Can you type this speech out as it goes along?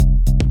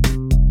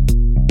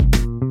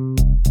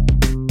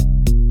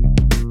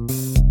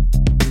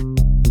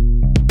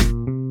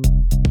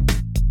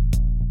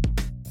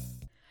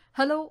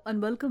Hello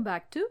and welcome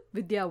back to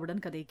வித்யாவுடன்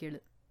கதை கேளு.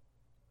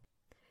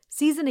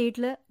 Season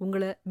 8ல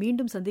உங்களை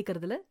மீண்டும்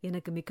சந்திக்கிறதுல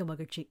எனக்கு மிக்க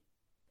மகிழ்ச்சி.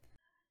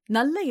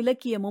 நல்ல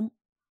இலக்கியமும்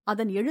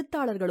அதன்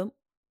எழுத்தாளர்களும்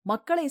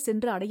மக்களை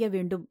சென்று அடைய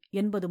வேண்டும்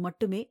என்பது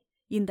மட்டுமே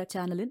இந்த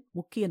சேனலின்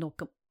முக்கிய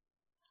நோக்கம்.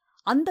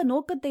 அந்த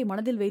நோக்கத்தை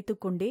மனதில்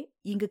வைத்துக்கொண்டே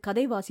இங்கு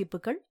கதை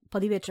வாசிப்புகள்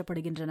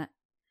பதிவேற்றப்படுகின்றன.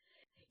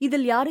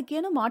 இதில்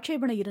யாருக்கேனும்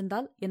ஆட்சேபனை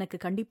இருந்தால் எனக்கு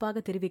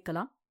கண்டிப்பாக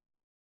தெரிவிக்கலாம்.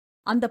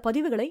 அந்த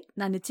பதிவுகளை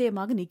நான்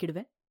நிச்சயமாக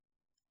நீக்கிடுவேன்.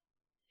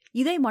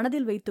 இதை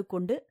மனதில்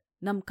வைத்துக்கொண்டு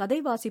நம் கதை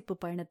வாசிப்பு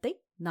பயணத்தை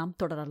நாம்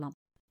தொடரலாம்.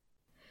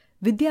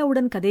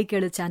 வித்யாவுடன் கதை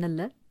கேளு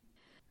சேனல்ல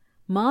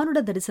மானுட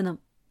தரிசனம்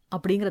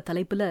அப்படிங்கிற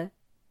தலைப்புல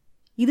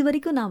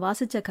இதுவரைக்கும் நான்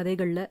வாசிச்ச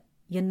கதைகள்ல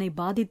என்னை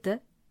பாதித்த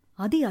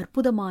அதி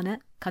அற்புதமான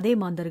கதை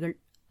மாந்தர்கள்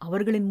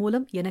அவர்களின்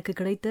மூலம் எனக்கு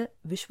கிடைத்த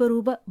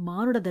விஸ்வரூப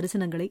மானுட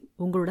தரிசனங்களை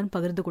உங்களுடன்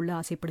பகிர்ந்து கொள்ள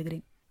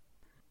ஆசைப்படுகிறேன்.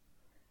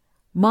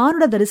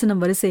 மானுட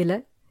தரிசனம் வரிசையில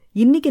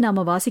இன்னைக்கு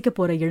நாம வாசிக்க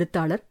போற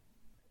எழுத்தாளர்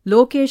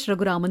லோகேஷ்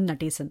ரகுராமன்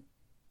நடேசன்.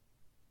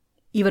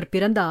 இவர்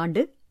பிறந்த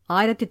ஆண்டு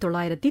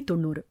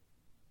 1990.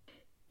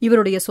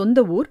 இவருடைய சொந்த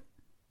ஊர்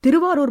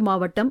திருவாரூர்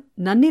மாவட்டம்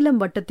நன்னிலம்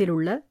வட்டத்தில்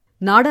உள்ள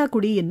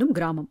நாடாக்குடி என்னும்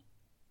கிராமம்.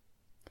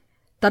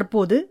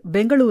 தற்போது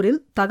பெங்களூரில்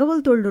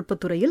தகவல்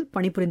தொழில்நுட்பத்துறையில்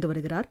பணிபுரிந்து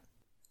வருகிறார்.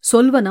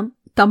 சொல்வனம்,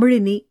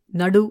 தமிழினி,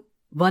 நடு,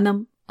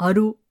 வனம்,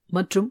 அரு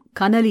மற்றும்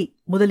கனலி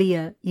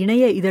முதலிய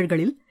இணைய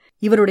இதழ்களில்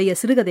இவருடைய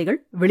சிறுகதைகள்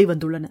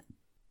வெளிவந்துள்ளன.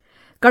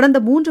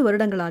 கடந்த 3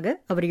 வருடங்களாக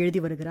அவர்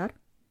எழுதி வருகிறார்.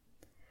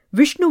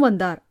 விஷ்ணு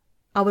வந்தார்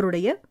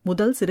அவருடைய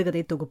முதல்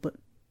சிறுகதை தொகுப்பு.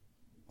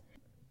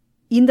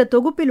 இந்த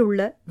தொகுப்பில் உள்ள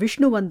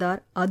விஷ்ணு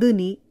வந்தார், அது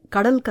நீ,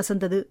 கடல்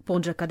கசந்தது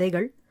போன்ற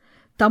கதைகள்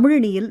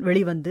தமிழினியில்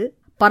வெளிவந்து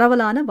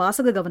பரவலான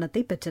வாசக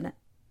கவனத்தை பெற்றன.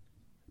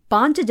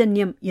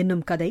 பாஞ்சஜன்யம்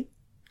என்னும் கதை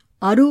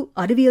அரு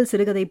அறிவியல்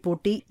சிறுகதை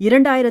போட்டி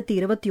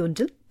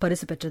 2021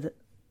 பரிசு பெற்றது.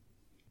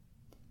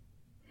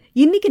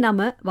 இன்னைக்கு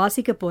நாம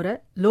வாசிக்க போற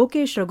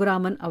லோகேஷ்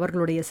ரகுராமன்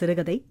அவர்களுடைய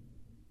சிறுகதை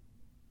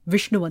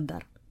விஷ்ணு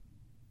வந்தார்.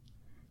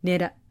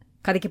 நேர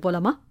கதைக்கு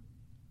போலாமா?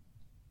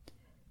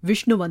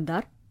 விஷ்ணு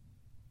வந்தார்.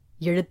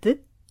 எழுத்து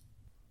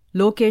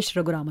லோகேஷ்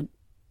ரகுராமன்.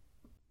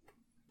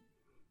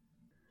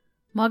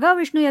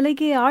 மகாவிஷ்ணு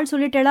இலைக்கு ஆள்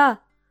சொல்லிட்டேளா?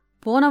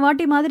 போன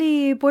வாட்டி மாதிரி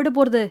போயிட்டு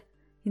போறது.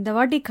 இந்த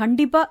வாட்டி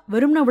கண்டிப்பா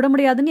வெறும்ன விட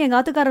முடியாதுன்னு எங்க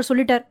ஆத்துக்காரர்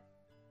சொல்லிட்டார்.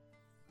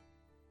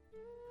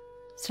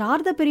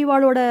 சாரத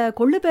பெரியவாளோட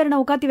கொள்ளு பேரனை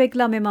உட்காத்தி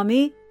வைக்கலாமே மாமி.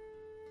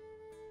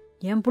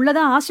 என்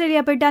புள்ளதான்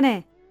ஆஸ்திரேலியா போயிட்டானே,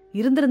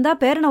 இருந்திருந்தா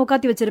பேரனை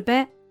உட்காத்தி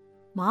வச்சிருப்பேன்.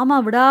 மாமா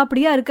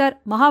விடாப்படியா இருக்கார்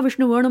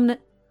மகாவிஷ்ணு வேணும்னு.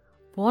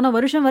 போன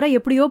வருஷம் வரை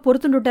எப்படியோ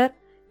பொறுத்துண்டுட்டார்.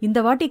 இந்த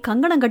வாட்டி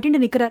கங்கணம் கட்டிண்டு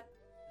நிக்கிறார்.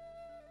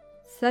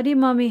 சரி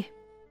மாமி.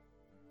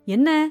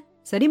 என்ன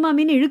சரி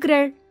மாமின்னு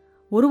இழுக்கிறேள்?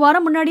 ஒரு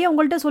வாரம் முன்னாடியே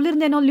உங்கள்கிட்ட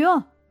சொல்லியிருந்தேனோ இல்லையோ?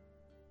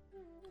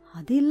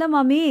 அது இல்ல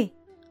மாமி,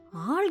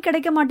 ஆள்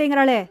கிடைக்க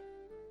மாட்டேங்கிறாளே.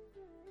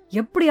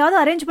 எப்படியாவது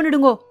அரேஞ்ச்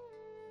பண்ணிடுங்கோ.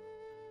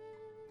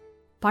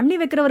 பண்ணி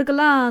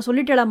வைக்கிறவருக்கெல்லாம்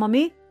சொல்லிட்டேளா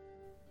மாமி?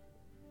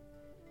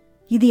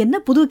 இது என்ன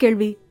புது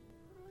கேள்வி?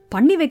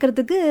 பண்ணி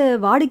வைக்கிறதுக்கு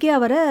வாடிக்கையா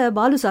வர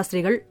பாலு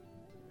சாஸ்திரிகள்,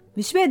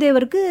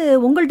 விஸ்வேதேவருக்கு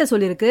உங்கள்கிட்ட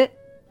சொல்லிருக்கு.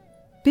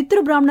 பித்ரு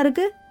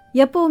பிராமணருக்கு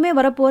எப்பவுமே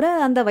வரப்போற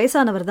அந்த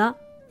வயசானவர் தான்.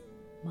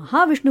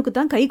 மகாவிஷ்ணுக்கு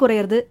தான் கை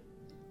குறையிறது.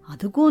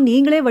 அதுக்கும்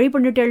நீங்களே வழி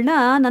பண்ணிட்டேன்னா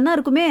நன்னா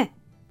இருக்குமே.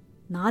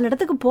 4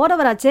 இடத்துக்கு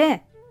போறவராச்சே.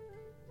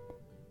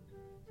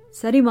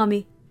 சரி மாமி,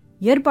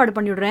 ஏற்பாடு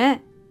பண்ணிவிடுறேன்,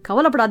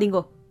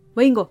 கவலைப்படாதீங்கோ.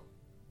 வைங்கோ.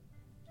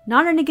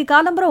 நாளன்னைக்கு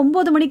காலம்பரம்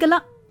 9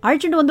 மணிக்கெல்லாம்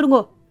அழைச்சிட்டு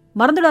வந்துருங்கோ,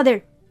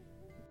 மறந்துடாதேள்.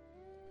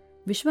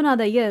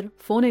 விஸ்வநாத ஐயர்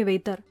போனை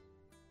வைத்தார்.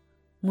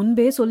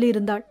 முன்பே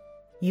சொல்லியிருந்தாள்.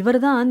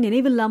 இவர்தான்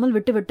நினைவில்லாமல்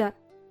விட்டுவிட்டார்.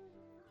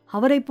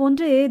 அவரை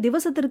போன்றே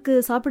திவசத்திற்கு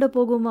சாப்பிட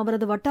போகும்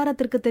அவரது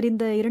வட்டாரத்திற்கு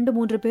தெரிந்த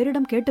 2-3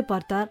 பேரிடம் கேட்டு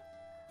பார்த்தார்.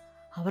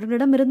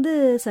 அவர்களிடமிருந்து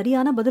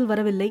சரியான பதில்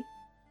வரவில்லை.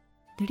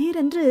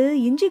 திடீரென்று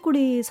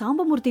இஞ்சிக்குடி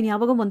சாம்பமூர்த்தி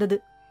ஞாபகம் வந்தது.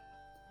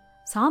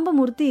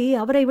 சாம்பமூர்த்தி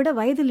அவரை விட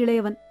வயதில்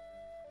இளையவன்,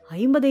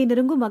 50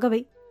 நெருங்கும்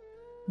மகவை.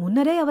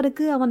 முன்னரே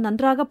அவருக்கு அவன்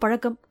நன்றாக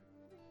பழக்கம்.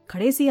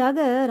 கடைசியாக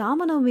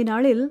ராமநவமி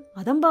நாளில்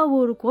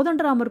அதம்பாவூர்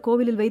கோதண்டராமர்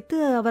கோவிலில் வைத்து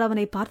அவர்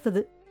அவனை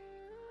பார்த்தது.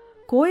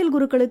 கோயில்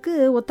குருக்களுக்கு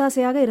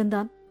ஒத்தாசையாக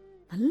இருந்தான்.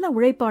 நல்ல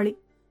உழைப்பாளி,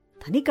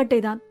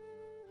 தனிக்கட்டைதான்.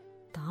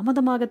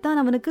 தாமதமாகத்தான்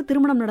அவனுக்கு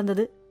திருமணம்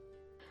நடந்தது.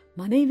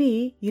 மனைவி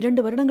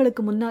 2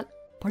 வருடங்களுக்கு முன்னால்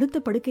படுத்த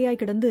படுக்கையாய்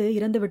கிடந்து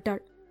இறந்து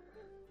விட்டாள்.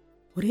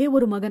 ஒரே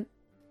ஒரு மகன்,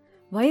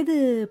 வயது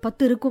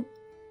 10 இருக்கும்.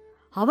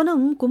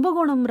 அவனும்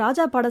கும்பகோணம்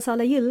ராஜா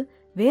பாடசாலையில்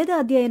வேத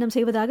அத்தியனம்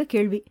செய்வதாக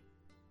கேள்வி.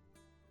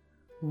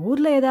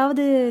 ஊர்ல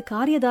ஏதாவது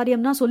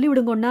காரியதாரியம்னா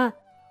சொல்லிவிடுங்கொன்னா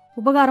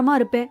உபகாரமா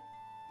இருப்பேன்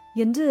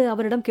என்று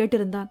அவரிடம்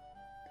கேட்டிருந்தான்.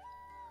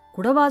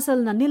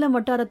 குடவாசல் நன்னிலம்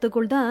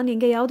வட்டாரத்துக்குள் தான்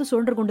எங்கேயாவது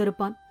சுழன்று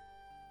கொண்டிருப்பான்.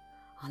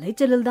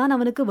 அலைச்சலில் தான்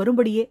அவனுக்கு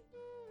வரும்படியே.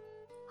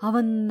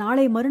 அவன்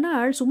நாளை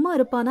மறுநாள் சும்மா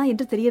இருப்பானா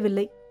என்று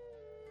தெரியவில்லை.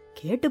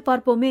 கேட்டு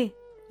பார்ப்போமே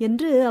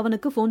என்று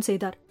அவனுக்கு போன்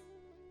செய்தார்.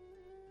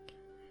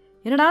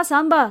 என்னடா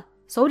சாம்பா,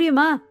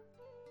 சௌரியமா?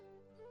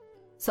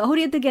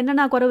 சௌரியத்துக்கு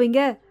என்னன்னா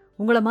குறவீங்க,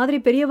 உங்கள மாதிரி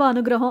பெரியவா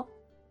அனுகிரகம்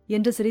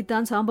என்று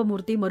சிரித்தான்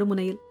சாம்பமூர்த்தி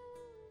மறுமுனையில்.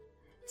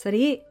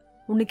 சரி,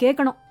 உன்னு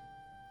கேட்கணும்.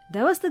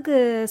 தேவஸ்துக்கு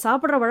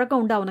சாப்பிட்ற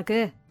வழக்கம் உண்டா உனக்கு?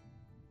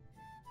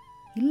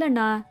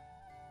 இல்லண்ணா,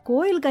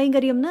 கோயில்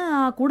கைங்கரியம்னா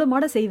கூட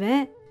மாட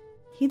செய்வேன்.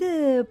 இது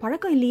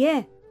பழக்கம் இல்லையே.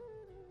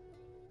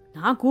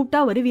 நான் கூப்பிட்டா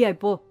வருவியா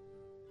இப்போ?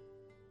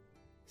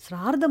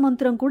 சிரார்த்த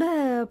மந்திரம் கூட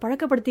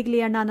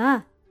பழக்கப்படுத்திக்கலையா நானா?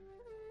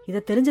 இதை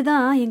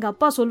தெரிஞ்சுதான் எங்க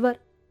அப்பா சொல்வார்,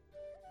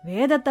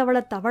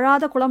 வேதத்தவளை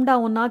தவழாத குளம்டா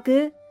உன் நாக்கு,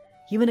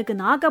 இவனுக்கு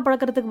நாக்க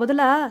பழக்கிறதுக்கு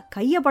பதிலா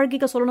கைய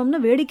பழக்கிக்க சொல்லணும்னு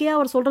வேடிக்கையா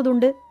அவர் சொல்றது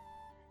உண்டு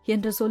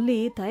என்று சொல்லி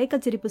தயக்க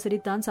சிரிப்பு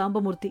சிரித்தான்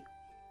சாம்பமூர்த்தி.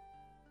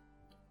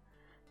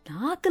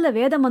 நாக்குல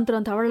வேத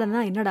மந்திரம்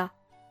தவழலன்னா என்னடா?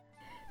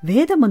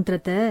 வேத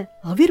மந்திரத்தை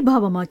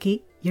அவிர்பாவமாக்கி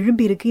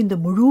எழும்பியிருக்கு இந்த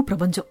முழு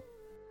பிரபஞ்சம்.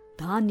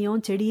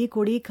 தானியம், செடி,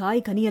 கொடி,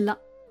 காய்,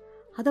 கனியெல்லாம்.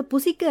 அதை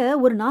புசிக்க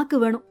ஒரு நாக்கு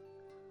வேணும்.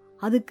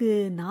 அதுக்கு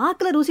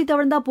நாக்குல ருசி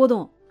தவழ்ந்தா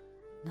போதும்.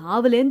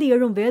 நாவிலேந்து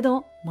எழும்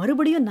வேதம்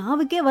மறுபடியும்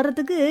நாவுக்கே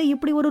வர்றதுக்கு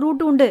இப்படி ஒரு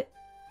ரூட்டு உண்டு.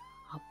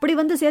 அப்படி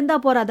வந்து சேர்ந்தா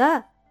போறாதா?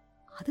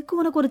 அதுக்கு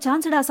உனக்கு ஒரு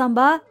சான்ஸ்டா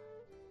சாம்பா.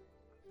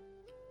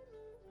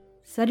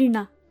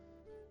 சரிண்ணா,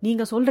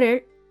 நீங்க சொல்றேள்,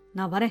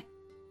 நான் வரேன்.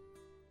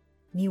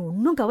 நீ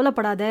ஒன்னும்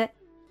கவலைப்படாத,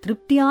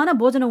 திருப்தியான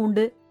போஜனம்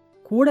உண்டு.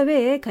 கூடவே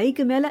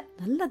கைக்கு மேல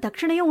நல்ல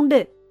தட்சணையும் உண்டு.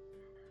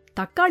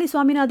 தக்காளி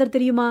சுவாமிநாதர்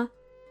தெரியுமா?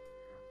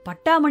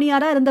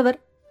 பட்டாமணியாரா இருந்தவர்.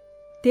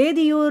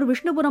 தேதியூர்,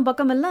 விஷ்ணுபுரம்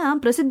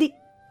பக்கமெல்லாம் பிரசித்தி.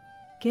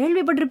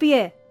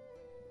 கேள்விப்பட்டிருப்பியே.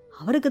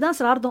 அவருக்கு தான்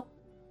சிரார்த்தம்.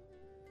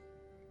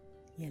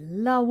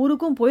 எல்லா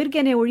ஊருக்கும்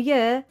போயிருக்கேனே ஒழிய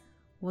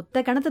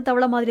ஒத்த கிணத்து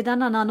தவளை மாதிரி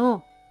தானா நானும்.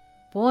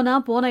 போனா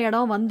போன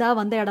இடம், வந்தா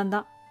வந்த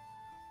இடம்தான்.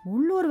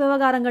 உள்ளூர்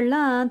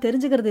விவகாரங்கள்லாம்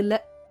தெரிஞ்சுக்கிறது இல்ல.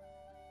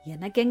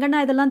 எனக்கு எங்கண்ணா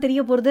இதெல்லாம்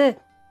தெரிய போறது?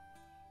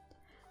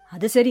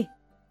 அது சரி,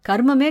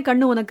 கர்மமே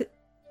கண்ணு உனக்கு.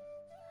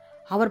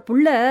 அவர்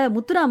புள்ள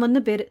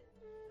முத்துராமன்னு பேரு.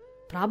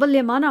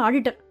 பிராபல்யமான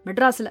ஆடிட்டர்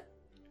மெட்ராஸ்ல.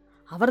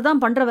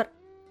 அவர்தான் பண்றவர்.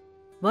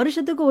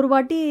 வருஷத்துக்கு ஒரு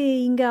வாட்டி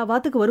இங்க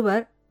அவாத்துக்கு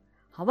வருவார்.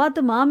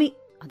 அவாத்து மாமி,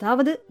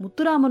 அதாவது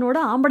முத்துராமனோட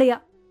ஆம்படையா,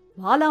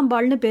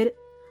 வாலாம்பாள்னு பேரு.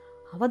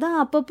 அவதான்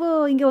அப்பப்போ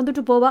இங்க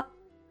வந்துட்டு போவா.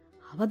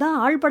 அவதான்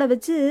ஆள்பட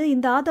வச்சு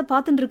இந்த ஆத்த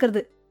பாத்துட்டு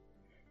இருக்கிறது.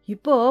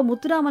 இப்போ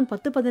முத்துராமன்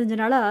 10-15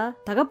 நாளா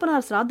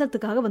தகப்பனார்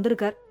சிராதத்துக்காக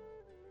வந்திருக்கார்.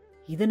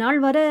 இது நாள்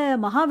வர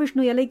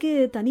மகாவிஷ்ணு இலைக்கு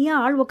தனியா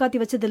ஆள் உக்காத்தி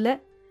வச்சதில்ல.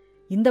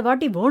 இந்த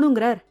வாட்டி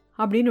வேணுங்கிறார்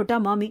அப்படின்னு விட்டா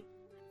மாமி.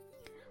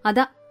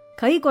 அதான்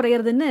கை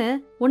குறையறதுன்னு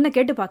உன்னை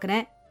கேட்டு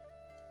பாக்குறேன்.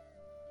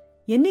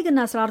 என்னைக்கு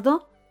நான்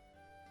சிரார்த்தம்?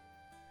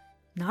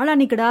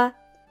 நாளானிக்கடா.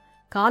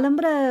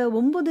 காலம்பர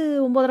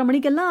 9-9:30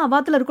 மணிக்கெல்லாம்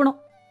அவாத்துல இருக்கணும்.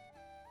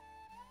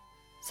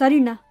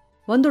 சரிண்ணா,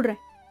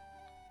 வந்துடுறேன்.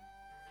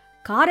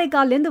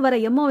 காரைக்கால்லேருந்து வர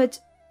MOH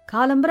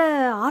காலம்பர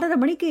 6:30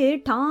 மணிக்கு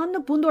டான்னு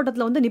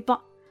பூந்தோட்டத்துல வந்து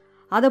நிப்பான்.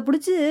 அதை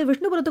பிடிச்சு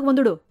விஷ்ணுபுரத்துக்கு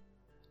வந்துடு.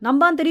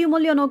 நம்பான் தெரியுமோ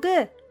இல்லையோ நோக்கு?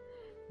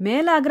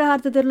 மேல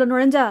அக்ரஹாரத்து தெருல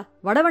நுழைஞ்சா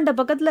வடவண்ட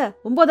பக்கத்துல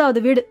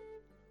 9வது வீடு.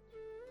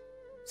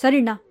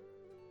 சரிண்ணா.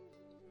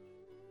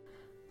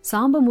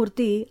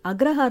 சாம்பமூர்த்தி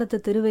அக்ரஹாரத்து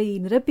தெருவை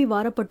நிரப்பி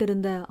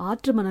வாரப்பட்டிருந்த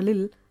ஆற்று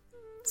மணலில்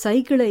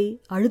சைக்கிளை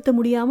அழுத்த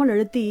முடியாமல்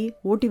அழுத்தி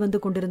ஓட்டி வந்து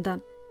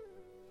கொண்டிருந்தான்.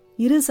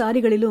 இரு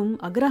சாரிகளிலும்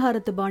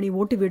அக்ரஹாரத்து பாணி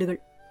ஓட்டு வீடுகள்.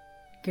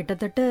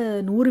 கிட்டத்தட்ட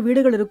 100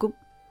 வீடுகள் இருக்கும்.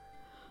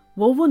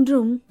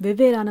 ஒவ்வொன்றும்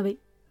வெவ்வேறானவை,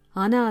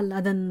 ஆனால்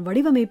அதன்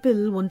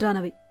வடிவமைப்பில்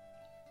ஒன்றானவை.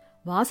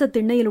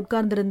 வாசத்திண்ணையில்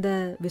உட்கார்ந்திருந்த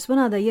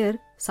விஸ்வநாத ஐயர்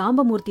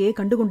சாம்பமூர்த்தியை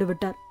கண்டுகொண்டு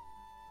விட்டார்.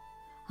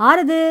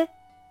 ஆரது,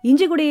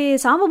 இஞ்சிக்குடி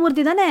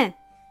சாம்பமூர்த்தி தானே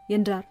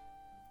என்றார்.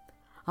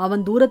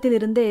 அவன் தூரத்தில்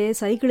இருந்தே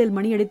சைக்கிளில்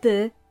மணியடித்து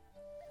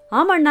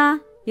ஆமாண்ணா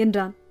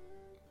என்றான்.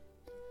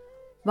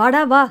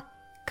 வாடா வா,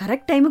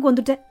 கரெக்ட் டைமுக்கு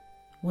வந்துட்டேன்.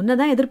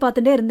 உன்னதான்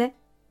எதிர்பார்த்துட்டே இருந்தேன்.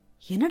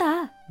 என்னடா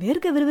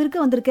வேர்க்க விறுவிறுக்க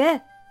வந்திருக்க?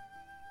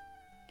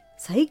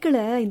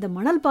 சைக்கிளை இந்த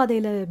மணல்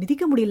பாதையில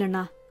மிதிக்க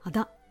முடியலண்ணா,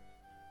 அதான்.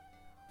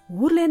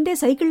 ஊர்ல இருந்தே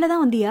சைக்கிள்ல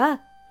தான் வந்தியா?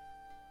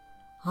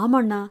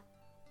 ஆமாண்ணா,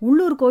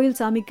 உள்ளூர் கோயில்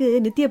சாமிக்கு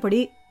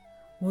நித்தியப்படி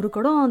ஒரு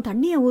குடம்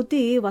தண்ணிய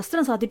ஊத்தி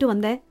வஸ்திரம் சாத்திட்டு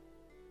வந்தேன்.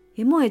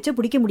 MOH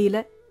பிடிக்க முடியல.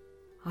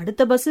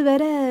 அடுத்த பஸ்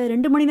வேற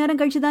 2 மணி நேரம்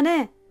கழிச்சுதானே,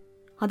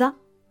 அதான்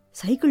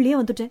சைக்கிள்லயே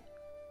வந்துட்டேன்.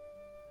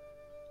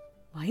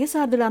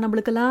 வயசார்துடா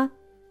நம்மளுக்கெல்லாம்,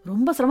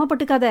 ரொம்ப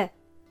சிரமப்பட்டுக்காத.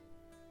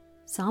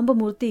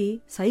 சாம்பமூர்த்தி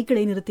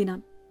சைக்கிளை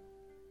நிறுத்தினான்.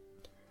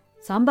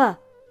 சாம்பா,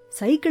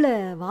 சைக்கிளை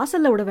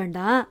வாசல்ல விட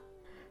வேண்டாம்.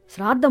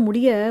 சிரார்த்தம்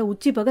முடிய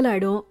உச்சி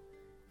பகலாயிடும்.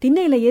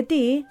 திண்ணையில ஏத்தி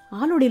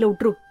ஆளோடியில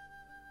விட்டுரு.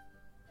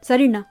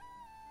 சரிண்ணா.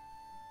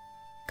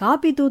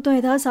 காப்பி தூத்தம்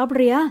ஏதாவது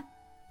சாப்பிடுறியா?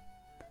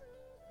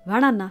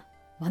 வேணாண்ணா,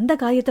 வந்த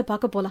காரியத்தை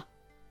பார்க்க போலாம்.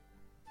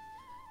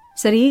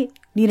 சரி,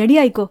 நீ ரெடி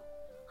ஆயிக்கோ.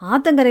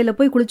 ஆத்தங்கரையில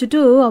போய் குளிச்சுட்டு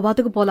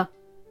அவாத்துக்கு போலாம்.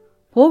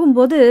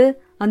 போகும்போது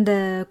அந்த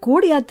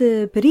கோடியாத்து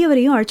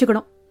பெரியவரையும்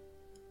அழைச்சுக்கணும்.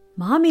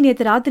 மாமி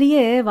நேத்து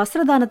ராத்திரியே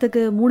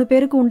வஸ்திரதானத்துக்கு 3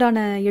 பேருக்கு உண்டான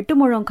 8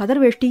 முழம்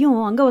கதர் வேஷ்டியும்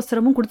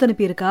அங்கவஸ்திரமும் கொடுத்து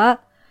அனுப்பியிருக்கா.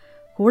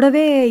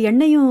 கூடவே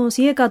எண்ணெயும்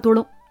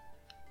சீயக்காத்தூளும்.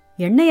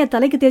 எண்ணெய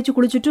தலைக்கு தேய்ச்சி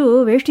குளிச்சுட்டு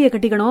வேஷ்டியை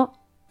கட்டிக்கணும்.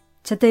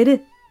 சத்தயிரு,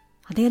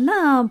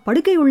 அதையெல்லாம்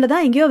படுக்கை உள்ளதா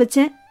எங்கேயோ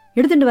வச்சேன்,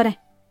 எடுத்துட்டு வரேன்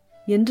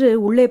என்று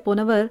உள்ளே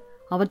போனவர்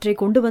அவற்றை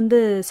கொண்டு வந்து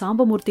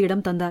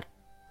சாம்பமூர்த்தியிடம் தந்தார்.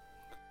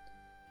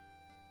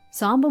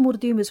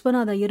 சாம்பமூர்த்தியும்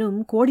விஸ்வநாத ஐயரும்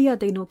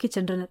கோடியாத்தை நோக்கி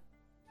சென்றனர்.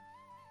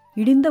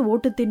 இடிந்த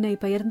ஓட்டுத்திண்ணை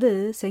பெயர்ந்து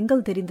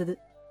செங்கல் தெரிந்தது.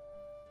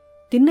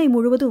 திண்ணை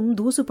முழுவதும்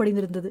தூசு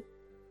படிந்திருந்தது.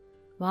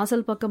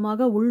 வாசல்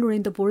பக்கமாக உள்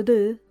நுழைந்த பொழுது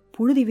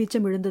புழுதி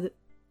வீச்சம் எழுந்தது.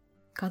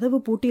 கதவு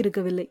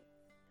பூட்டியிருக்கவில்லை.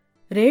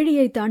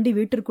 ரேழியை தாண்டி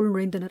வீட்டிற்குள்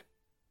நுழைந்தனர்.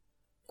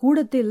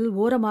 கூடத்தில்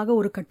ஓரமாக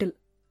ஒரு கட்டில்.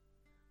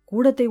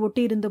 கூடத்தை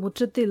ஒட்டியிருந்த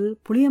முற்றத்தில்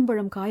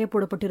புளியம்பழம்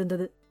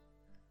காயப்போடப்பட்டிருந்தது.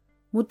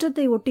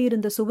 முற்றத்தை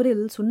ஒட்டியிருந்த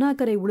சுவரில்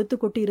சுண்ணாக்கரை உளுத்து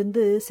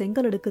கொட்டியிருந்து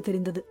செங்கல் அடுக்கு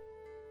தெரிந்தது.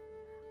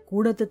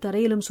 கூடத்து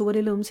தரையிலும்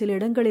சுவரிலும் சில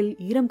இடங்களில்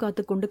ஈரம்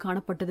காத்துக்கொண்டு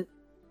காணப்பட்டது.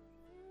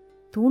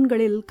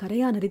 தூண்களில்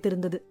கரையா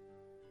நெறித்திருந்தது.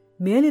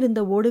 மேலிருந்த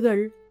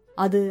ஓடுகள்,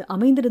 அது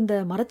அமைந்திருந்த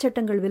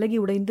மரச்சட்டங்கள் விலகி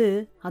உடைந்து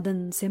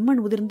அதன்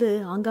செம்மண் உதிர்ந்து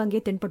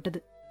ஆங்காங்கே தென்பட்டது.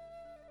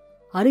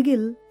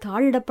 அருகில்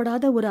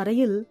தாழிடப்படாத ஒரு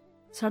அறையில்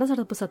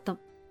சடசடப்பு சத்தம்.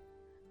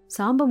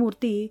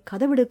 சாம்பமூர்த்தி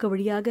கதவிடுக்க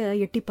வழியாக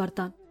எட்டி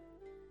பார்த்தான்.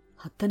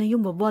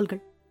 அத்தனையும்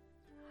வௌவால்கள்.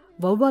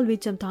 வௌவால்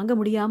வீச்சம் தாங்க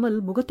முடியாமல்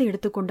முகத்தை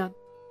எடுத்துக்கொண்டான்.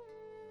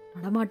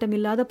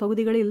 நடமாட்டமில்லாத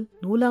பகுதிகளில்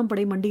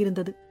நூலாம்படை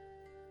மண்டியிருந்தது.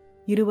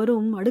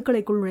 இருவரும்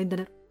அடுக்களைக்குள்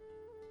நுழைந்தனர்.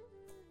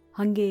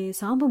 அங்கே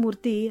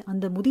சாம்பமூர்த்தி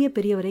அந்த முதிய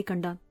பெரியவரை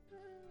கண்டான்.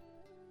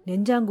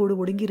 நெஞ்சாங்கூடு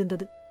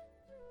ஒடுங்கியிருந்தது.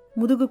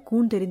 முதுகு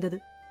கூன் தெரிந்தது.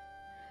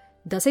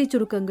 தசை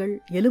சுருக்கங்கள்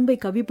எலும்பை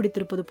கவி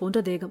பிடித்திருப்பது போன்ற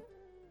தேகம்.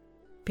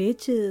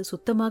 பேச்சு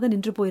சுத்தமாக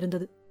நின்று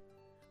போயிருந்தது.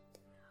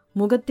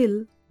 முகத்தில்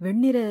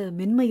வெண்ணிற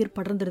மென்மயிர்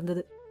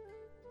படர்ந்திருந்தது.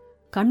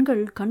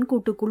 கண்கள்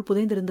கண்கூட்டுக்குள்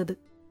புதைந்திருந்தது.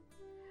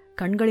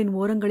 கண்களின்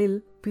ஓரங்களில்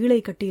பீளை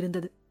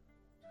கட்டியிருந்தது.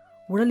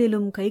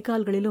 உடலிலும் கை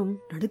கால்களிலும்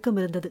நடுக்கம்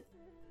இருந்தது.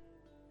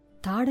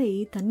 தாடை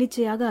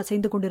தன்னிச்சையாக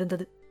அசைந்து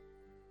கொண்டிருந்தது.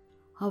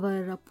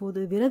 அவர் அப்போது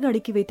விறகு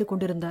அடுக்கி வைத்துக்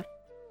கொண்டிருந்தார்.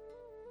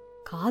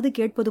 காது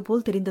கேட்பது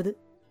போல் தெரிந்தது.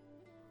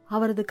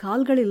 அவரது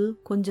கால்களில்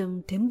கொஞ்சம்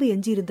தெம்பு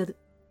எஞ்சியிருந்தது.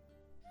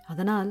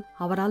 அதனால்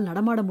அவரால்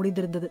நடமாட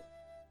முடிந்திருந்தது.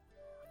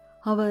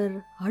 அவர்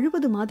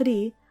அழுவது மாதிரி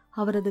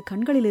அவரது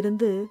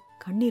கண்களிலிருந்து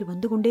கண்ணீர்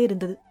வந்து கொண்டே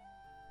இருந்தது.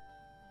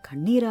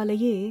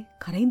 கண்ணீராலேயே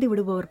கரைந்து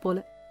விடுபவர் போல.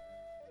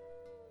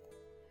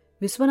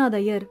 விஸ்வநாத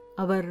ஐயர்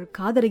அவர்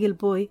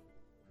காதருகில் போய்,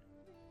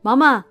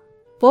 மாமா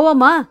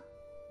போவோமா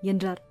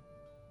என்றார்.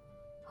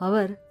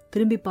 அவர்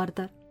திரும்பி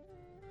பார்த்தார்.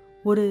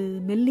 ஒரு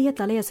மெல்லிய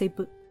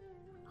தலையசைப்பு.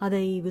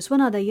 அதை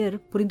விஸ்வநாத ஐயர்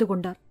புரிந்து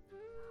கொண்டார்.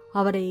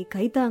 அவரை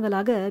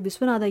கைத்தாங்கலாக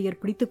விஸ்வநாத ஐயர்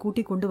பிடித்து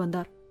கூட்டிக் கொண்டு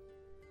வந்தார்.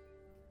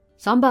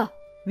 சாம்பா,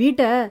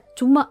 வீட்டை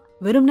சும்மா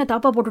வெறும்னே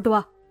தாப்பா போட்டுட்டு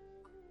வா.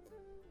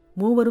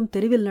 மூவரும்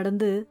தெருவில்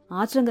நடந்து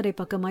ஆற்றங்கரை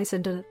பக்கமாய்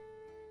சென்றனர்.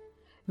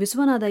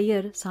 விஸ்வநாத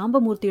ஐயர்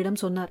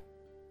சாம்பமூர்த்தியிடம் சொன்னார்,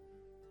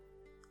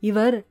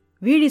 இவர்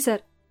வீழி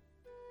சார்,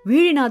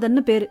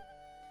 வீழிநாதன்னு பேரு.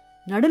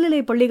 நடுநிலை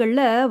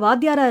பள்ளிகள்ல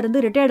வாத்தியாரா இருந்து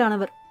ரிட்டையர்ட்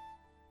ஆனவர்.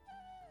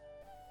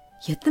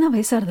 எத்தனை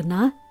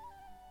வயசாருதுன்னா?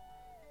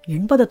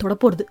 80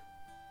 தொடப்போறது.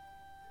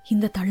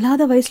 இந்த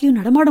தள்ளாத வயசுலயும்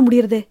நடமாட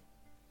முடியறதே,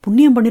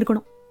 புண்ணியம்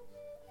பண்ணிருக்கணும்.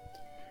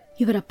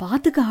 இவரை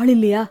பார்த்துக்க ஆள்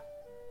இல்லையா?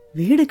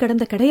 வீடு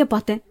கடந்த கடைய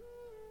பார்த்தேன்.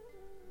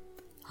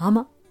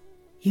 ஆமா,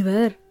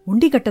 இவர்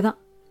உண்டி கட்டதான்.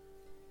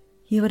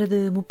 இவரது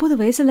 30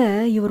 வயசுல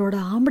இவரோட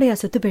ஆம்படையா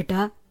செத்து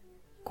போயிட்டா.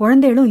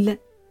 குழந்தைகளும் இல்ல.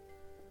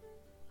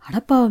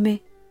 அடப்பாவமே,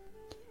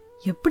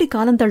 எப்படி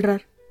காலம்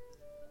தள்ளுறார்.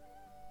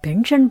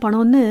 பென்ஷன்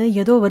பணம்னு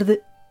ஏதோ வருது.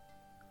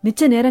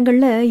 மிச்ச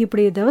நேரங்கள்ல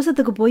இப்படி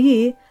தவசத்துக்கு போய்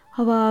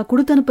அவ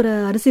கொடுத்து அனுப்புற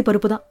அரிசி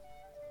பருப்பு தான்.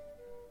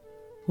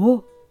 ஓ,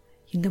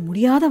 இந்த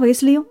முடியாத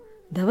வயசுலயும்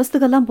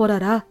தவசத்துக்கெல்லாம்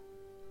போறாரா?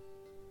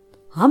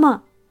 ஆமா,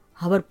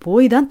 அவர்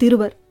போய்தான்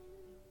தீருவர்.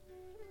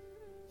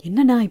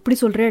 என்னண்ணா இப்படி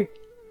சொல்றேள்?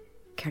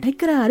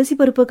 கிடைக்கிற அரிசி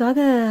பருப்புக்காக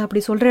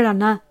அப்படி சொல்றேள்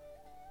அண்ணா?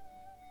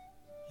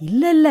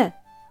 இல்ல இல்ல,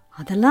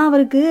 அதெல்லாம்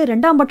அவருக்கு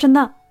 2ஆம்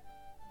பட்சம்தான்.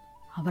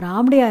 அவர்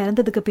ஆம்படையா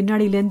இறந்ததுக்கு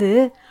பின்னாடியிலேருந்து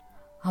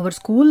அவர்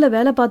ஸ்கூல்ல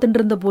வேலை பார்த்துட்டு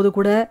இருந்த போது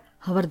கூட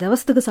அவர்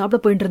தவசத்துக்கு சாப்பிட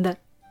போயிட்டு இருந்தார்.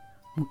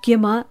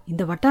 முக்கியமா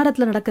இந்த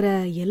வட்டாரத்துல நடக்கிற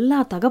எல்லா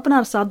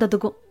தகப்பனார்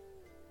சாத்தத்துக்கும்.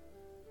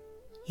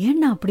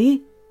 ஏன்னா அப்படி?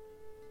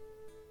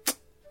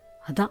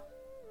 அதான்,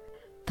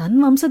 தன்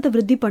வம்சத்தை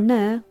விருத்தி பண்ண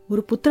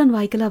ஒரு புத்திரன்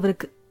வாய்க்கல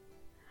அவருக்கு.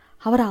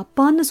 அவரை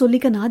அப்பான்னு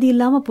சொல்லிக்க நாதி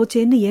இல்லாம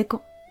போச்சேன்னு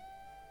ஏக்கம்.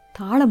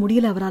 தாழ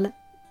முடியல அவரால.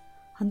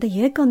 அந்த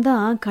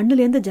ஏக்கம்தான்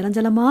கண்ணுலேருந்து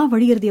ஜலஞ்சலமா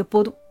வழிகிறது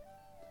எப்போதும்.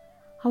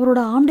 அவரோட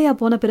ஆம்படையா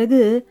போன பிறகு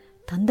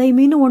தந்தை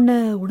மீன் ஒன்ன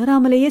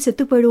உணராமலேயே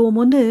செத்து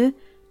போயிடுவோமோன்னு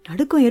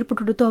நடுக்கம்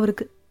ஏற்பட்டுடுத்தோ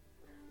அவருக்கு.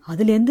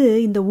 அதுலேருந்து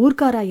இந்த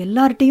ஊர்க்காரா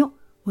எல்லார்ட்டையும்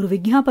ஒரு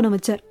விஞ்ஞாபனம்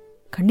வச்சார்,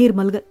 கண்ணீர்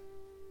மல்க.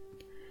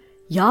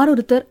 யார்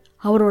ஒருத்தர்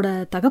அவரோட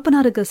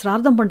தகப்பனாருக்கு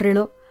சிரார்த்தம்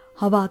பண்றேளோ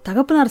அவ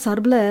தகப்பனார்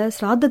சார்பில்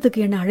சிராத்தத்துக்கு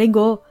என்ன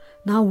அழைங்கோ,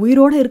 நான்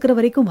உயிரோட இருக்கிற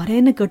வரைக்கும்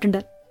வரேன்னு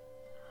கேட்டுண்டார்.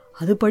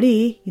 அதுபடி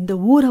இந்த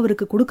ஊர்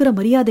அவருக்கு கொடுக்கிற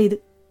மரியாதை இது.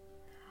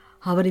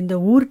 அவர் இந்த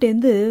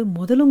ஊர்ட்டேந்து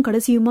முதலும்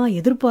கடைசியுமா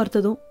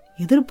எதிர்பார்த்ததும்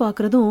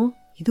எதிர்பார்க்கறதும்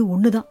இது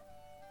ஒண்ணுதான்.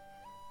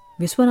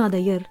 விஸ்வநாத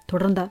ஐயர்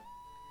தொடர்ந்தார்.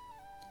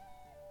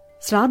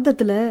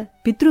 சிராத்தத்துல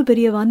பித்ரு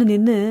பெரியவான்னு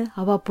நின்னு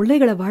அவ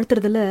பிள்ளைகளை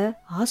வாழ்த்துறதுல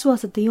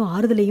ஆசுவாசத்தையும்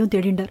ஆறுதலையும்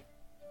தேடிண்டார்.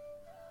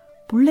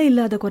 புள்ளை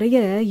இல்லாத குறைய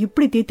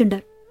இப்படி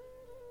தீத்துண்டார்.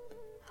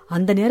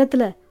 அந்த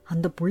நேரத்துல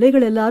அந்த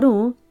பிள்ளைகள்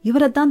எல்லாரும்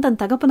இவரைத்தான் தன்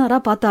தகப்பனாரா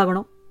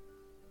பார்த்தாகணும்.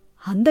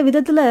 அந்த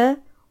விதத்துல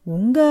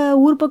உங்க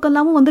ஊர்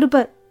பக்கம்லாமும்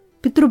வந்திருப்பார்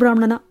பித்ரு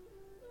பிராமணனா.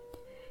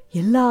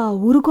 எல்லா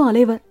ஊருக்கும்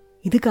அலைவர்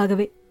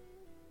இதுக்காகவே.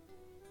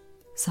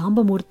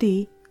 சாம்பமூர்த்தி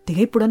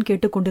திகைப்புடன்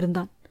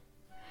கேட்டுக்கொண்டிருந்தான்.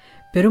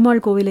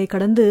 பெருமாள் கோவிலை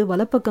கடந்து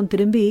வலப்பக்கம்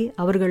திரும்பி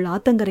அவர்கள்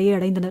ஆத்தங்கரையை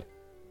அடைந்தனர்.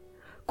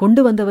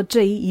 கொண்டு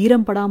வந்தவற்றை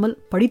ஈரம் படாமல்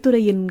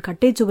படித்துறையின்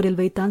கட்டைச்சுவரில்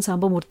வைத்தான்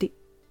சாம்பமூர்த்தி.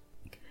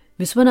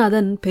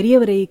 விஸ்வநாதன்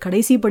பெரியவரை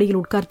கடைசி படியில்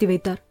உட்கார்த்தி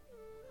வைத்தார்.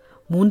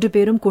 3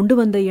 பேரும் கொண்டு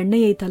வந்த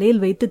எண்ணெயை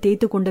தலையில் வைத்து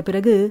தேய்த்து கொண்ட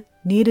பிறகு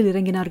நீரில்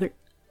இறங்கினார்கள்.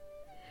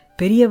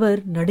 பெரியவர்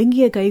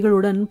நடுங்கிய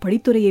கைகளுடன்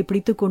படித்துறையை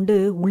பிடித்துக்கொண்டு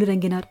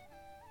உள்ளிறங்கினார்.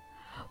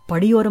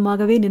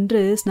 படியோரமாகவே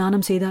நின்று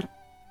ஸ்நானம் செய்தார்.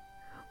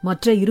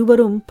 மற்ற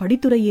இருவரும்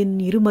படித்துறையின்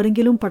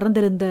இருமருங்கிலும்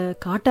படர்ந்திருந்த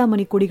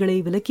காட்டாமணி கொடிகளை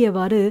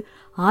விலக்கியவாறு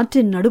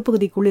ஆற்றின்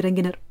நடுப்பகுதிக்குள்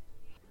இறங்கினர்.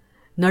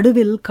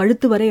 நடுவில்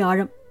கழுத்து வரை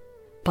ஆழம்.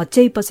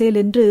 பச்சை பசேல்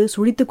என்று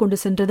சுழித்து கொண்டு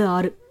சென்றது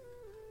ஆறு.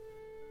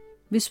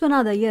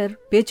 விஸ்வநாத ஐயர்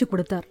பேச்சு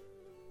கொடுத்தார்.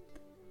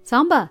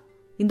 சாம்பா,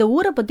 இந்த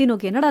ஊரை பத்தி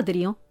நோக்கு என்னடா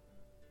தெரியும்?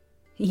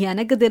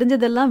 எனக்கு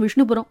தெரிஞ்சதெல்லாம்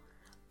விஷ்ணுபுரம்,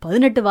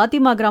 18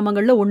 வாத்திமா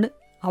கிராமங்கள்ல ஒண்ணு,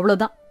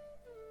 அவ்வளோதான்.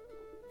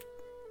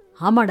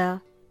 ஆமாடா,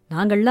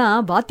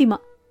 நாங்கள்லாம் வாத்திமா.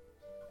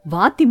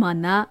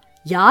 வாத்திமான்னா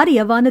யார்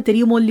எவான்னு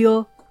தெரியுமோ இல்லையோ?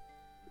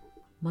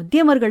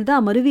 மத்தியமர்கள்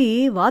தான் மருவி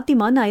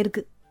வாத்திமான்னு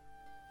ஆயிருக்கு.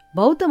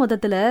 பௌத்த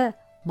மதத்துல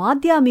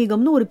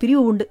மாத்தியாமீகம்னு ஒரு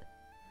பிரிவு உண்டு.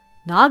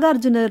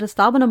 நாகார்ஜுனர்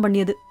ஸ்தாபனம்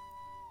பண்ணியது.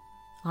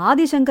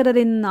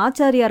 ஆதிசங்கரின்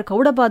ஆச்சாரியார்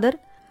கௌடபாதர்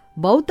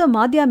பௌத்த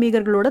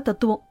மாத்தியாமீகர்களோட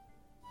தத்துவம்.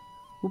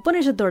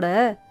 உபனிஷத்தோட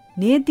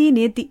நேத்தி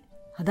நேத்தி,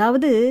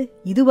 அதாவது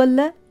இதுவல்ல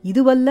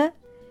இதுவல்ல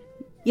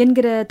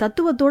என்கிற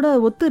தத்துவத்தோட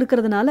ஒத்து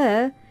இருக்கிறதுனால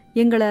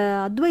எங்களை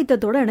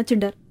அத்வைத்தத்தோட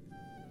இணைச்சிண்டார்.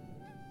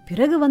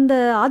 பிறகு வந்த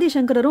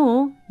ஆதிசங்கரரும்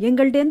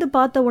எங்கள்டேந்து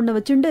பார்த்த ஒன்றை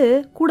வச்சுண்டு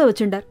கூட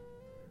வச்சுண்டார்.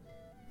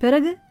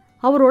 பிறகு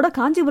அவரோட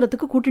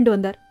காஞ்சிபுரத்துக்கு கூட்டிட்டு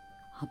வந்தார்.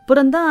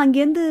 அப்புறம்தான்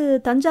அங்கேருந்து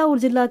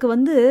தஞ்சாவூர் ஜில்லாக்கு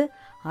வந்து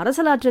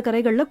அரசலாற்று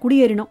கரைகளில்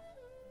குடியேறினோம்.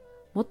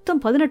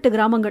 மொத்தம் 18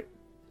 கிராமங்கள்.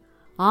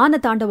 ஆன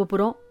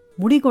தாண்டவபுரம்,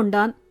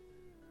 முடிகொண்டான்,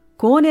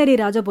 கோனேரி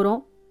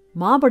ராஜபுரம்,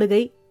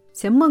 மாபடுகை,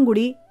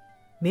 செம்மங்குடி,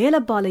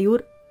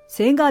 மேலப்பாலையூர்,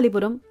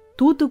 சேங்காலிபுரம்,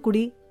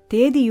 தூத்துக்குடி,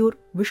 தேதியூர்,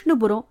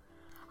 விஷ்ணுபுரம்,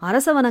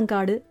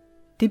 அரசவனங்காடு,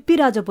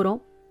 திப்பிராஜபுரம்,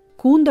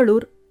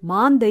 கூந்தளூர்,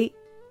 மாந்தை,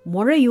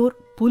 மொழையூர்,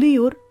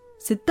 புலியூர்,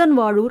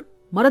 சித்தன்வாழூர்,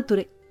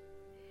 மரத்துறை.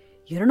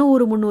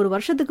 200-300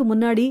 வருஷத்துக்கு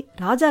முன்னாடி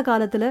ராஜா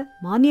காலத்துல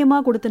மானியமா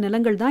கொடுத்த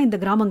நிலங்கள் தான் இந்த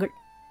கிராமங்கள்.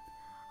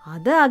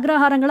 அத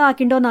அக்ரஹாரங்களா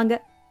ஆக்கிண்டோம் நாங்க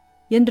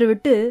என்று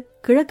விட்டு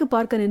கிழக்கு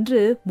பார்க்க நின்று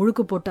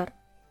முழுக்கு போட்டார்.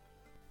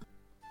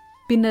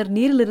 பின்னர்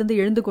நீரிலிருந்து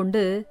எழுந்து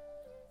கொண்டு,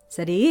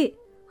 சரி,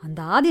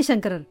 அந்த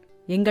ஆதிசங்கரர்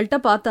எங்கள்கிட்ட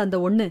பார்த்த அந்த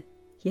ஒண்ணு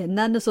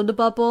என்னன்னு சொல்லு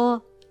பாப்போம்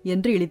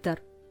என்று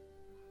இழித்தார்.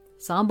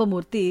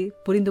 சாம்பமூர்த்தி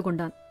புரிந்து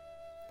கொண்டான்.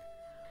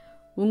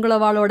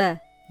 உங்களவாளோட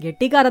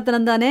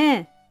கெட்டிக்காரத்தனந்தானே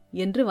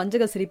என்று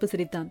வஞ்சக சிரிப்பு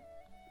சிரித்தான்.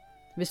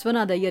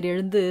 விஸ்வநாத ஐயர்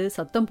எழுந்து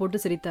சத்தம் போட்டு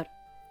சிரித்தார்.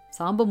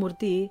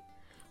 சாம்பமூர்த்தி,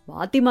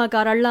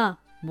 வாத்திமாக்காரெல்லாம்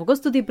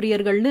முகஸ்துதி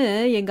பிரியர்கள்னு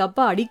எங்க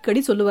அப்பா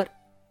அடிக்கடி சொல்லுவார்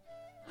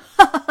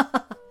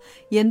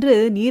என்று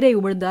நீரை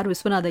உமிழ்ந்தார்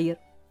விஸ்வநாத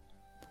ஐயர்.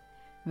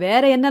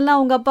 வேற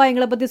என்னெல்லாம் உங்க அப்பா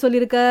எங்களை பத்தி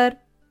சொல்லியிருக்கார்?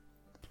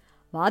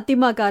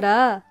 வாத்திமாக்காரா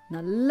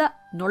நல்லா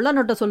நொள்ள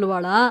நொட்ட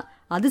சொல்லுவாளாம்,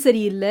 அது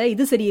சரியில்லை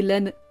இது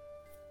சரியில்லைன்னு.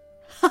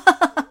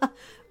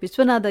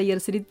 விஸ்வநாத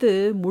ஐயர் சிரித்து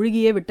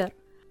முழுகியே விட்டார்.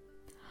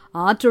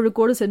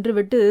 ஆற்றொழுக்கோடு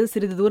சென்றுவிட்டு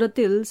சிறிது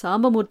தூரத்தில்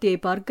சாம்பமூர்த்தியை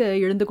பார்க்க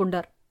எழுந்து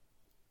கொண்டார்.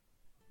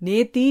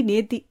 நேத்தி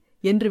நேத்தி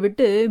என்று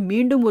விட்டு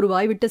மீண்டும் ஒரு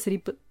வாய்விட்ட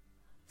சிரிப்பு.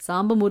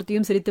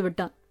 சாம்பமூர்த்தியும் சிரித்து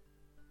விட்டான்.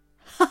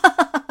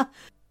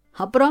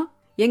 அப்புறம்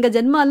எங்க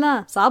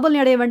ஜென்மாலாம் சாபல்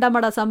அடைய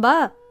வேண்டாமாடா சாம்பா?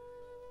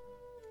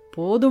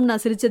 போதும்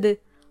நான் சிரிச்சது.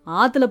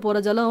 ஆத்துல போற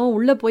ஜலம்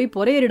உள்ள போய்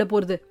பொறையேறிட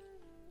போறது.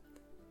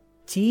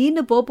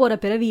 சீன்னு போற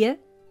பிறவிய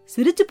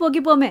சிரிச்சு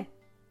போக்கி போமே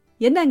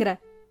என்னங்கிற?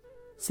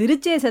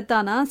 சிரிச்சே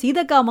செத்தானா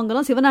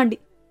சீதக்காமங்கலம் சிவனாண்டி.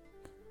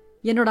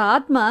 என்னோட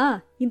ஆத்மா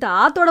இந்த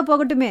ஆத்தோட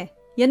போகட்டுமே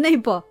என்ன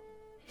இப்போ?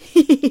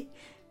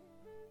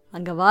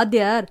 அங்க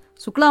வாத்தியார்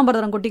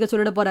சுக்லாம்பரதரம் கொட்டிக்க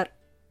சொல்லிட போறார்.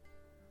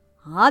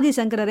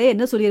 ஆதிசங்கரரே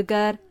என்ன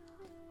சொல்லியிருக்கார்?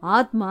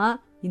 ஆத்மா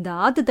இந்த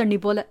ஆத்து தண்ணி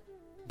போல,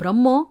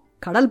 பிரம்மம்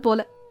கடல் போல.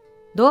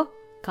 தோ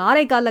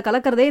காரைக்கால்ல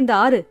கலக்கிறதே இந்த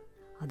ஆறு,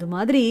 அது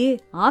மாதிரி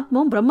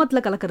ஆத்மம்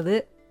பிரம்மத்துல கலக்கிறது.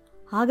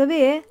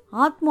 ஆகவே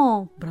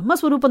ஆத்மம்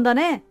பிரம்மஸ்வரூபம்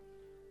தானே.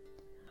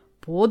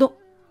 போதும்,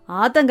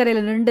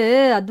 ஆத்தங்கரையில நின்று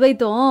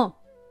அத்வைத்தம்.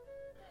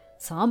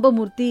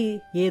 சாம்பமூர்த்தி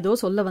ஏதோ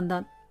சொல்ல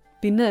வந்தான்.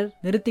 பின்னர்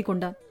நிறுத்தி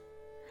கொண்டான்.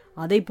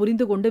 அதை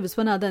புரிந்து கொண்டு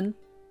விஸ்வநாதன்,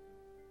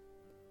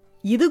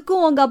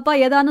 இதுக்கும் உங்க அப்பா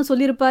ஏதானு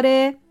சொல்லியிருப்பாரே.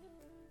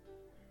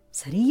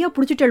 சரியா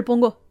புடிச்சிட்டல்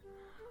போங்கோ.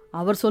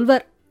 அவர்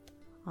சொல்வர்,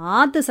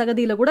 ஆத்து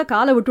சகதியில கூட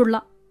காலை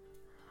விட்டுடலாம்,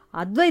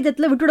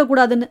 அத்வைதத்துல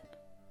விட்டுடக்கூடாதுன்னு.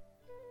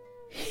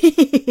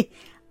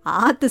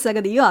 ஆத்து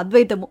சகதியும்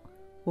அத்வைத்தமும்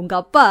உங்க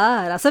அப்பா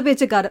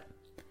ரசபேச்சுக்காரர்.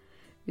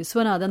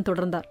 விஸ்வநாதன்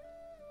தொடர்ந்தார்.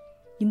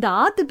 இந்த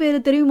ஆத்து பேரு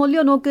தெரியுமோ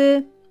இல்லையோ நோக்கு?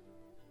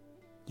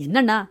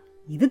 என்னண்ணா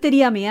இது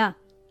தெரியாமையா?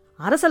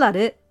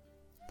 அரசலாறு.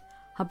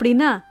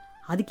 அப்படின்னா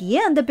அதுக்கு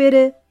ஏன் அந்த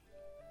பேரு?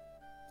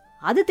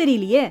 அது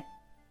தெரியலையே.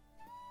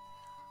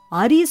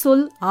 அரி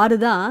சொல்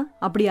ஆறுதான்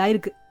அப்படி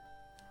ஆயிருக்கு.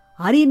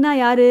 அரின்னா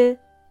யாரு?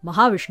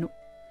 மகாவிஷ்ணு.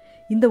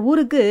 இந்த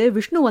ஊருக்கு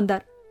விஷ்ணு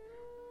வந்தார்.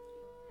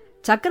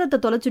 சக்கரத்தை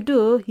தொலைச்சிட்டு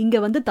இங்க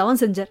வந்து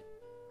தவம் செஞ்சார்.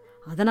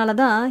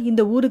 அதனாலதான்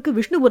இந்த ஊருக்கு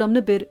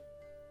விஷ்ணுபுரம்னு பேரு.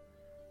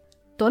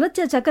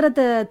 தொலைச்ச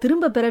சக்கரத்தை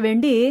திரும்ப பெற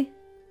வேண்டி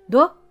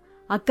தோ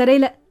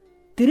அக்கரையில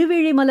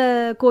திருவிழிமலை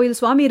கோயில்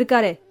சுவாமி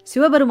இருக்காரே,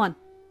 சிவபெருமான்,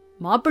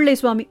 மாப்பிள்ளை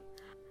சுவாமி,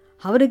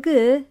 அவருக்கு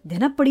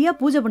தினப்படியா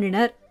பூஜை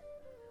பண்ணினார்.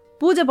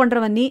 பூஜை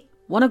பண்றவன் நீ,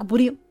 உனக்கு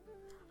புரியும்.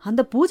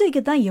 அந்த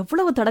பூஜைக்கு தான்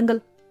எவ்வளவு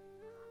தடங்கல்.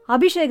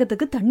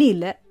 அபிஷேகத்துக்கு தண்ணி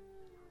இல்ல.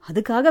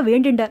 அதுக்காக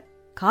வேண்டிண்டார்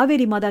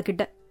காவேரி மாதா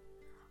கிட்ட.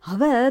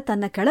 அவ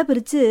தன்னை கிளை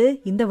பிரிச்சு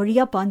இந்த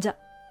வழியா பாஞ்சா.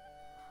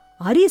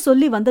 அரி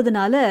சொல்லி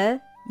வந்ததுனால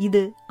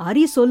இது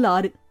அரி சொல்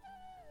ஆறு,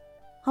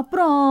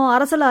 அப்புறம்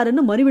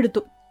அரசலாறுன்னு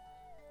மறுவிடுத்து.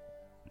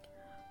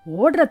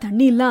 ஓடுற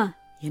தண்ணியெல்லாம்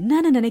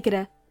என்னன்னு நினைக்கிற?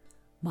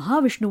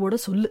 மகாவிஷ்ணுவோட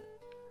சொல்லு.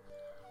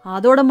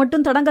 அதோட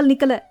மட்டும் தடங்கல்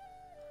நிக்கல,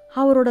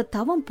 அவரோட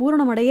தவம்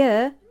பூரணமடைய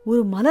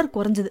ஒரு மலர்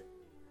குறைஞ்சது.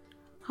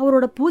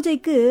 அவரோட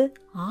பூஜைக்கு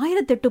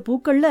 1008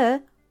 பூக்கள்ல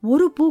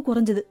ஒரு பூ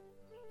குறைஞ்சது.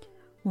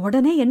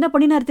 உடனே என்ன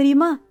பண்ணினார்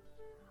தெரியுமா?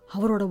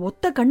 அவரோட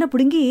ஒத்த கண்ணை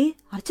பிடுங்கி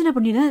அர்ச்சனை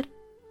பண்ணினார்.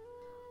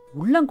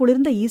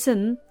 உள்ளங்குளிர்ந்த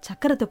ஈசன்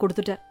சக்கரத்தை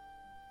கொடுத்துட்டார்.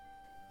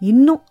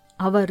 இன்னும்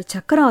அவர்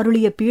சக்கரம்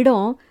அருளிய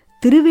பீடம்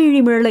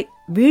திருவீழிமிழலை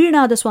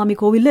வீழிநாத சுவாமி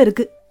கோவில்ல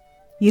இருக்கு.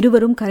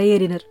 இருவரும்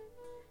கரையேறினர்.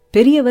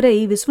 பெரியவரை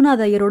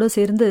விஸ்வநாத ஐயரோடு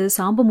சேர்ந்து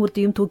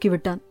சாம்பமூர்த்தியும்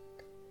தூக்கிவிட்டான்.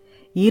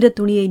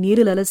 ஈரத்துணியை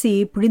நீரில் அலசி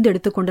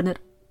பிழிந்தெடுத்துக் கொண்டனர்.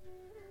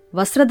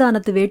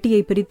 வஸ்திரதானத்து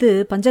வேட்டியை பிரித்து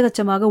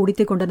பஞ்சகச்சமாக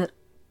உடுத்திக் கொண்டனர்.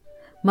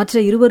 மற்ற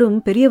இருவரும்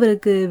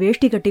பெரியவருக்கு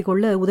வேஷ்டி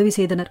கட்டிக்கொள்ள உதவி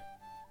செய்தனர்.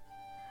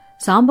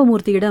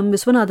 சாம்பமூர்த்தியிடம்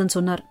விஸ்வநாதன்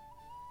சொன்னார்,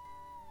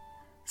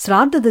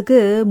 சிரார்த்தத்துக்கு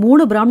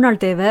 3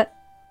 பிராமணாள் தேவை.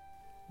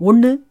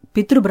 1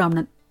 பித்ரு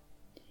பிராமணன்,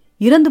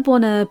 இறந்து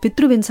போன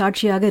பித்ருவின்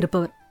சாட்சியாக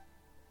இருப்பவர்.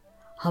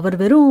 அவர்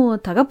வெறும்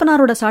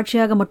தகப்பனாரோட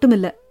சாட்சியாக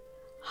மட்டுமில்ல,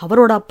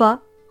 அவரோட அப்பா,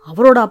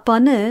 அவரோட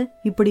அப்பான்னு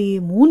இப்படி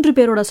 3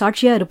 பேரோட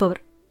சாட்சியா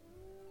இருப்பவர்.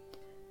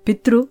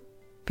 பித்ரு,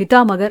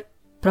 பிதாமகர்,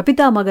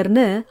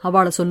 பிரபிதாமகர்னு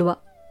அவளை சொல்லுவா.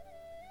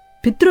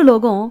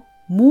 பித்ருலோகம்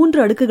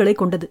 3 அடுக்குகளை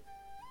கொண்டது.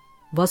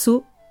 வசு,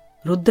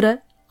 ருத்ர,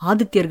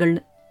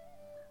 ஆதித்யர்கள்னு.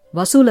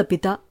 வசூல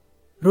பிதா,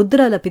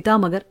 ருத்ரல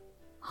பிதாமகர்,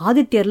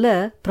 ஆதித்யர்ல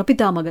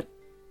பிரபிதாமகர்.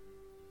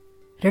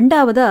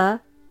 2வதா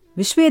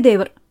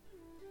விஸ்வேதேவர்,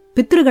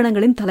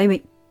 பித்ருகணங்களின் தலைமை.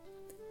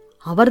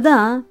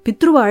 அவர்தான்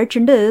பித்ருவை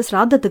அழைச்சிண்டு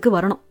சிரார்த்தத்துக்கு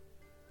வரணும்.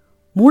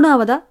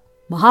 3வதா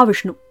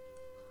மகாவிஷ்ணு,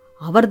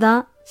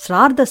 அவர்தான்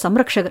சிரார்த்த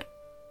சம்ரக்ஷகர்,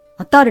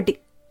 அத்தாரிட்டி.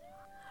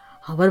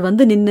 அவர்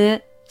வந்து நின்னு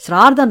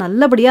சிரார்த்தம்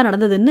நல்லபடியா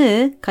நடந்ததுன்னு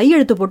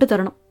கையெழுத்து போட்டு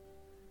தரணும்.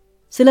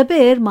 சில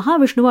பேர்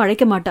மகாவிஷ்ணுவை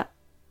அழைக்க மாட்டா,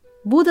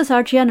 பூத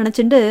சாட்சியா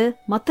நினைச்சுண்டு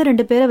மத்த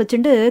 2 பேரை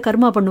வச்சுண்டு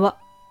கர்மா பண்ணுவா.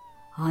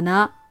 ஆனா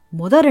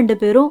முத 2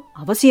 பேரும்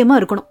அவசியமா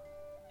இருக்கணும்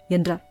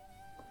என்றார்.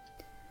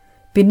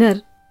 பின்னர்,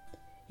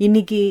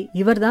 இன்னைக்கு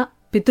இவர்தான்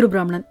பித்ரு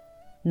பிராமணன்,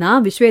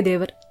 நான்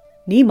விஸ்வேதேவர்,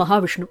 நீ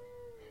மகாவிஷ்ணு.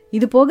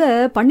 இது போக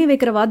பண்ணி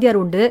வைக்கிற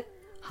வாத்தியார் உண்டு,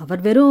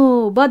 அவர் வெறும்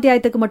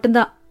உபாத்தியாயத்துக்கு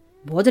மட்டும்தான்,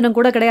 போஜனம்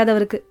கூட கிடையாது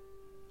அவருக்கு.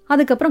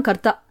 அதுக்கப்புறம்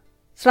கர்த்தா,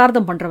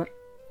 சிரார்த்தம் பண்றவர்.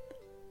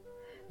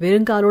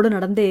 வெறுங்காலோடு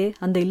நடந்தே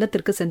அந்த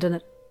இல்லத்திற்கு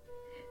சென்றனர்.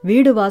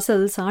 வீடு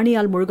வாசல்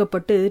சாணியால்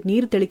முழுகப்பட்டு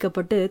நீர்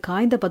தெளிக்கப்பட்டு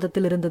காய்ந்த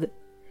பதத்தில் இருந்தது.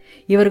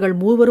 இவர்கள்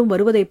 3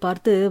 வருவதை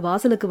பார்த்து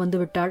வாசலுக்கு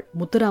வந்துவிட்டாள்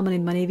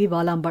முத்துராமனின் மனைவி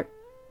வாலாம்பாள்.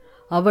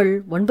 அவள்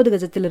 9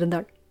 கஜத்தில்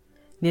இருந்தாள்.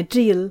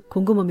 நெற்றியில்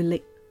குங்குமம் இல்லை.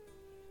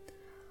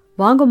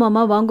 வாங்கோ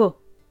மாமா வாங்கோ,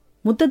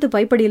 முத்தத்து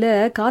பைப்படியில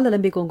கால்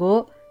அலம்பிக்கோங்கோ,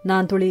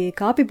 நான் துளி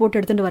காப்பி போட்டு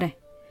எடுத்துட்டு வரேன்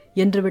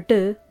என்று விட்டு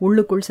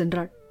உள்ளுக்குள்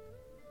சென்றாள்.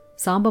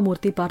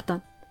 சாம்பமூர்த்தி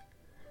பார்த்தான்.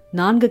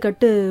 4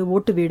 கட்டு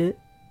ஓட்டு வீடு,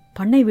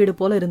 பண்ணை வீடு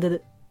போல இருந்தது.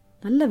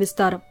 நல்ல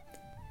விஸ்தாரம்.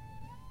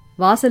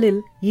 வாசலில்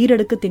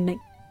ஈரடுக்கு திண்ணை.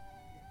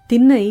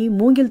 திண்ணை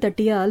மூங்கில்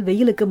தட்டியால்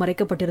வெயிலுக்கு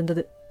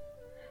மறைக்கப்பட்டிருந்தது.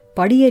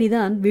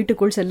 படியேறிதான்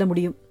வீட்டுக்குள் செல்ல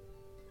முடியும்.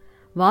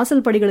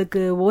 வாசல்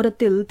படிகளுக்கு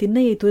ஓரத்தில்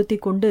திண்ணையை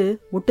துருத்திக் கொண்டு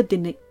ஒட்டு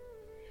திண்ணை.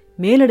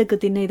 மேலடுக்கு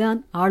திண்ணைதான்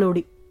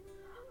ஆளோடி.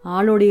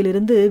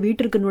 ஆளோடியிலிருந்து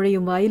வீட்டிற்கு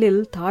நுழையும்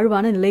வாயிலில்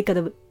தாழ்வான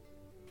நிலைக்கதவு.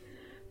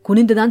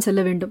 குனிந்துதான்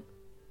செல்ல வேண்டும்.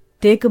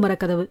 தேக்கு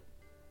மரக்கதவு.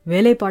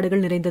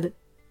 வேலைப்பாடுகள் நிறைந்தது.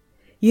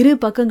 2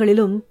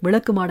 பக்கங்களிலும்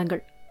விளக்கு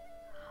மாடங்கள்.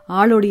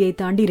 ஆளோடியை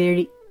தாண்டி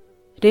ரேழி.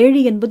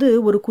 ரேழி என்பது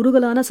ஒரு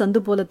குறுகலான சந்து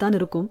போலத்தான்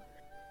இருக்கும்.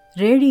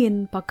 ரேழியின்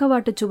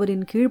பக்கவாட்டுச்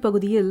சுவரின்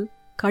கீழ்ப்பகுதியில்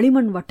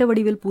களிமண் வட்ட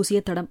வடிவில் பூசிய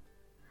தடம்.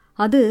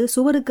 அது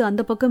சுவருக்கு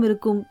அந்த பக்கம்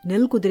இருக்கும்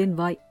நெல் குதிரின்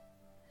வாய்.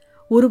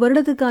 1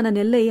 வருடத்துக்கான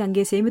நெல்லை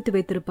அங்கே சேமித்து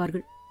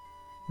வைத்திருப்பார்கள்.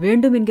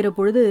 வேண்டும் என்கிற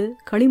பொழுது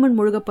களிமண்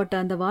முழுகப்பட்ட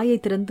அந்த வாயை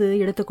திறந்து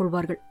எடுத்துக்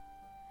கொள்வார்கள்.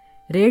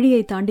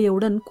 ரேழியை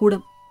தாண்டியவுடன்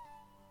கூடம்.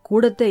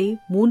 கூடத்தை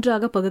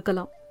 3ஆக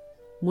பகுக்கலாம்.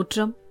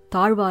 முற்றம்,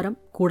 தாழ்வாரம்,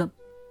 கூடம்.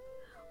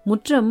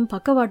 முற்றம்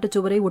பக்கவாட்டுச்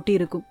சுவரை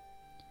ஒட்டியிருக்கும்.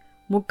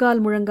 3/4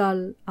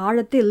 முழங்கால்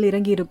ஆழத்தில்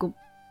இறங்கியிருக்கும்.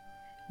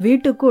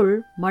 வீட்டுக்குள்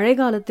மழை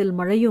காலத்தில்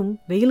மழையும்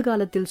வெயில்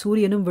காலத்தில்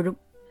சூரியனும் விழும்.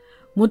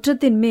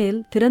 முற்றத்தின் மேல்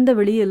திறந்த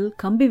வெளியில்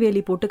கம்பி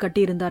வேலி போட்டு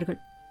கட்டியிருந்தார்கள்.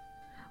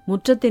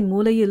 முற்றத்தின்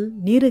மூலையில்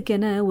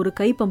நீருக்கென ஒரு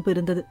கை பம்பு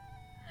இருந்தது.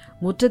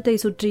 முற்றத்தை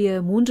சுற்றிய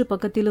 3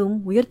 பக்கத்திலும்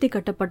உயர்த்தி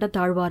கட்டப்பட்ட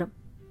தாழ்வாரம்.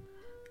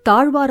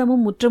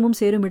 தாழ்வாரமும் முற்றமும்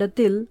சேரும்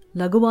இடத்தில்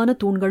லகுவான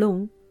தூண்களும்,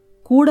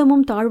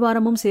 கூடமும்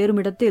தாழ்வாரமும் சேரும்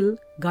இடத்தில்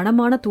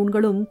கனமான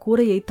தூண்களும்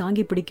கூரையை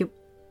தாங்கி பிடிக்கும்.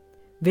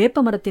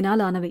 வேப்ப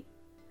மரத்தினால் ஆனவை.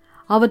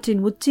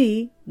 அவற்றின் உச்சி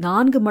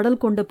 4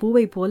 மடல் கொண்ட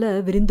பூவை போல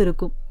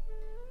விரிந்திருக்கும்.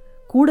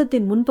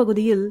 கூடத்தின்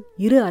முன்பகுதியில்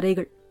 2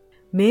 அறைகள்.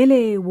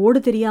 மேலே ஓடு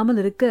தெரியாமல்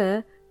இருக்க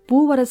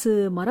பூவரசு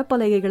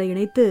மரப்பலகைகளை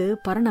இணைத்து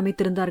பரண்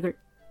அமைத்திருந்தார்கள்.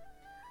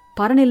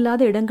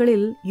 பரணில்லாத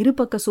இடங்களில் 2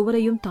 பக்க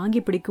சுவரையும்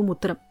தாங்கி பிடிக்கும்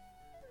உத்தரம்.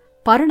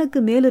 பரணுக்கு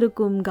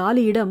மேலிருக்கும்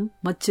காலியிடம்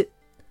மச்சு.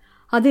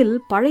 அதில்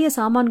பழைய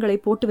சாமான்களை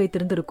போட்டு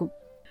வைத்திருந்திருக்கும்.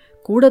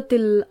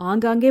 கூடத்தில்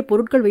ஆங்காங்கே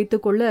பொருட்கள்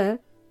வைத்துக்கொள்ள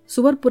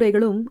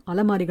சுவர்ப்புரைகளும்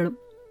அலமாரிகளும்.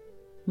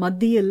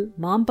 மத்தியில்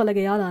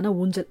மாம்பலகையால் ஆன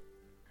ஊஞ்சல்.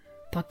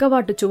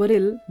 பக்கவாட்டுச்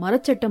சுவரில்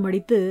மரச்சட்டம்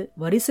அடித்து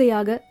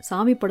வரிசையாக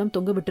சாமி படம்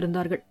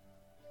தொங்கவிட்டிருந்தார்கள்.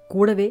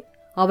 கூடவே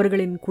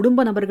அவர்களின்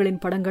குடும்ப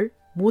நபர்களின் படங்கள்,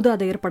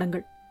 மூதாதையர்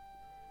படங்கள்.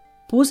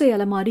 பூசை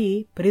அலமாரி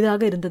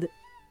பெரிதாக இருந்தது.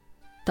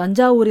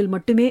 தஞ்சாவூரில்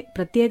மட்டுமே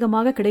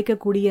பிரத்யேகமாக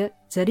கிடைக்கக்கூடிய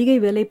ஜரிகை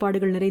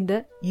வேலைப்பாடுகள் நிறைந்த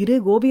 2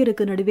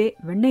 கோபியருக்கு நடுவே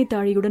வெண்ணெய்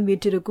தாழியுடன்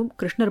வீற்றிருக்கும்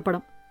கிருஷ்ணர்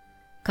படம்.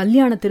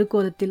 கல்யாண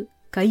திருக்கோலத்தில்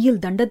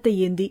கையில் தண்டத்தை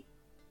ஏந்தி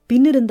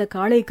பின்னிருந்த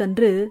காளை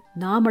கன்று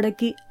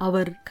நாமடக்கி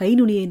அவர் கை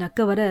நுனியை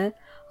நக்கவர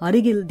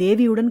அருகில்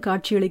தேவியுடன்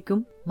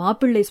காட்சியளிக்கும்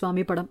மாப்பிள்ளை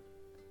சுவாமி படம்.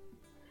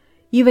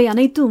 இவை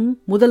அனைத்தும்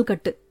முதல்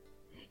கட்டு.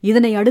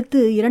 இதனை அடுத்து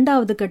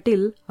 2வது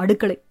கட்டில்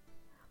அடுக்களை,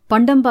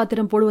 பண்டம்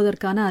பாத்திரம்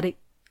போடுவதற்கான அறை,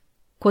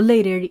 கொல்லை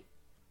ரேழி.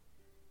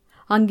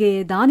 அங்கே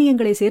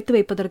தானியங்களை சேர்த்து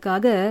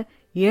வைப்பதற்காக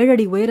 7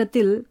 அடி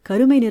உயரத்தில்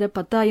கருமை நிற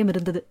பத்தாயம்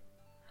இருந்தது.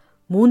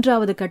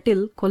 3வது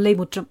கட்டில் கொல்லை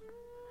முற்றம்.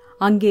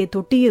 அங்கே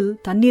தொட்டியில்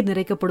தண்ணீர்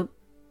நிறைக்கப்படும்.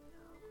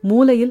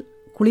 மூலையில்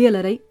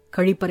குளியலறை,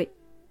 கழிப்பறை.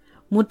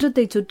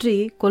 முற்றத்தைச் சுற்றி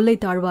கொல்லை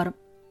தாழ்வாரம்.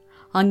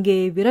 அங்கே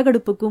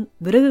விறகடுப்புக்கும்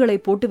விறகுகளை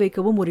போட்டு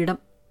வைக்கவும் ஒரு இடம்.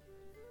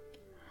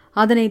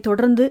 அதனைத்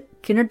தொடர்ந்து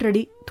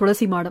கிணற்றடி,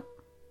 துளசி மாடம்.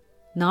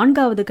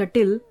 4வது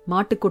கட்டில்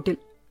மாட்டுக்கொட்டில்,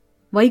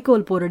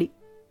 வைக்கோல் போரடி,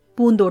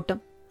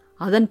 பூந்தோட்டம்.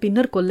 அதன்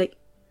பின்னர் கொல்லை.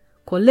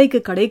 கொல்லைக்கு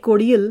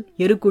கடைக்கோடியில்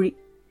எருக்குழி.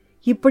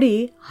 இப்படி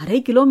 1/2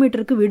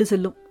 கிலோமீட்டருக்கு வீடு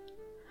செல்லும்.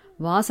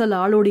 வாசல்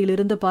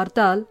ஆளோடியிலிருந்து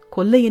பார்த்தால்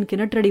கொல்லையின்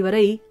கிணற்றடி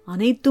வரை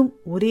அனைத்தும்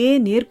ஒரே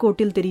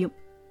நேர்கோட்டில் தெரியும்.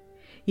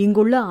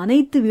 இங்குள்ள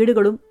அனைத்து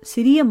வீடுகளும்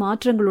சிறிய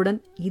மாற்றங்களுடன்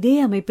இதே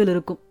அமைப்பில்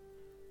இருக்கும்.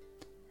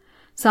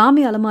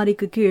 சாமி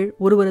அலமாரிக்கு கீழ்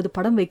ஒருவரது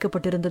படம்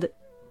வைக்கப்பட்டிருந்தது.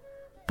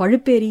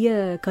 பழுப்பேறிய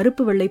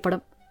கருப்பு வெள்ளை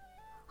படம்.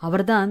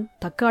 அவர்தான்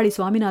தக்காளி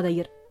சுவாமிநாத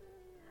ஐயர்.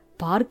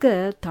 பார்க்க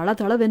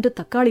தளதளவென்று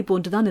தக்காளி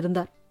போன்றுதான்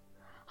இருந்தார்.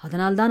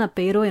 அதனால்தான்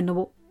அப்பெயரோ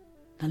என்னவோ.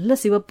 நல்ல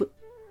சிவப்பு.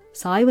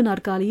 சாய்வு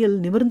நாற்காலியில்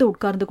நிமிர்ந்து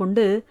உட்கார்ந்து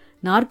கொண்டு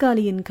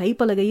நாற்காலியின்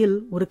கைப்பலகையில்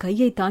ஒரு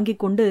கையை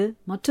தாங்கிக் கொண்டு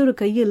மற்றொரு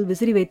கையில்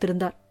விசிறி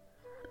வைத்திருந்தார்.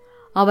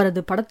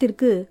 அவரது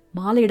படத்திற்கு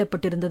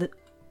மாலையிடப்பட்டிருந்தது.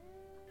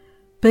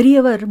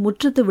 பெரியவர்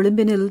முற்றத்து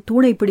விளிம்பினில்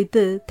தூணை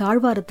பிடித்து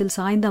தாழ்வாரத்தில்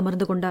சாய்ந்து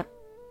அமர்ந்து கொண்டார்.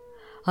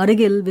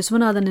 அருகில்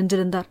விஸ்வநாதன்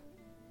நின்றிருந்தார்.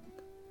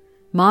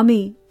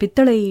 மாமி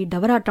பித்தளை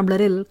டவரா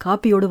டம்ளரில்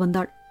காப்பியோடு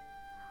வந்தாள்.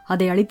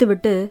 அதை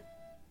அழித்துவிட்டு,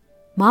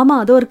 மாமா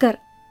அதோ இருக்கார்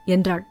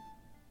என்றாள்.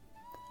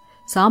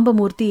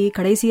 சாம்பமூர்த்தி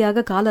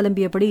கடைசியாக கால்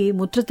அலம்பியபடி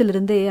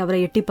முற்றத்திலிருந்தே அவரை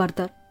எட்டி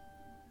பார்த்தார்.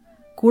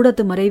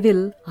 கூடத்து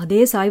மறைவில்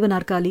அதே சாய்வு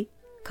நாற்காலி,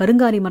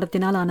 கருங்காரி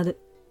மரத்தினால் ஆனது.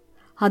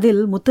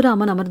 அதில்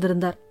முத்துராமன்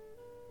அமர்ந்திருந்தார்.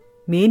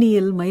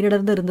 மேனியில்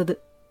மயிரடர்ந்து இருந்தது.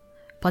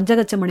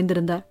 பஞ்சகச்சம்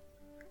அணிந்திருந்தார்.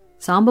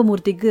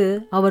 சாம்பமூர்த்திக்கு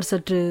அவர்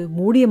சற்று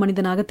மூடிய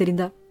மனிதனாக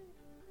தெரிந்தார்.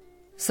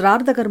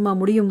 சிரார்த்த கர்மா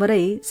முடியும்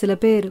வரை சில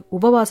பேர்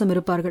உபவாசம்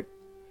இருப்பார்கள்.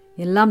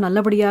 எல்லாம்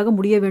நல்லபடியாக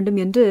முடிய வேண்டும்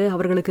என்று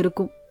அவர்களுக்கு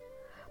இருக்கும்.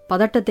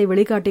 பதட்டத்தை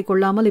வெளிக்காட்டிக்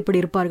கொள்ளாமல்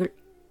இப்படி இருப்பார்கள்.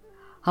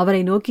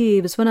 அவரை நோக்கி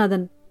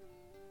விஸ்வநாதன்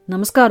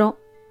நமஸ்காரம்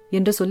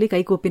என்று சொல்லி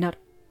கைகூப்பினார்.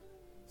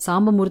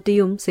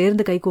 சாம்பமூர்த்தியும்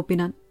சேர்ந்து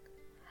கைகூப்பினான்.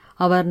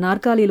 அவர்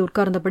நாற்காலியில்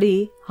உட்கார்ந்தபடி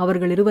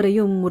அவர்கள்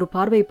இருவரையும் ஒரு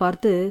பார்வை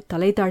பார்த்து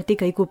தலை தாழ்த்தி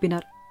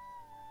கைகூப்பினார்.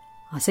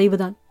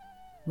 அசைவுதான்,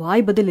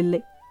 வாய் பதில் இல்லை.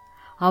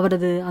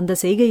 அவரது அந்த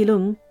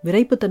செய்கையிலும்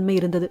விரைப்புத்தன்மை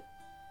இருந்தது.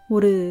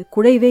 ஒரு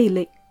குழைவே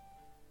இல்லை.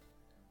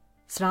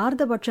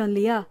 சிரார்த்த பட்சம்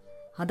இல்லையா,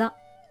 அதான்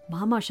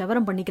மாமா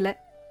ஷவரம் பண்ணிக்கல.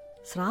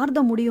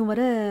 சிரார்த்தம் முடியும்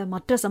வர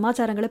மற்ற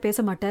சமாச்சாரங்களை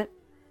பேச மாட்டார்.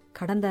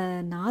 கடந்த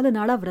 4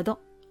 நாளா விரதம்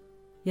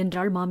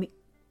என்றாள் மாமி.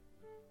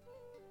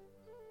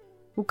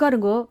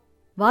 உட்காருங்கோ,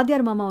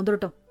 வாத்தியார் மாமா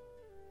வந்துடட்டும்.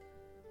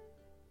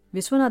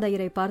 விஸ்வநாத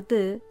ஐயரை பார்த்து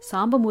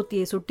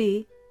சாம்பமூர்த்தியை சுட்டி,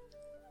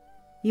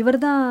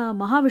 இவர்தான்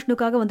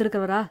மகாவிஷ்ணுக்காக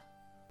வந்திருக்கிறவரா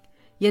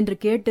என்று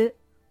கேட்டு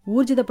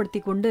ஊர்ஜிதப்படுத்தி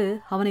கொண்டு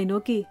அவனை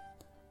நோக்கி,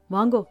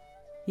 வாங்கோ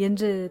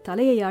என்று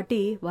தலையை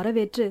ஆட்டி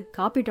வரவேற்று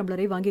காப்பி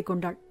டம்ளரை வாங்கிக்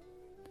கொண்டாள்.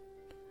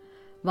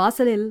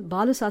 வாசலில்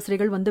பாலு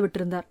சாஸ்திரிகள் வந்து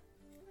விட்டிருந்தார்.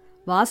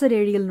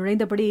 வாசரேழியில்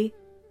நுழைந்தபடி,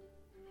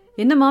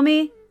 என்ன மாமி,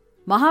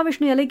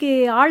 மகாவிஷ்ணு இலைக்கு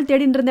ஆள்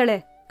தேடின்னு இருந்தேளே,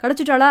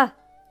 கிடைச்சிட்டாளா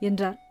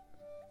என்றார்.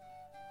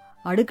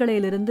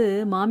 அடுக்களையிலிருந்து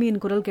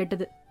மாமியின் குரல்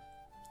கேட்டது.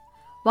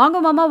 வாங்கோ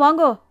மாமா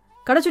வாங்கோ,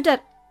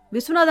 கிடைச்சிட்டார்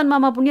விஸ்வநாதன்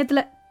மாமா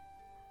புண்ணியத்துல.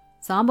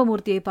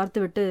 சாம்பமூர்த்தியை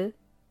பார்த்துவிட்டு,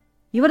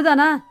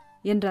 இவர்தானா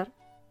என்றார்.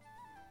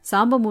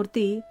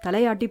 சாம்பமூர்த்தி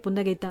தலையாட்டி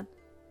புன்னகைத்தான்.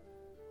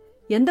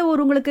 எந்த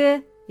ஊர் உங்களுக்கு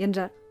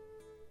என்றார்.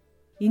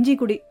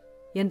 இஞ்சிக்குடி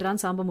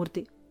என்றான்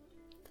சாம்பமூர்த்தி.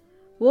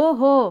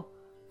 ஓஹோ,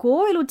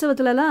 கோயில்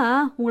உற்சவத்துலலாம்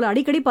உங்களை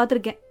அடிக்கடி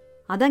பார்த்துருக்கேன்,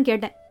 அதான்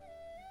கேட்டேன்.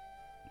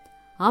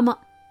 ஆமா,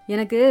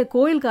 எனக்கு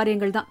கோயில்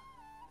காரியங்கள் தான்.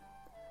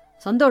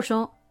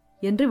 சந்தோஷம்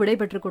என்று விடை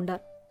பெற்றுக்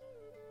கொண்டார்.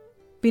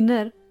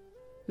 பின்னர்,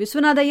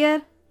 விஸ்வநாத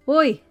ஐயர்,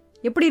 ஓய்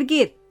எப்படி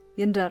இருக்கீர்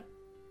என்றார்.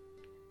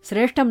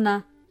 சிரேஷ்டம்னா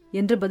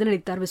என்று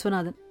பதிலளித்தார்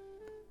விஸ்வநாதன்.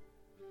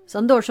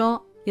 சந்தோஷம்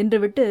என்று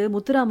விட்டு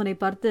முத்துராமனை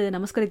பார்த்து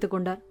நமஸ்கரித்துக்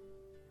கொண்டார்.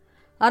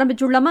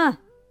 ஆரம்பிச்சுள்ளாமா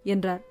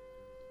என்றார்.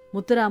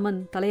 முத்துராமன்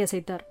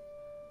தலையசைத்தார்.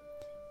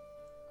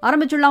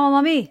 ஆரம்பிச்சுள்ளாமா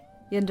மாமி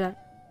என்றார்.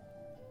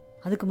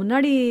 அதுக்கு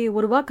முன்னாடி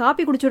ஒரு வா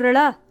காப்பி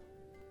குடிச்சுடுறா?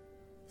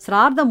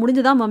 சிரார்த்தம்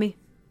முடிஞ்சுதான் மாமி.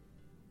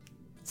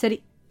 சரி,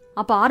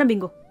 அப்ப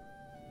ஆரம்பிங்கோ.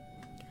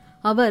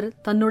 அவர்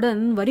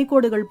தன்னுடன்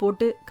வரிகோடுகள்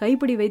போட்டு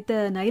கைப்பிடி வைத்த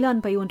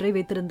நைலான் பை ஒன்றை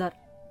வைத்திருந்தார்.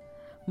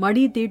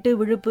 மடி, தீட்டு,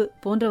 விழுப்பு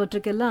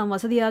போன்றவற்றுக்கெல்லாம்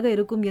வசதியாக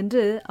இருக்கும்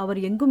என்று அவர்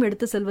எங்கும்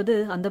எடுத்து செல்வது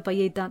அந்த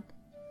பையைத்தான்.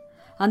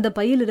 அந்த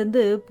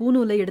பையிலிருந்து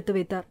பூநூலை எடுத்து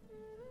வைத்தார்.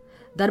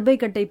 தர்பை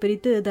கட்டை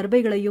பிரித்து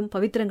தர்பைகளையும்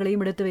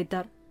பவித்திரங்களையும் எடுத்து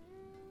வைத்தார்.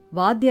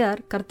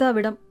 வாத்தியார்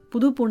கர்த்தாவிடம்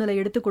புது பூணலை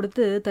எடுத்து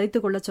கொடுத்து தைத்து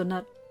கொள்ள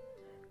சொன்னார்.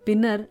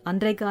 பின்னர்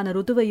அன்றைக்கான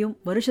ருத்துவையும்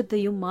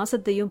வருஷத்தையும்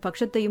மாசத்தையும்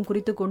பட்சத்தையும்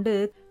குறித்து கொண்டு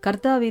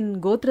கர்த்தாவின்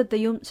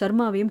கோத்திரத்தையும்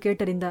சர்மாவையும்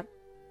கேட்டறிந்தார்.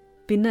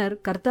 பின்னர்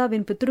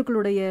கர்த்தாவின்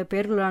பித்ருக்களுடைய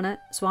பெயர்களான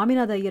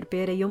சுவாமிநாத ஐயர்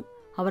பெயரையும்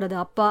அவரது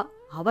அப்பா,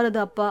 அவரது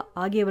அப்பா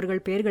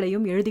ஆகியவர்கள்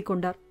பெயர்களையும் எழுதி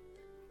கொண்டார்.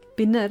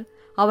 பின்னர்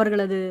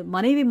அவர்களது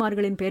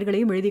மனைவிமார்களின்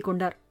பெயர்களையும் எழுதி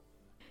கொண்டார்.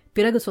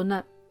 பிறகு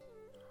சொன்னார்,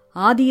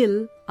 ஆதியில்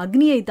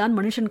அக்னியைத்தான்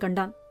மனுஷன்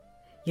கண்டான்.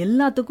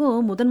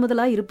 எல்லாத்துக்கும்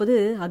முதலாய் இருப்பது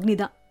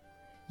அக்னிதான்.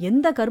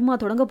 எந்த கர்மா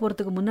தொடங்க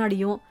போறதுக்கு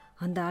முன்னாடியும்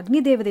அந்த அக்னி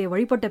தேவதையை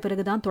வழிபட்ட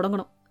பிறகுதான்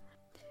தொடங்கணும்.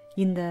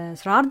 இந்த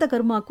சிரார்த்த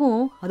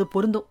கர்மாக்கும் அது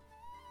பொருந்தும்.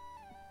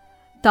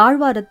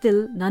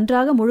 தாழ்வாரத்தில்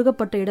நன்றாக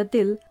முழுகப்பட்ட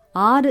இடத்தில்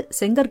 6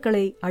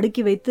 செங்கற்களை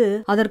அடுக்கி வைத்து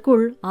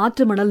அதற்குள்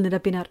ஆற்று மணல்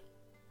நிரப்பினார்.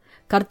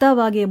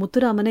 கர்த்தாவாகிய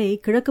முத்துராமனை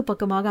கிழக்கு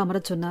பக்கமாக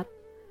அமரச் சொன்னார்.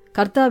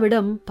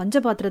 கர்த்தாவிடம்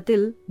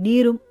பஞ்சபாத்திரத்தில்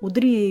நீரும்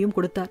உதிரியையும்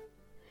கொடுத்தார்.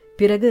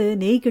 பிறகு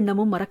நெய்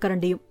கிண்ணமும்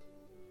மரக்கரண்டியும்.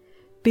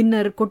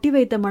 பின்னர் கொட்டி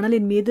வைத்த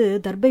மணலின் மீது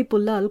தர்பை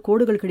புல்லால்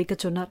கோடுகள்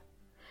கிழிக்கச் சொன்னார்.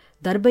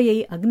 தர்பையை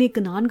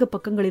அக்னிக்கு 4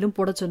 பக்கங்களிலும்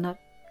போடச் சொன்னார்.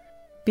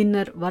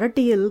 பின்னர்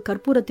வரட்டியில்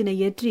கற்பூரத்தினை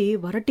ஏற்றி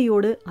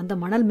வரட்டியோடு அந்த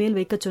மணல் மேல்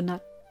வைக்கச்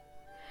சொன்னார்.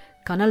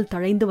 கனல்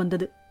தழைந்து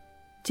வந்தது.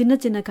 சின்ன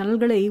சின்ன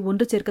கனல்களை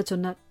ஒன்று சேர்க்கச்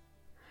சொன்னார்.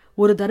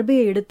 ஒரு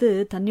தர்பையை எடுத்து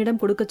தன்னிடம்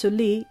கொடுக்கச்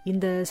சொல்லி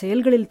இந்த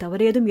செயல்களில்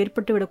தவறேதும்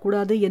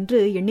ஏற்பட்டுவிடக்கூடாது என்று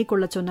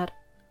எண்ணிக்கொள்ளச் சொன்னார்.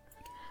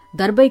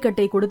 தர்பை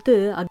கட்டை கொடுத்து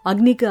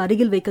அக்னிக்கு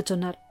அருகில் வைக்கச்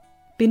சொன்னார்.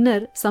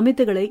 பின்னர்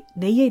சமித்துகளை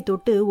நெய்யை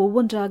தொட்டு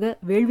ஒவ்வொன்றாக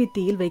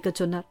வேள்வித்தீயில் வைக்கச்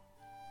சொன்னார்.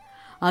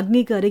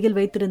 அக்னிக்கு அருகில்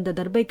வைத்திருந்த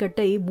தர்பை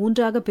கட்டை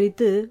 3ஆக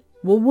பிரித்து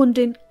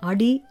ஒவ்வொன்றின்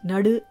அடி,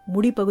 நடு,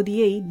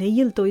 முடிப்பகுதியை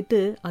நெய்யில் தோய்த்து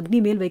அக்னி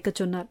மேல் வைக்கச்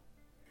சொன்னார்.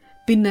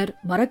 பின்னர்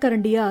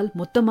மரக்கரண்டியால்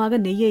மொத்தமாக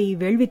நெய்யை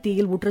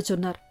வேள்வித்தீயில் ஊற்றச்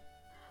சொன்னார்.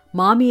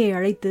 மாமியை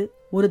அழைத்து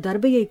ஒரு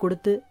தர்பையை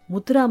கொடுத்து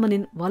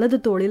முத்துராமனின் வலது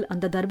தோளில்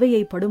அந்த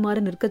தர்பையை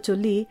படுமாறு நிற்கச்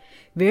சொல்லி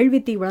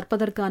வேள்வித்தீ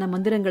வளர்ப்பதற்கான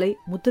மந்திரங்களை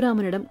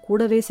முத்துராமனிடம்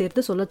கூடவே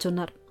சேர்த்து சொல்லச்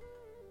சொன்னார்.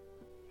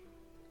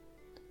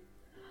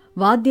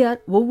 வாத்தியார்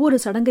ஒவ்வொரு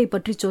சடங்கை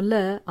பற்றி சொல்ல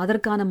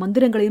அதற்கான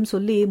மந்திரங்களையும்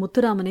சொல்லி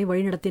முத்துராமனை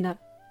வழிநடத்தினார்.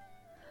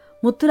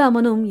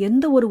 முத்துராமனும்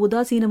எந்த ஒரு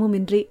உதாசீனமும்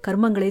இன்றி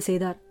கர்மங்களை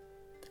செய்தார்.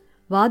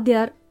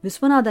 வாத்தியார்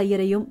விஸ்வநாத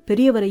ஐயரையும்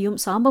பெரியவரையும்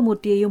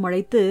சாம்பமூர்த்தியையும்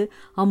அழைத்து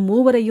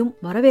அம்மூவரையும்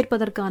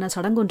வரவேற்பதற்கான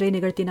சடங்கொன்றை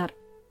நிகழ்த்தினார்.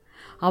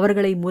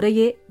 அவர்களை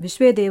முறையே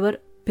விஸ்வேதேவர்,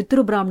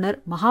 பித்ருபிராமணர்,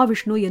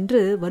 மகாவிஷ்ணு என்று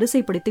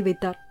வரிசைப்படுத்தி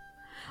வைத்தார்.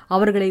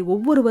 அவர்களை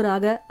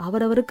ஒவ்வொருவராக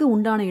அவரவருக்கு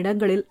உண்டான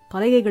இடங்களில்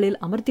பலகைகளில்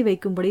அமர்த்தி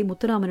வைக்கும்படி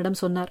முத்துராமனிடம்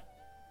சொன்னார்.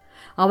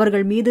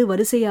 அவர்கள் மீது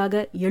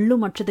வரிசையாக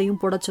எள்ளும் அட்சதையும்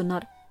போடச்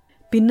சொன்னார்.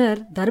 பின்னர்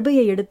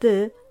தர்பையை எடுத்து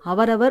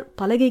அவரவர்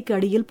பலகைக்கு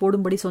அடியில்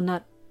போடும்படி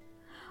சொன்னார்.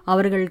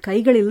 அவர்கள்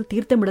கைகளில்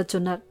தீர்த்தமிடச்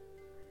சொன்னார்.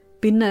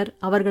 பின்னர்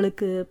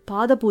அவர்களுக்கு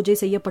பாத பூஜை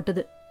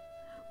செய்யப்பட்டது.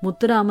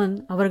 முத்துராமன்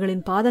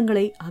அவர்களின்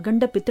பாதங்களை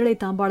அகண்ட பித்தளை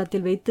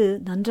தாம்பாளத்தில் வைத்து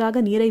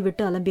நன்றாக நீரை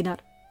விட்டு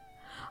அலம்பினார்.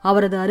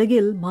 அவரது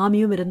அருகில்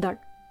மாமியும் இருந்தாள்.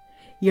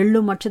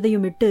 எள்ளும்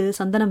அட்சதையும் இட்டு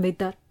சந்தனம்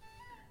வைத்தார்.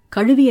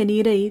 கழுவிய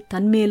நீரை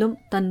தன்மேலும்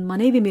தன்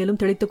மனைவி மேலும்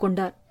தெளித்துக்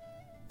கொண்டார்.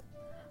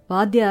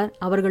 வாத்தியார்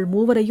அவர்கள்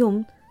மூவரையும்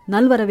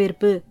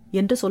நல்வரவேற்பு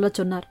என்று சொல்லச்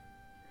சொன்னார்.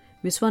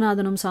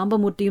 விஸ்வநாதனும்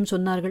சாம்பமூர்த்தியும்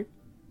சொன்னார்கள்.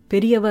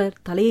 பெரியவர்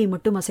தலையை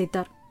மட்டும்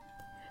அசைத்தார்.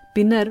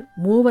 பின்னர்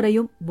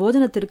மூவரையும்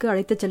போஜனத்திற்கு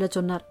அழைத்துச் செல்லச்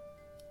சொன்னார்.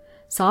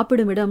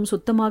 சாப்பிடுமிடம்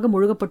சுத்தமாக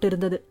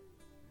முழுகப்பட்டிருந்தது.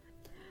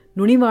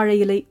 நுனிவாழை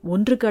இலை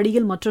ஒன்றுக்கு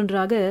அடியில்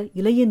மற்றொன்றாக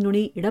இலையின்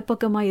நுனி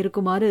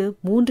இடப்பக்கமாயிருக்குமாறு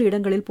 3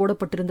 இடங்களில்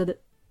போடப்பட்டிருந்தது.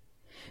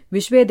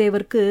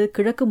 விஸ்வேதேவருக்கு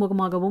கிழக்கு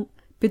முகமாகவும்,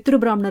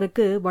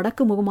 பித்ருபிராமணருக்கு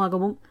வடக்கு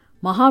முகமாகவும்,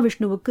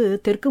 மகாவிஷ்ணுவுக்கு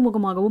தெற்கு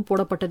முகமாகவும்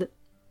போடப்பட்டது.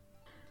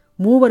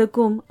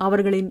 மூவருக்கும்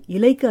அவர்களின்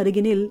இலைக்கு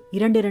அருகினில்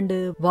 2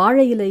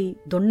 வாழை இலை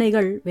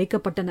தொன்னைகள்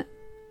வைக்கப்பட்டன.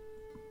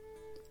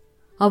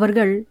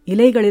 அவர்கள்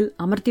இலைகளில்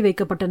அமர்த்தி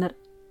வைக்கப்பட்டனர்.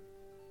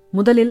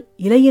 முதலில்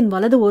இலையின்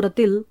வலது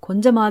ஓரத்தில்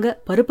கொஞ்சமாக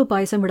பருப்பு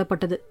பாயசம்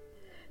விடப்பட்டது.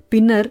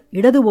 பின்னர்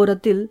இடது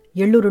ஓரத்தில்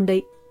எள்ளுருண்டை,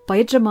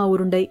 பயற்றமா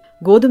உருண்டை,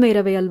 கோதுமை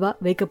ரவை அல்வா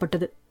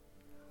வைக்கப்பட்டது.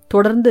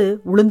 தொடர்ந்து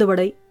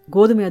உளுந்துவடை,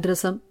 கோதுமை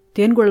அதிரசம்,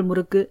 தேன்குழல்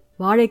முறுக்கு,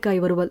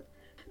 வாழைக்காய் வறுவல்.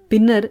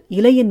 பின்னர்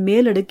இலையின்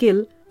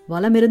மேலடுக்கில்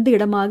வலமிருந்து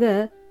இடமாக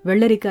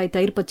வெள்ளரிக்காய்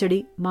தயிர் பச்சடி,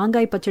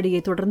 மாங்காய்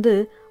பச்சடியை தொடர்ந்து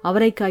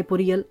அவரைக்காய்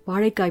பொரியல்,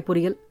 வாழைக்காய்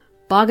பொரியல்,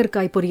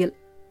 பாகற்காய் பொரியல்.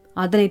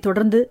 அதனைத்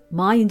தொடர்ந்து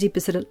மா இஞ்சி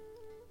பிசிறல்,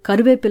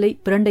 கருவேப்பிலை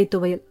பிரண்டை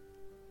துவையல்.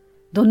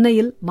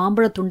 தொன்னையில்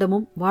மாம்பழத்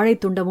துண்டமும்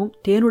வாழைத் துண்டமும்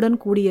தேனுடன்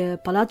கூடிய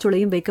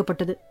பலாச்சுளையும்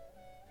வைக்கப்பட்டது.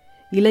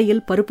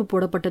 இலையில் பருப்பு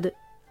போடப்பட்டது.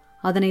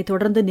 அதனைத்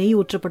தொடர்ந்து நெய்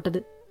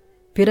ஊற்றப்பட்டது.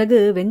 பிறகு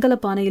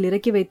வெங்கலப் பானையில்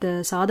இறக்கி வைத்த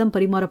சாதம்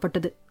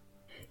பரிமாறப்பட்டது.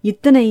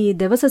 இத்தனை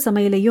தெவச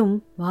சமையலையும்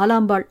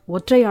வாலாம்பாள்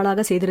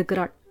ஒற்றையாளாக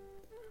செய்திருக்கிறாள்.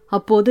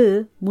 அப்போது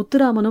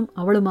முத்துராமனும்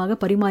அவளுமாக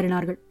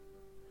பரிமாறினார்கள்.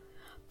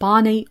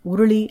 பானை,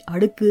 உருளி,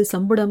 அடுக்கு,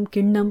 சம்புடம்,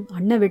 கிண்ணம்,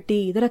 அன்னவெட்டி,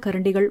 இதர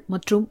கரண்டிகள்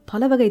மற்றும்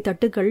பலவகை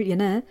தட்டுக்கள்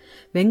என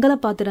வெங்கல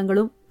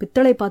பாத்திரங்களும்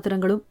பித்தளை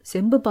பாத்திரங்களும்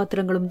செம்பு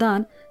பாத்திரங்களும்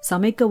தான்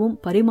சமைக்கவும்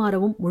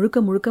பரிமாறவும்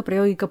முழுக்க முழுக்க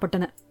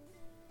பிரயோகிக்கப்பட்டன.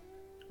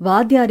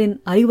 வாத்தியாரின்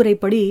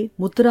அறிவுரைப்படி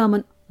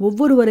முத்துராமன்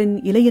ஒவ்வொருவரின்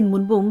இலையின்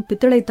முன்பும்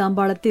பித்தளை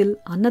தாம்பாளத்தில்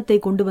அன்னத்தை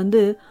கொண்டு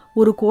வந்து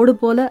ஒரு கோடு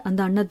போல அந்த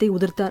அன்னத்தை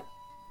உதிர்த்தார்.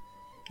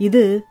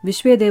 இது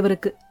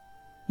விஸ்வேதேவருக்கு,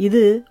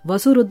 இது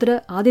வசுருத்ர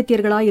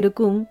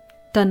ஆதித்யர்களாயிருக்கும்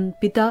தன்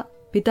பிதா,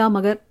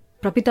 பிதாமகர்,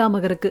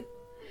 பிரபிதாமகருக்கு,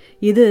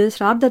 இது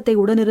ஸ்ரார்த்தத்தை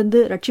உடனிருந்து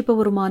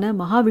ரட்சிப்பவருமான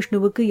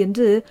மகாவிஷ்ணுவுக்கு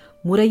என்று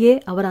முறையே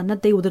அவர்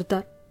அன்னத்தை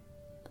உதிர்த்தார்.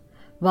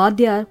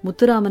 வாத்தியார்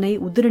முத்துராமனை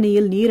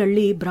உத்திரணியில் நீர்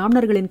அள்ளி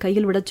பிராமணர்களின்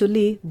கையில் விடச்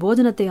சொல்லி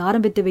போஜனத்தை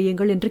ஆரம்பித்து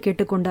வையுங்கள் என்று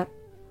கேட்டுக்கொண்டார்.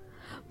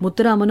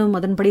 முத்துராமனும்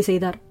அதன்படி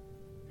செய்தார்.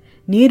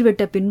 நீர்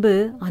விட்ட பின்பு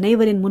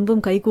அனைவரின்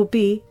முன்பும்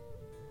கைகூப்பி,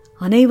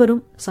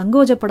 அனைவரும்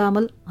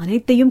சங்கோஜப்படாமல்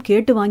அனைத்தையும்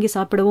கேட்டு வாங்கி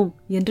சாப்பிடவும்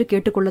என்று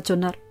கேட்டுக்கொள்ளச்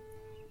சொன்னார்.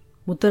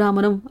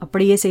 முத்துராமனும்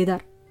அப்படியே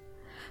செய்தார்.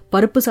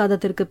 பருப்பு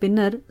சாதத்திற்கு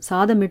பின்னர்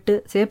சாதமிட்டு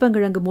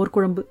சேப்பங்கிழங்கு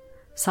மோர்க்குழம்பு,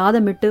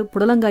 சாதமிட்டு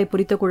புடலங்காய்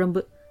பொரித்த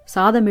குழம்பு,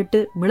 சாதமிட்டு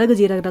மிளகு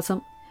ஜீரக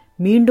ரசம்,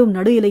 மீண்டும்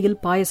நடு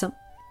இலையில் பாயசம்,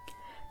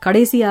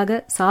 கடைசியாக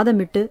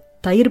சாதமிட்டு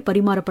தயிர்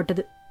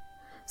பரிமாறப்பட்டது.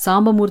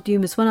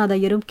 சாம்பமூர்த்தியும் விஸ்வநாத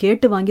ஐயரும்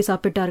கேட்டு வாங்கி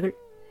சாப்பிட்டார்கள்.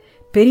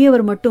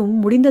 பெரியவர் மட்டும்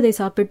முடிந்ததை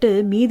சாப்பிட்டு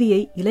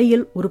மீதியை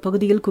இலையில் ஒரு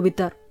பகுதியில்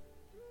குவித்தார்.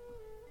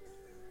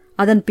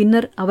 அதன்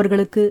பின்னர்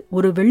அவர்களுக்கு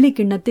ஒரு வெள்ளி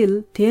கிண்ணத்தில்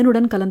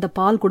தேனுடன் கலந்த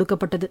பால்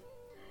கொடுக்கப்பட்டது.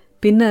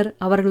 பின்னர்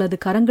அவர்களது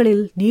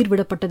கரங்களில் நீர்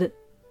விடப்பட்டது.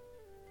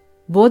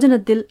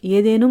 போஜனத்தில்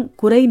ஏதேனும்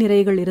குறை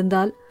நிறைகள்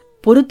இருந்தால்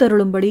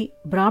பொறுத்தருளும்படி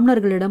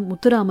பிராமணர்களிடம்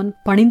முத்துராமன்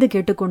பணிந்து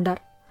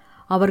கேட்டுக்கொண்டார்.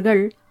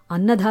 அவர்கள்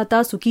அன்னதாத்தா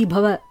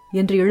சுகீபவ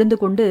என்று எழுந்து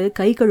கொண்டு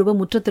கை கழுவ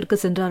முற்றத்திற்கு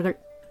சென்றார்கள்.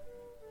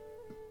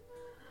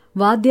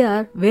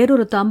 வாத்தியார்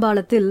வேறொரு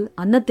தாம்பாளத்தில்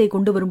அன்னத்தை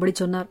கொண்டு வரும்படி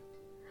சொன்னார்.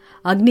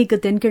 அக்னிக்கு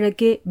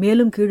தென்கிழக்கே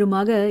மேலும்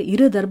கீழுமாக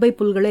 2 தர்பை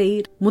புல்களை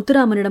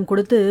முத்துராமனிடம்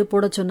கொடுத்து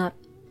போடச் சொன்னார்.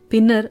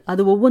 பின்னர்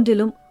அது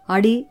ஒவ்வொன்றிலும்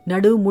அடி,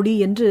 நடு, முடி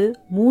என்று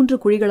 3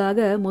 குழிகளாக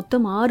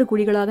மொத்தம் 6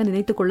 குழிகளாக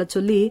நினைத்து கொள்ளச்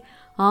சொல்லி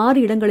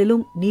 6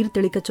 இடங்களிலும் நீர்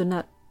தெளிக்கச்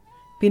சொன்னார்.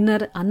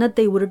 பின்னர்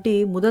அன்னத்தை உருட்டி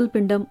முதல்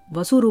பிண்டம்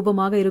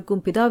வசூரூபமாக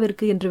இருக்கும்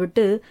பிதாவிற்கு என்று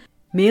விட்டு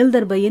மேல்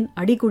தர்பையின்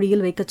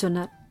அடிக்குழியில் வைக்கச்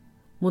சொன்னார்.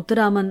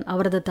 முத்துராமன்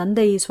அவரது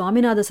தந்தை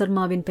சுவாமிநாத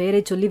சர்மாவின்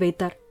பெயரை சொல்லி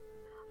வைத்தார்.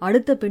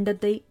 அடுத்த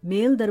பிண்டத்தை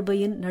மேல்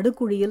தர்பையின்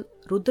நடுக்குழியில்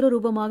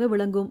ருத்ரரூபமாக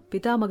விளங்கும்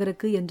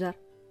பிதாமகருக்கு என்றார்.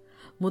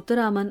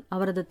 முத்துராமன்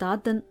அவரது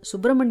தாத்தன்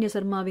சுப்பிரமணிய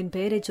சர்மாவின்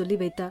பெயரை சொல்லி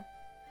வைத்தார்.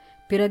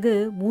 பிறகு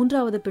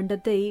 3வது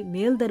பிண்டத்தை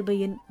மேல்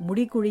தர்பையின்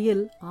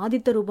முடிக்குழியில்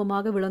ஆதித்த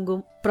ரூபமாக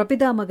விளங்கும்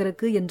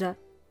பிரபிதாமகருக்கு என்றார்.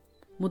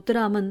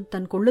 முத்துராமன்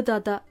தன் கொள்ளு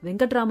தாத்தா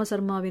வெங்கட்ராம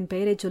சர்மாவின்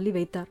பெயரை சொல்லி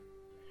வைத்தார்.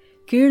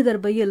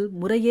 கீழ்தர்பையில்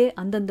முறையே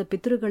அந்தந்த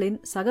பித்ருகளின்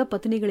சக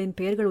பத்னிகளின்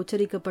பெயர்கள்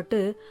உச்சரிக்கப்பட்டு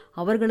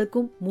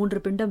அவர்களுக்கும்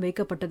 3 பிண்டம்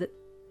வைக்கப்பட்டது.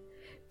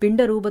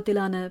 பிண்ட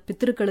ரூபத்திலான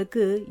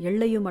பித்ருக்களுக்கு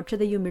எள்ளையும்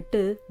அட்சதையும்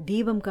இட்டு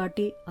தீபம்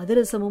காட்டி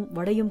அதிரசமும்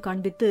வடையும்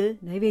காண்பித்து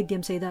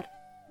நைவேத்தியம் செய்தார்.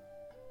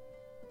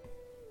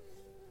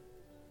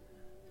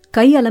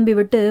 கை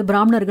அலம்பிவிட்டு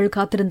பிராமணர்கள்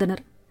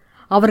காத்திருந்தனர்.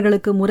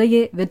 அவர்களுக்கு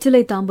முறையே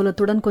வெற்றிலை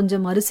தாம்பூலத்துடன்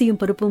கொஞ்சம் அரிசியும்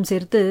பருப்பும்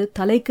சேர்த்து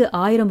தலைக்கு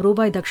 1000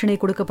 ரூபாய் தட்சிணை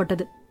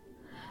கொடுக்கப்பட்டது.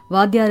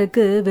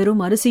 வாத்தியாருக்கு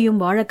வெறும் அரிசியும்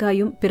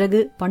வாழைக்காயும் பிறகு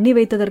பண்ணி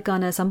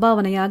வைத்ததற்கான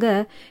சம்பாவனையாக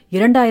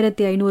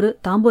 2500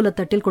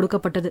 தாம்பூலத்தட்டில்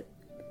கொடுக்கப்பட்டது.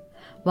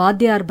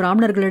 வாத்தியார்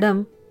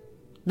பிராமணர்களிடம்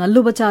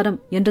நல்லுபச்சாரம்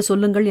என்று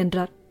சொல்லுங்கள்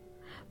என்றார்.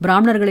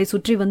 பிராமணர்களை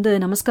சுற்றி வந்து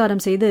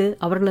நமஸ்காரம் செய்து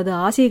அவர்களது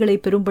ஆசைகளை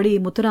பெறும்படி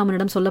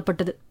முத்துராமனிடம்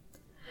சொல்லப்பட்டது.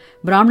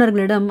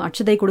 பிராமணர்களிடம்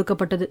அட்சதை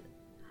கொடுக்கப்பட்டது.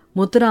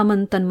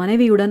 முத்துராமன் தன்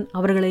மனைவியுடன்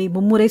அவர்களை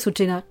மும்முறை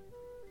சுற்றினார்.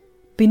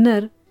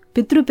 பின்னர்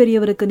பித்ரு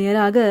பெரியவருக்கு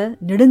நேராக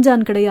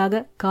நெடுஞ்சான்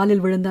கிடையாக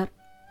காலில் விழுந்தார்.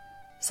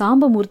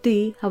 சாம்பமூர்த்தி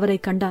அவரை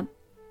கண்டான்.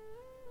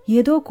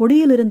 ஏதோ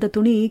கொடியில் இருந்த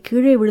துணி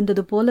கீழே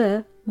விழுந்தது போல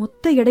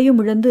மொத்த எடையும்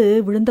இழந்து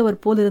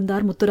விழுந்தவர்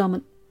போலிருந்தார்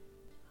முத்துராமன்.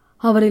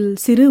 அவரில்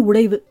சிறு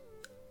உடைவு,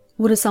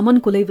 ஒரு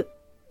சமன் குலைவு.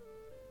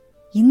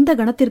 இந்த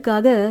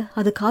கணத்திற்காக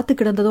அது காத்து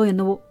கிடந்ததோ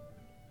என்னவோ.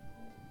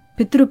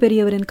 பித்ரு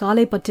பெரியவரின்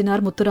காலை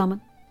பற்றினார்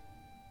முத்துராமன்.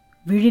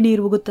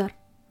 விழிநீர் உகுத்தார்.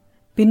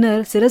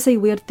 பின்னர் சிரசை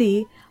உயர்த்தி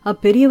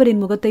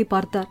அப்பெரியவரின் முகத்தை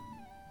பார்த்தார்.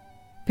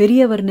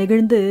 பெரியவர்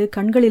நெகிழ்ந்து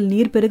கண்களில்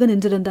நீர் பெருக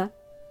நின்றிருந்தார்.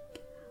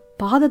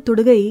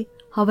 பாதத்தொடுகை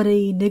அவரை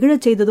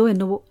நெகிழச் செய்ததோ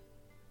என்னவோ.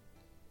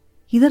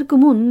 இதற்கு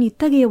முன்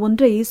இத்தகைய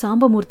ஒன்றை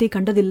சாம்பமூர்த்தி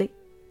கண்டதில்லை.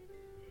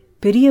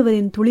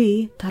 பெரியவரின் துளி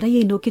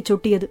தரையை நோக்கி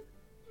சொட்டியது.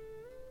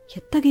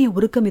 எத்தகைய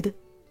உருக்கம் இது?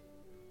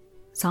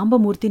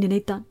 சாம்பமூர்த்தி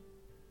நினைத்தான்.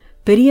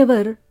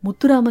 பெரியவர்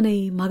முத்துராமனை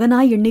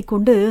மகனாய்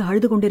எண்ணிக்கொண்டு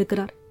அழுது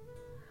கொண்டிருக்கிறார்.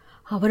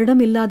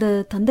 அவரிடம் இல்லாத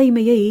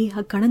தந்தைமையை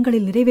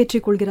அக்கணங்களில்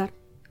நிறைவேற்றிக் கொள்கிறார்.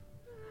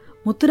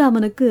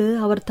 முத்துராமனுக்கு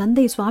அவர்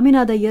தந்தை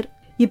சுவாமிநாத ஐயர்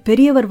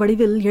இப்பெரியவர்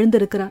வடிவில்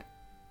எழுந்திருக்கிறார்.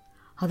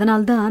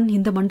 அதனால்தான்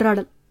இந்த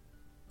மன்றாடல்.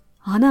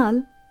 ஆனால்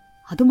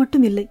அது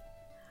மட்டும் இல்லை.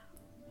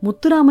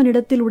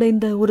 முத்துராமனிடத்தில்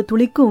உடைந்த ஒரு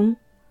துளிக்கும்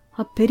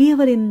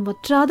அப்பெரியவரின்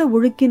வற்றாத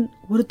ஒழுக்கின்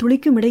ஒரு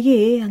துளிக்கும் இடையே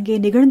அங்கே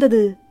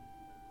நிகழ்ந்தது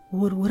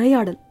ஓர்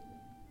உரையாடல்.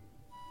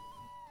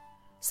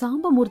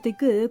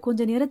 சாம்பமூர்த்திக்கு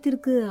கொஞ்ச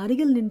நேரத்திற்கு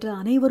அருகில் நின்ற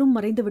அனைவரும்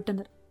மறைந்து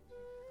விட்டனர்.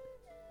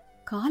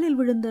 காலில்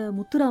விழுந்த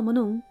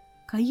முத்துராமனும்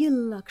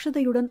கையில்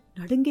அக்ஷதையுடன்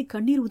நடுங்கி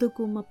கண்ணீர்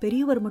உதுக்கும்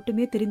அப்பெரியவர்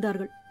மட்டுமே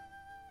தெரிந்தார்கள்.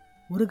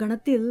 ஒரு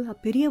கணத்தில்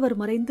அப்பெரியவர்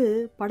மறைந்து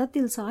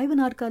படத்தில் சாய்வு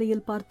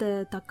நாற்காலியில் பார்த்த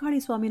தக்காளி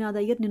சுவாமிநாத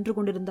ஐயர் நின்று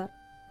கொண்டிருந்தார்.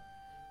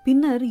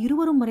 பின்னர்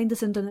இருவரும் மறைந்து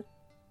சென்றனர்.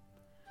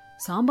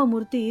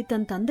 சாம்பமூர்த்தி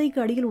தன் தந்தைக்கு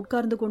அடியில்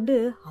உட்கார்ந்து கொண்டு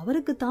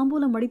அவருக்கு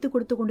தாம்பூலம் அடித்து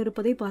கொடுத்து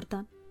கொண்டிருப்பதை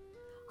பார்த்தான்.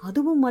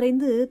 அதுவும்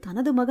மறைந்து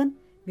தனது மகன்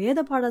வேத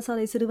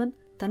பாடசாலை சிறுவன்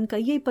தன்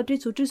கையை பற்றி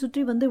சுற்றி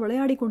சுற்றி வந்து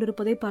விளையாடி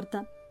கொண்டிருப்பதை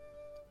பார்த்தான்.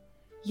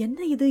 என்ன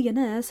இது என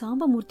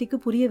சாம்பமூர்த்திக்கு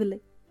புரியவில்லை.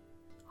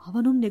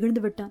 அவனும்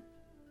நெகிழ்ந்து விட்டான்.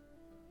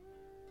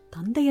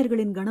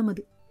 தந்தையர்களின் கணம்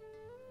அது.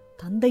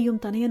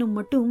 தந்தையும் தனையனும்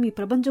மட்டும்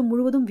இப்பிரபஞ்சம்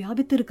முழுவதும்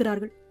வியாபித்து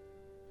இருக்கிறார்கள்.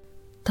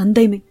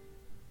 தந்தைமை,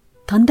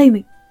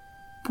 தந்தைமை,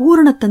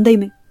 பூரண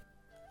தந்தைமை.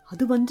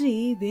 அதுவன்றி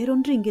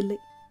வேறொன்று இங்கில்லை.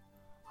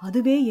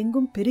 அதுவே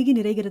எங்கும் பெருகி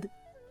நிறைகிறது,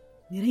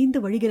 நிறைந்து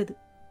வழிகிறது.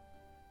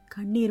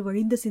 கண்ணீர்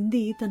வழிந்து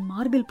சிந்தி தன்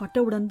மார்பில்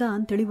பட்டவுடன்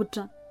தான்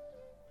தெளிவுற்றான்.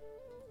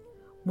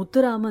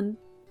 முத்துராமன்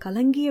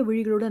கலங்கிய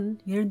விழிகளுடன்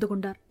எழுந்து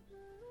கொண்டார்.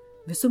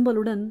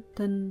 விசும்பலுடன்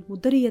தன்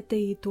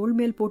உத்தரியத்தை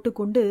தோள்மேல்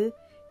போட்டுக்கொண்டு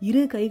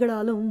இரு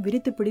கைகளாலும்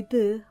விரித்து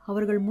பிடித்து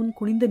அவர்கள் முன்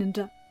குனிந்து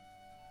நின்றார்.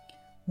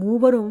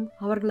 மூவரும்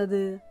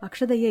அவர்களது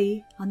அக்ஷதையை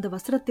அந்த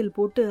வஸ்திரத்தில்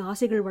போட்டு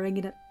ஆசைகள்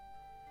வழங்கினர்.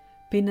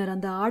 பின்னர்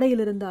அந்த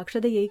ஆடையிலிருந்த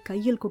அக்ஷதையை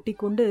கையில்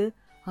கொட்டிக்கொண்டு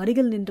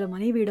அருகில் நின்ற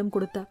மனைவியிடம்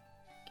கொடுத்தார்.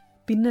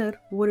 பின்னர்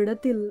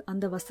ஓரிடத்தில்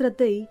அந்த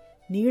வஸ்திரத்தை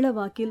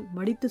நீளவாக்கில்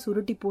மடித்து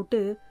சுருட்டி போட்டு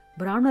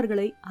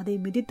பிராமணர்களை அதை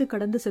மிதித்து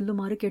கடந்து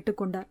செல்லுமாறு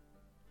கேட்டுக்கொண்டார்.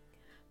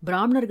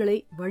 பிராமணர்களை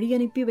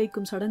வழியனுப்பி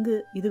வைக்கும் சடங்கு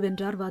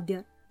இதுவென்றார்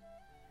வாத்தியார்.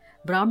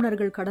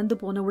 பிராமணர்கள் கடந்து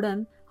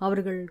போனவுடன்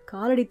அவர்கள்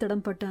காலடி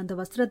தடம் பட்ட அந்த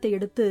வஸ்திரத்தை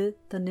எடுத்து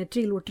தன்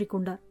நெற்றியில்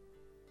ஒற்றிக்கொண்டார்.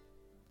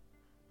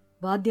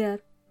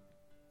 வாத்தியார்,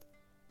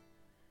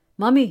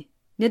 மாமி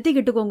நெத்தி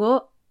கிட்டுக்கோங்கோ,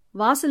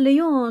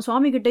 வாசல்லையும்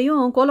சுவாமி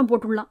கிட்டையும் கோலம்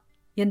போட்டுடலாம்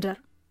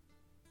என்றார்.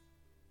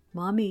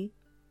 மாமி,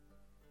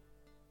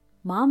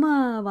 மாமா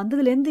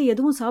வந்ததுலேருந்து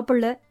எதுவும்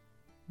சாப்பிடல,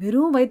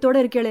 வெறும் வயிற்றோட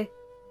இருக்கேளே,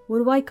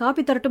 ஒரு வாய்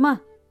காப்பி தரட்டுமா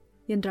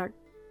என்றாள்.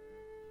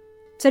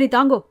 சரி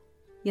தாங்கோ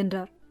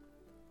என்றார்.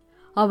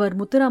 அவர்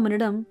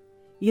முத்துராமனிடம்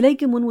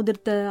இலைக்கு முன்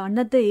உதிர்த்த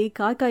அன்னத்தை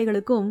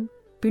காக்காய்களுக்கும்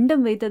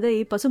பிண்டம் வைத்ததை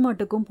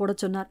பசுமாட்டுக்கும்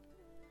போடச் சொன்னார்.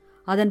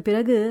 அதன்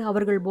பிறகு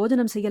அவர்கள்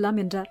போஜனம் செய்யலாம்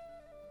என்றார்.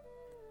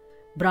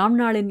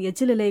 பிராமணாளின்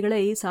எச்சில்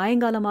இலைகளை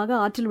சாயங்காலமாக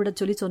ஆற்றில் விடச்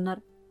சொல்லி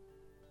சொன்னார்.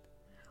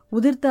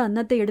 உதிர்த்த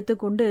அன்னத்தை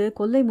எடுத்துக்கொண்டு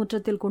கொல்லை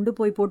முற்றத்தில் கொண்டு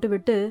போய்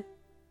போட்டுவிட்டு,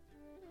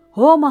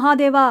 "ஓ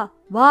மகாதேவா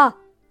வா,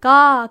 கா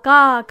கா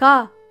கா"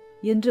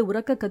 என்று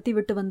உரக்க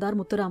கத்திவிட்டு வந்தார்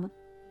முத்துராமன்.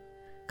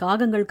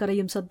 காகங்கள்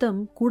கரையும் சத்தம்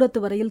கூடத்து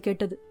வரையில்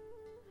கேட்டது.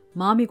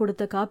 மாமி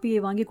கொடுத்த காப்பியை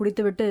வாங்கி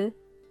குடித்துவிட்டு,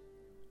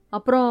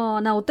 "அப்புறம்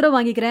நான் உத்தரவு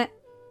வாங்கிக்கிறேன்"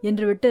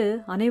 என்று விட்டு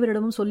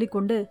அனைவரிடமும்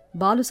சொல்லிக்கொண்டு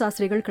பாலு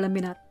சாஸ்திரிகள்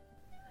கிளம்பினார்.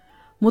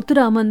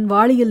 முத்துராமன்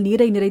வாளியில்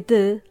நீரை நிறைத்து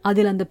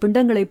அதில் அந்த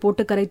பிண்டங்களை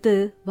போட்டு கரைத்து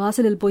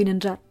வாசலில் போய்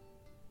நின்றார்.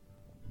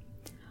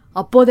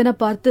 அப்போதென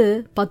பார்த்து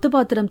 10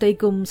 பாத்திரம்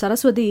தைக்கும்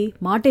சரஸ்வதி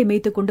மாட்டை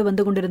மேய்த்து கொண்டு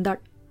வந்து கொண்டிருந்தாள்.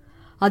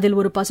 அதில்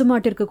ஒரு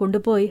பசுமாட்டிற்கு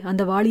கொண்டு போய்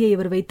அந்த வாளியை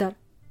இவர் வைத்தார்.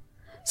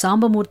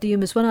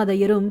 சாம்பமூர்த்தியும் விஸ்வநாத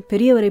ஐயரும்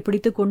பெரியவரை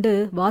பிடித்துக் கொண்டு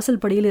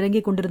வாசல் படியில்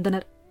இறங்கிக்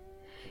கொண்டிருந்தனர்.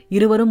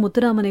 இருவரும்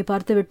முத்துராமனை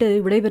பார்த்துவிட்டு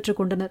விடைபெற்றுக்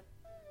கொண்டனர்.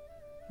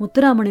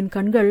 முத்துராமனின்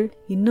கண்கள்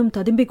இன்னும்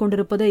ததும்பிக்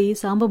கொண்டிருப்பதை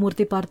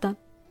சாம்பமூர்த்தி பார்த்தான்.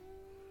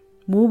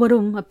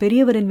 மூவரும்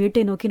அப்பெரியவரின்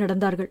வீட்டை நோக்கி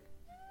நடந்தார்கள்.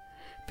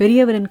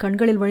 பெரியவரின்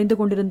கண்களில் வழிந்து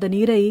கொண்டிருந்த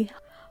நீரை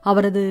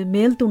அவரது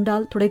மேல்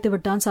துண்டால் துடைத்து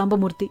விட்டான்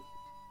சாம்பமூர்த்தி.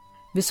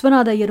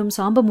 விஸ்வநாத ஐயரும்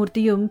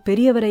சாம்பமூர்த்தியும்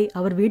பெரியவரை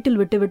அவர் வீட்டில்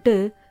விட்டுவிட்டு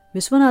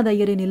விஸ்வநாத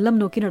ஐயரின் இல்லம்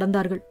நோக்கி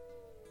நடந்தார்கள்.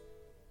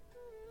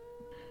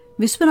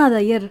 விஸ்வநாத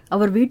ஐயர்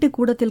அவர் வீட்டு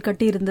கூடத்தில்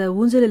கட்டியிருந்த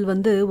ஊஞ்சலில்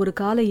வந்து ஒரு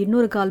காலை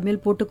இன்னொரு கால்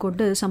மேல்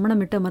போட்டுக்கொண்டு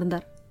சமணமிட்டு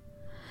அமர்ந்தார்.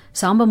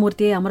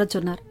 சாம்பமூர்த்தியை அமரச்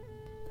சொன்னார்.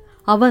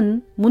 அவன்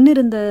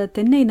முன்னிருந்த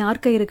தென்னை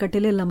நாற்கயிறு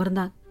கட்டிலில்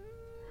அமர்ந்தான்.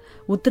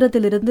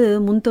 உத்தரத்திலிருந்து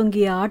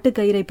முன்தொங்கிய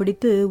ஆட்டுக்கயிறை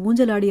பிடித்து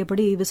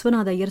ஊஞ்சலாடியபடி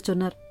விஸ்வநாத ஐயர்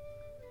சொன்னார்.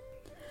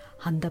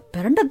 "அந்த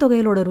பிரண்ட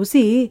தொகையலோட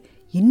ருசி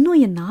இன்னும்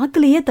என்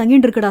நாக்கிலேயே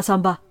தங்கிட்டு இருக்குடா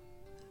சாம்பா.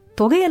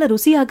 தொகையல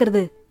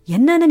ருசியாக்குறது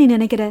என்னன்னு நீ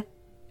நினைக்கிற?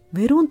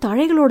 வெறும்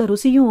தழைகளோட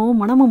ருசியும்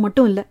மனமும்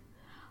மட்டும் இல்ல,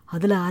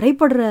 அதுல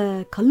அரைப்படுற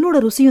கல்லோட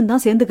ருசியும்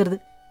தான் சேர்ந்துக்கிறது.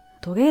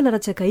 தொகையல்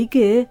அரைச்ச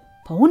கைக்கு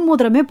பவுன்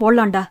மோதிரமே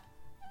போடலாண்டா"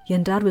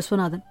 என்றார்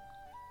விஸ்வநாதன்.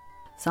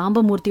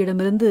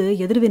 சாம்பமூர்த்தியிடமிருந்து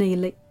எதிர்வினை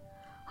இல்லை.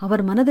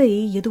 அவர் மனதை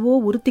எதுவோ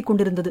உறுத்தி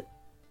கொண்டிருந்தது.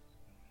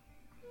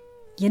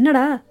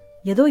 "என்னடா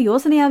ஏதோ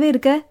யோசனையாவே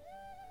இருக்க?"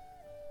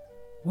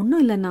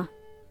 "ஒன்னும் இல்லைண்ணா."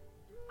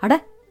 "அட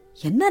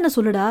என்ன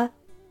சொல்லுடா,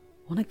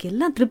 உனக்கு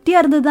எல்லாம்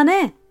திருப்தியா இருந்தது தானே?"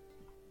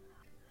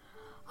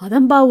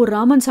 "அதம்பா ஒரு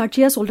ராமன்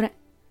சாட்சியா சொல்றேன்,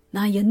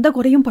 நான் எந்த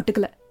குறையும்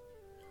பட்டுக்கல.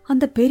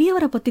 அந்த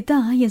பெரியவரை பத்தி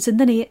தான் என்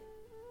சிந்தனையே.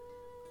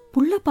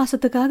 புள்ள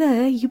பாசத்துக்காக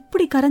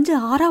இப்படி கரைஞ்சு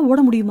ஆறா ஓட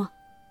முடியுமா?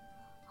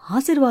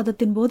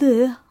 ஆசீர்வாதத்தின் போது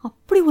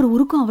அப்படி ஒரு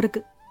உருக்கம்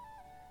அவருக்கு.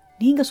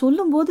 நீங்க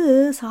சொல்லும் போது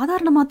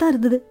சாதாரணமா தான்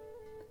இருந்தது,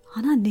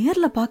 ஆனா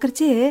நேர்ல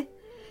பாக்கறச்சே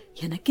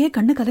எனக்கே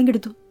கண்ணு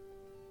கலங்கிடுது.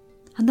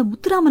 அந்த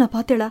முத்துராமனை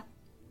பார்த்தேளா?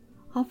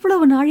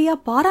 அவ்வளவு நாழியா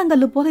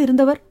பாறாங்கல்லு போல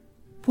இருந்தவர்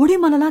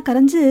பொடிமலலா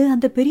கரைஞ்சு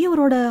அந்த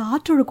பெரியவரோட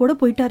ஆற்றோடு கூட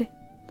போயிட்டாரு.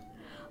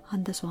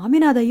 அந்த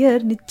சுவாமிநாத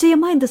ஐயர்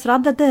நிச்சயமா இந்த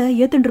சிராத்தத்தை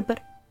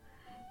ஏத்துண்டிருப்பார்.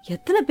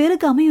 எத்தனை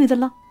பேருக்கு அமையும்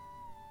இதெல்லாம்?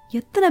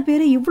 எத்தனை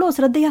பேரு இவ்வளோ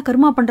சிரத்தையா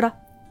கர்மா பண்றா?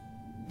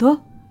 தோ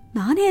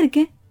நானே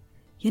இருக்கேன்.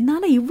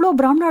 என்னால இவ்வளோ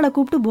பிராமணால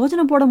கூப்பிட்டு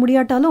போஜனம் போட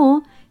முடியாட்டாலும்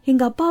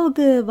எங்க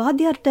அப்பாவுக்கு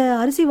வாத்தியார்ட்ட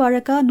அரிசி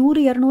வாழைக்கா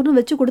 100-200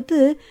 வச்சு கொடுத்து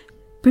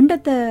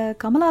பிண்டத்தை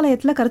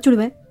கமலாலயத்துல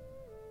கரைச்சுடுவேன்.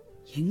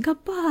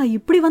 எங்கப்பா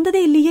இப்படி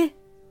வந்ததே இல்லையே.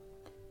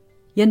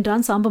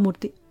 என்றான்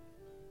சாம்பமூர்த்தி.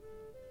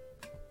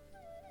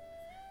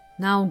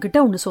 நான் உன்கிட்ட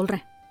ஒன்று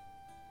சொல்றேன்.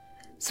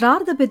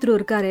 சிரார்த்த பித்ரு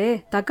இருக்காரே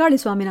தக்காளி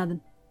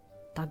சுவாமிநாதன்,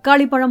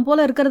 தக்காளி பழம்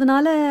போல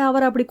இருக்கிறதுனால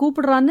அவர் அப்படி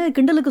கூப்பிடுறான்னு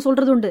கிண்டலுக்கு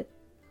சொல்றது உண்டு.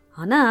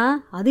 ஆனா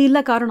அது இல்ல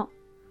காரணம்.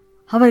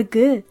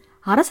 அவருக்கு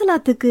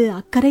அரசலாத்துக்கு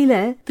அக்கறையில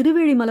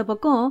திருவேழிமலை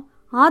பக்கம்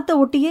ஆத்த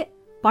ஒட்டியே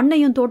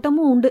பண்ணையும்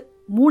தோட்டமும் உண்டு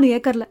 3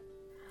 ஏக்கர்ல.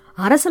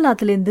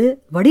 அரசலாத்துலேருந்து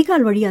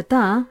வடிகால்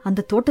வழியாத்தான்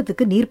அந்த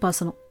தோட்டத்துக்கு நீர்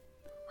பாசனம்.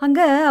 அங்க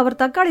அவர்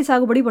தக்காளி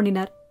சாகுபடி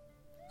பண்ணினார்.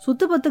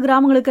 சுத்துப்பத்து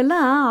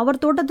கிராமங்களுக்கெல்லாம்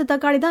அவர் தோட்டத்து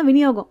தக்காளி தான்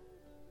விநியோகம்.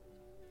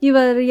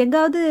 இவர்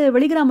எங்காவது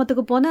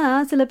வெளிகிராமத்துக்கு போனா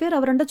சில பேர்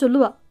அவரண்ட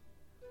சொல்லுவா,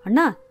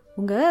 அண்ணா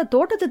உங்க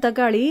தோட்டத்து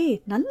தக்காளி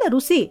நல்ல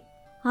ருசி,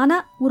 ஆனா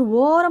ஒரு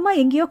ஓரமா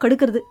எங்கேயோ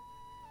கடுக்கிறது.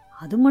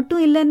 அது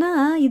மட்டும் இல்லைன்னா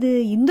இது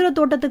இந்திர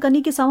தோட்டத்து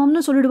கன்னிக்கு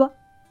சமம்னு சொல்லிடுவா.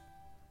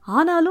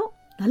 ஆனாலும்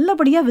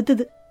நல்லபடியா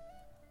வித்துது.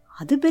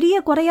 அது பெரிய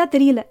குறையா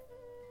தெரியல,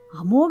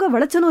 அமோக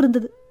விளைச்சலும்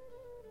இருந்தது.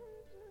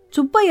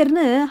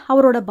 சுப்பையர்னு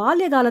அவரோட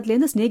பால்ய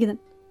காலத்திலேருந்து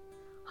சிநேகிதன்.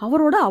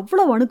 அவரோட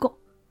அவ்வளவு அணுக்கம்.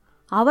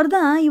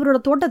 அவர்தான் இவரோட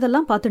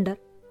தோட்டத்தெல்லாம்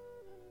பார்த்துட்டார்.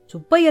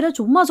 சுப்பையரை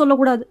சும்மா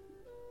சொல்லக்கூடாது,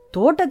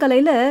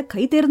 தோட்டக்கலையில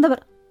கை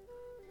தேர்ந்தவர்.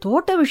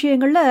 தோட்ட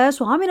விஷயங்கள்ல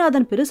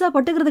சுவாமிநாதன் பெருசா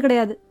பட்டுக்கிறது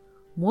கிடையாது.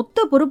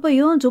 மொத்த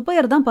பொறுப்பையும்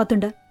சுப்பையர் தான்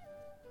பார்த்துட்டார்.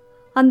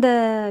 அந்த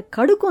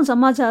கடுக்கும்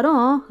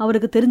சமாச்சாரம்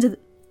அவருக்கு தெரிஞ்சது.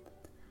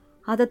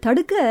 அதை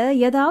தடுக்க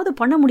ஏதாவது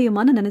பண்ண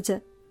முடியுமான்னு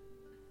நினைச்சார்.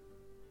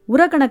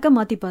 உரக்கணக்க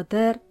மாத்தி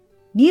பார்த்தார்,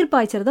 நீர்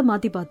பாய்ச்சறத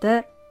மாத்தி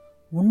பார்த்தார்,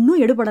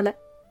 ஒன்னும் எடுபடல.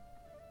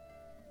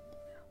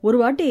 ஒரு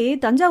வாட்டி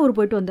தஞ்சாவூர்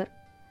போயிட்டு வந்தார்.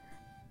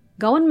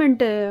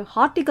 கவர்மெண்ட்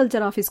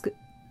ஹார்டிகல்ச்சர் ஆஃபீஸ்க்கு.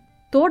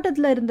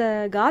 தோட்டத்தில் இருந்த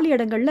காலி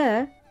இடங்கள்ல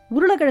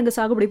உருளைக்கிழங்கு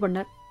சாகுபடி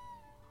பண்ணார்.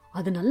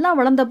 அது நல்லா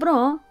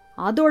வளர்ந்தப்புறம்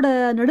அதோட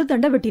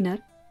நடுத்தண்டை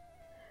வெட்டினார்.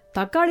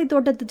 தக்காளி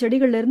தோட்டத்து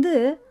செடிகள்ல இருந்து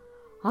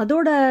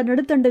அதோட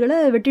நடுத்தண்டுகளை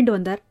வெட்டிட்டு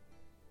வந்தார்.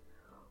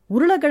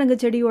 உருளைக்கிழங்கு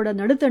செடியோட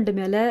நடுத்தண்டு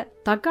மேல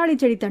தக்காளி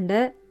செடி தண்டை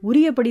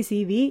உரியபடி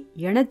சீவி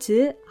இணைச்சு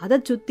அதை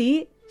சுத்தி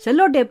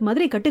செல்லோ டேப்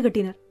மாதிரி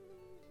கட்டினார்.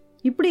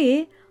 இப்படி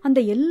அந்த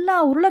எல்லா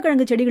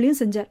உருளைக்கிழங்கு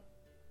செடிகளையும் செஞ்சார்.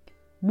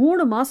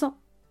 3 மாசம்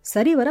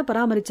சரிவர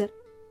பராமரிச்சார்.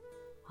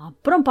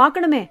 அப்புறம்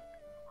பார்க்கணுமே,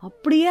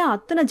 அப்படியே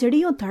அத்தனை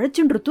செடியும்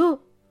தழைச்சுன்றுத்து.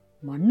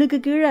 மண்ணுக்கு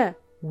கீழே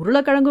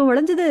உருளைக்கிழங்கும்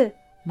விளைஞ்சது,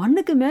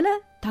 மண்ணுக்கு மேல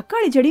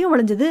தக்காளி செடியும்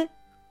விளைஞ்சது.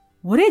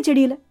 ஒரே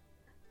செடியில.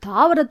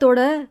 தாவரத்தோட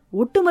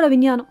ஒட்டுமுறை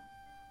விஞ்ஞானம்.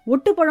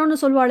 ஒட்டு பழம்னு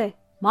சொல்வாளே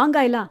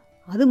மாங்காயெல்லாம்,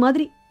 அது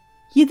மாதிரி.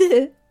 இது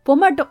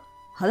பொமேட்டோ,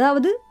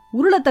 அதாவது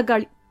உருளை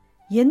தக்காளி.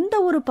 எந்த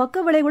ஒரு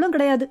பக்க விளைவுகளும்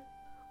கிடையாது.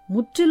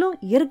 முற்றிலும்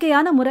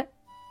இயற்கையான முறை.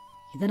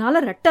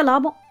 இதனால ரெட்ட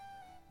லாபம்.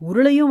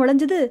 உருளையும்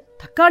விளைஞ்சது,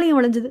 தக்காளியும்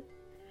விளைஞ்சது.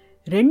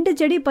 2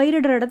 செடி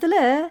பயிரிடுற இடத்துல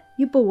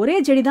இப்போ ஒரே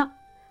செடி தான்.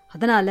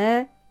 அதனால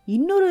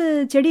இன்னொரு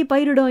செடி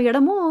பயிரிடும்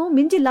இடமும்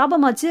மிஞ்சி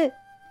லாபமாச்சு.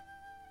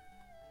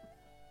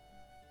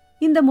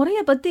 இந்த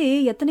முறையை பத்தி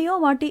எத்தனையோ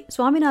வாட்டி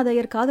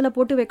சுவாமிநாதையர் காதல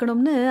போட்டு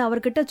வைக்கணும்னு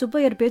அவர்கிட்ட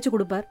சுப்பையர் பேச்சு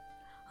கொடுப்பார்.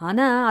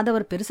 ஆனா அதை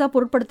அவர் பெருசா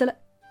பொருட்படுத்தல.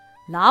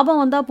 லாபம்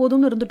வந்தா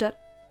போதும்னு இருந்துட்டார்.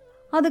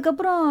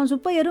 அதுக்கப்புறம்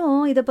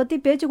சுப்பையரும் இதை பத்தி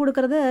பேச்சு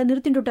கொடுக்கறத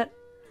நிறுத்திட்டுட்டார்.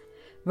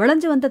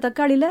 விளைஞ்சு வந்த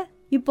தக்காளியில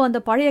இப்போ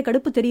அந்த பழைய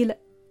கடுப்பு தெரியல.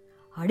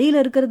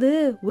 அடியில இருக்கிறது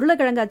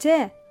உருளைக்கிழங்காச்சே,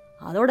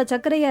 அதோட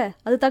சர்க்கரைய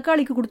அது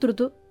தக்காளிக்கு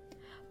கொடுத்துருத்து.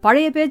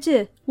 பழைய பேச்சு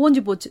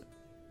ஓஞ்சி போச்சு.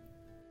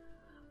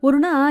 ஒரு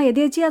நாள்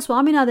எதேச்சியா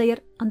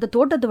சுவாமிநாதையர் அந்த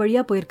தோட்டத்து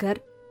வழியா போயிருக்கார்.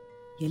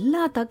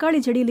 எல்லா தக்காளி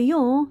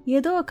செடியிலையும்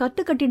ஏதோ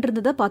கட்டு கட்டிட்டு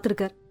இருந்ததை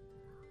பார்த்திருக்கார்.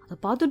 அதை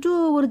பார்த்துட்டு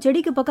ஒரு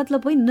செடிக்கு பக்கத்துல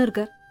போய் நின்று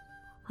இருக்கார்.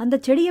 அந்த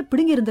செடியை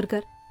பிடுங்கி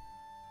இருந்திருக்கார்.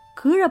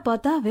 கீழே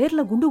பார்த்தா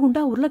வேர்ல குண்டு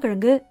குண்டா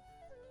உருளைக்கிழங்கு.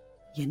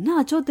 என்ன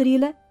ஆச்சோ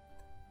தெரியல,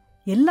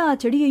 எல்லா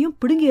செடியையும்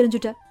பிடுங்கி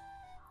எரிஞ்சுட்டார்.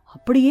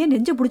 அப்படியே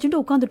நெஞ்ச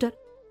பிடிச்சிட்டு உட்காந்துட்டார்.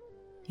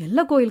 எல்ல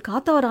கோயில்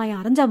காத்தவராயன்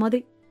அரைஞ்சா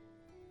மாதிரி.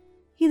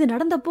 இது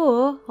நடந்தப்போ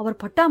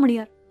அவர்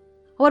பட்டாமணியார்.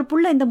 அவர்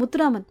புள்ள இந்த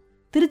முத்துராமன்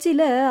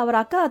திருச்சியில அவர்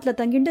அக்கா ஆத்துல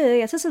தங்கிட்டு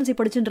SSLC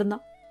படிச்சுட்டு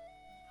இருந்தான்.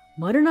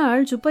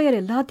 மறுநாள் சுப்பையர்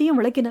எல்லாத்தையும்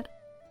விளக்கினார்.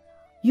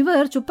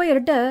 இவர்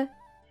சுப்பையர்கிட்ட,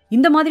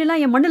 இந்த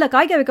மாதிரிலாம் என் மண்ணுல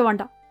காய்க்க வைக்க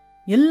வேண்டாம்,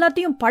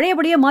 எல்லாத்தையும்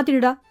பழையபடியே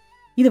மாத்திடுடா,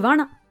 இது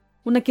வேணாம்,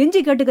 உன்னை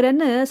கெஞ்சி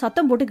கேட்டுக்கிறேன்னு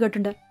சத்தம் போட்டு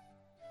கேட்டுண்டார்.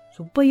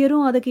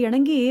 சுப்பையரும் அதுக்கு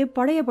இணங்கி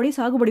பழையபடி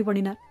சாகுபடி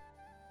பண்ணினார்.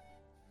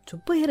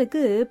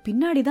 சுப்பையருக்கு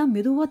பின்னாடிதான்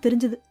மெதுவா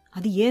தெரிஞ்சது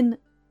அது ஏன்னு.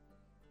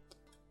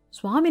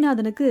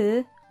 சுவாமிநாதனுக்கு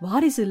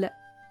வாரிசு இல்ல.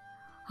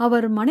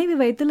 அவர் மனைவி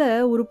வயத்துல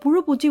ஒரு புழு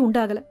பூச்சி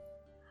உண்டாகல.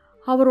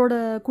 அவரோட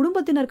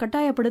குடும்பத்தினர்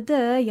கட்டாயப்படுத்த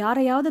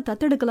யாரையாவது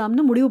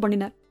தத்தெடுக்கலாம்னு முடிவு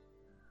பண்ணினார்.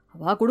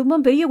 அவ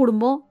குடும்பம் பெரிய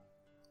குடும்பம்.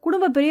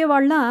 குடும்ப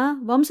பெரியவாள்லாம்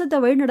வம்சத்தை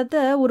வழிநடத்த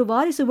ஒரு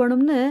வாரிசு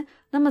வேணும்னு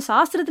நம்ம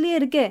சாஸ்திரத்திலேயே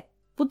இருக்கே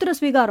புத்திர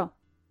ஸ்வீகாரம்.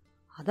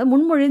 அதை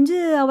முன்மொழிஞ்சு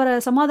அவரை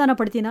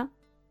சமாதானப்படுத்தினா.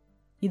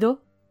 இதோ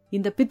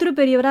இந்த பித்ரு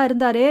பெரியவரா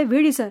இருந்தாரே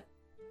வீழி சார்,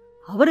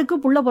 அவருக்கு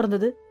புள்ள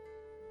பிறந்தது.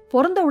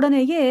 பிறந்த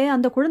உடனேயே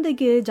அந்த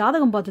குழந்தைக்கு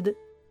ஜாதகம் பார்த்தது.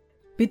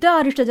 பிதா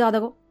அரிஷ்ட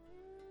ஜாதகம்.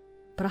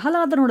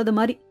 பிரகலாதனோடது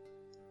மாதிரி.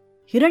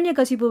 ஹிரண்ய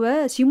கசிப்புவை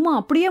சிம்மம்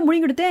அப்படியே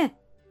முழுங்கிடுத்தே.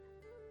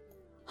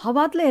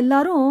 அவாத்துல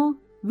எல்லாரும்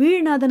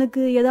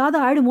வீழ்நாதனுக்கு ஏதாவது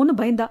ஆயிடுமோன்னு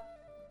பயந்தா.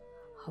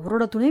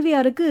 அவரோட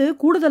துணைவியாருக்கு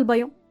கூடுதல்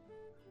பயம்.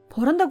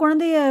 பிறந்த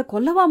குழந்தைய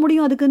கொல்லவா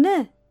முடியும் அதுக்குன்னு?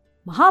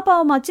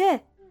 மகாபாவமாச்சே.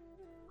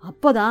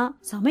 அப்பதான்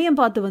சமயம்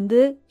பார்த்து வந்து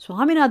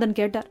சுவாமிநாதன்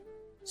கேட்டார்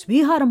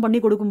ஸ்வீகாரம் பண்ணி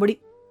கொடுக்கும்படி.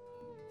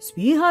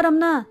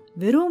 ஸ்வீகாரம்னா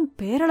வெறும்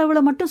பேரளவுல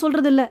மட்டும்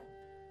சொல்றதில்ல,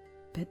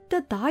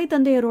 பெத்த தாய்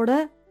தந்தையரோட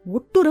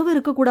ஒட்டுறவு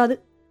இருக்கக்கூடாது.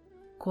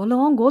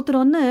 குலம்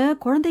கோத்திரம்னு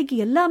குழந்தைக்கு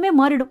எல்லாமே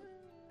மாறிடும்.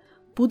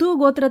 புது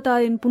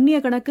கோத்திரத்தாரின் புண்ணிய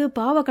கணக்கு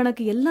பாவ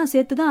கணக்கு எல்லாம்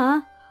சேர்த்துதான்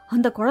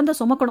அந்த குழந்தை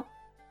சுமக்கணும்.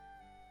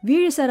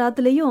 வீழிசார்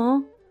ஆத்துலயும்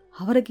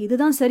அவருக்கு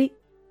இதுதான் சரி,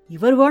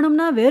 இவர்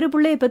வேணும்னா வேறு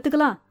பிள்ளைய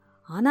பெத்துக்கலாம்,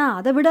 ஆனா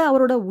அதை விட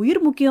அவரோட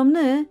உயிர்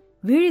முக்கியம்னு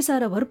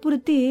வீழிசார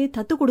வற்புறுத்தி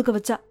தத்து கொடுக்க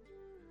வச்சா.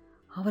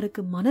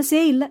 அவருக்கு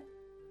மனசே இல்ல,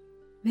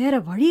 வேற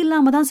வழி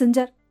இல்லாம தான்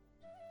செஞ்சார்.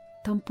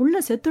 தம் புள்ள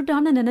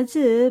செத்துட்டான்னு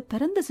நினைச்சு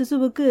பிறந்த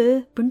சிசுவுக்கு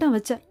பிண்டம்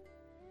வச்சார்.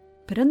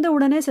 பிறந்த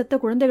உடனே செத்த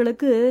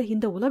குழந்தைகளுக்கு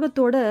இந்த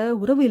உலகத்தோட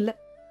உறவு இல்லை.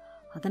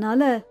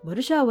 அதனால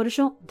வருஷா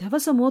வருஷம்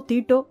திவசமோ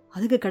தீட்டோ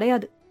அதுக்கு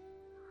கிடையாது.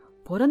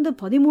 பிறந்து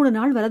 13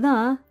 நாள்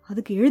வரதான்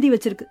அதுக்கு எழுதி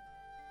வச்சிருக்கு.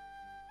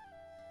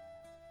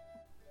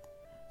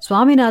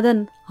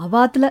 சுவாமிநாதன்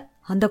அவாத்துல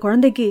அந்த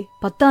குழந்தைக்கு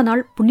 10ஆம்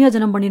நாள்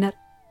புண்ணியாஜனம் பண்ணினார்.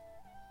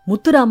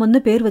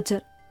 முத்துராமன்னு பேர்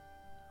வச்சார்.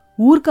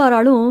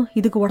 ஊர்க்காராலும்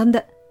இதுக்கு உடந்த.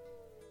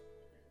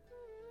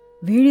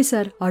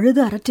 வீழிசார்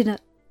அழுது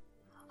அரற்றினார்.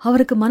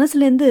 அவருக்கு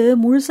மனசுலேருந்து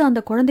முழுசா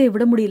அந்த குழந்தைய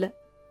விட முடியல.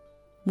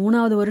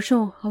 3ஆவது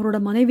வருஷம் அவரோட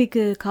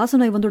மனைவிக்கு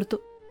காசநோய் வந்துடுத்து.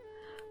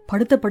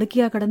 படுத்த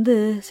படுக்கையா கடந்து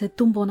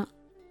செத்தும் போனான்.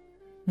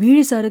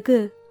 வீழிசாருக்கு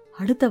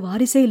அடுத்த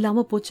வாரிசே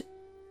இல்லாம போச்சு.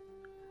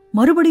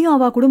 மறுபடியும்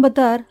அவ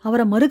குடும்பத்தார்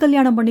அவரை மறு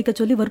கல்யாணம் பண்ணிக்க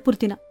சொல்லி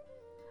வற்புறுத்தினார்.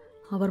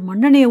 அவர்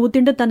மண்ணெண்ணெயை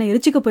ஊத்திண்டு தன்னை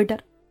எரிச்சிக்க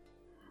போயிட்டார்.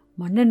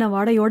 மண்ணெண்ணெய்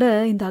வாடையோட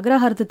இந்த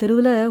அக்ரஹாரத்து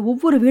தெருவில்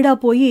ஒவ்வொரு வீடா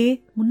போய்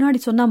முன்னாடி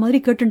சொன்ன மாதிரி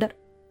கேட்டுண்டார்.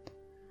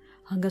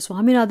 அங்க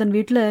சுவாமிநாதன்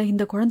வீட்டுல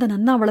இந்த குழந்தை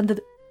நன்னா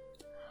வளர்ந்தது.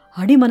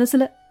 அடி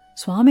மனசுல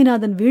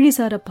சுவாமிநாதன்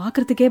வீழிசார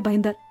பாக்கிறதுக்கே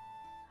பயந்தார்.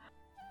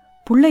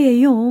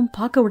 புள்ளையையும்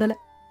பார்க்க விடல.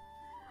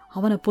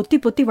 அவனை பொத்தி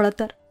பொத்தி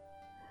வளர்த்தார்.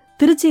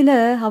 திருச்சியில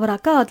அவர்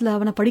அக்கா ஆத்துல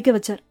அவனை படிக்க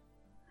வச்சார்.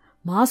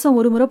 மாசம்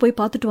ஒரு முறை போய்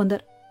பார்த்துட்டு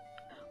வந்தார்.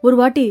 ஒரு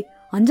வாட்டி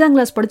 5ஆம்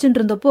கிளாஸ் படிச்சுட்டு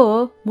இருந்தப்போ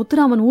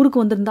முத்துராமன்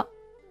ஊருக்கு வந்திருந்தான்.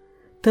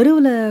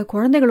 தெருவுல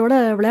குழந்தைகளோட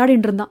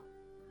விளையாடிட்டு இருந்தான்.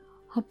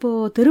 அப்போ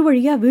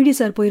தெருவழியா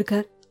வீழிசார்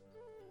போயிருக்கார்.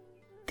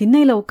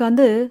 திண்ணையில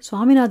உட்காந்து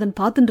சுவாமிநாதன்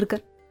பார்த்துட்டு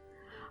இருக்கார்.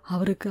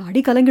 அவருக்கு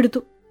அடி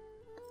கலங்கிடுத்து.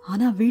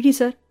 ஆனா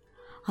வீழிசார்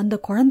அந்த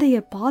குழந்தைய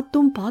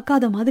பார்த்தும்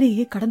பார்க்காத மாதிரி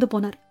கடந்து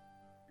போனார்.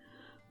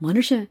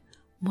 மனுஷன்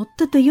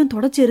மொத்தத்தையும்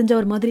தொடச்சி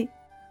எரிஞ்சவர் மாதிரி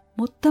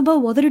மொத்தமா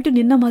உதறிட்டு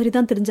நின்ன மாதிரி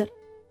தான் தெரிஞ்சார்.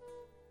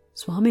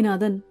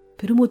 சுவாமிநாதன்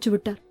பெருமூச்சு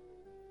விட்டார்.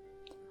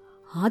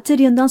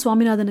 ஆச்சரியம்தான்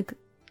சுவாமிநாதனுக்கு.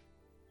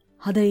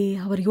 அதை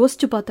அவர்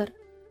யோசிச்சு பார்த்தார்.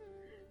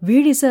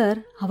 வீழிசார்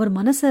அவர்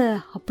மனச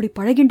அப்படி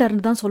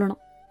பழகின்றார்னு தான்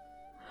சொல்லணும்.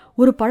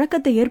 ஒரு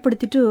பழக்கத்தை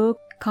ஏற்படுத்திட்டு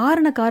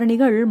காரண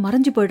காரணிகள்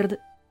மறைஞ்சு போயிடுறது.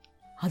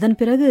 அதன்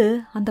பிறகு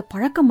அந்த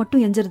பழக்கம்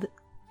மட்டும் எஞ்சிருது.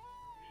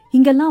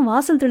 இங்கெல்லாம்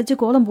வாசல் தெளிச்சு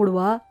கோலம்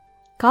போடுவா,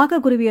 காக்கா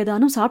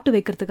குருவியதானும் சாப்பிட்டு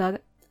வைக்கிறதுக்காக.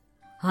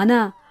 ஆனா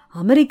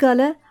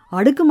அமெரிக்கால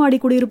அடுக்குமாடி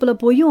குடியிருப்புல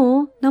போயும்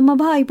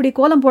நம்மபா இப்படி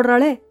கோலம்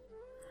போடுறாளே,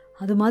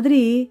 அது மாதிரி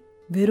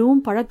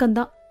வெறும்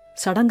பழக்கம்தான்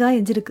சடங்கா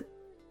எஞ்சிருக்கு.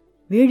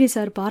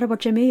 வீழிசார்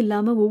பாரபட்சமே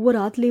இல்லாம ஒவ்வொரு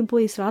ஆத்துலயும்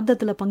போய்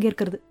சிரார்த்தத்துல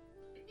பங்கேற்கிறது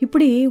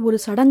இப்படி ஒரு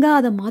சடங்கா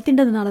அதை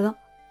மாத்தின்றதுனாலதான்.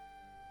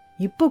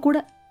 இப்ப கூட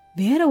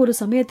வேற ஒரு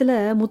சமயத்துல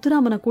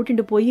முத்துராமனை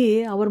கூட்டிட்டு போய்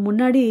அவர்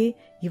முன்னாடி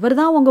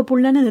இவர்தான் உங்க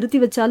புள்ளன்னு நிறுத்தி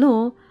வச்சாலும்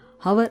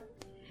அவர்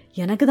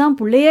எனக்கு தான்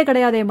புள்ளையே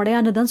கிடையாதே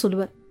மடையான்னு தான்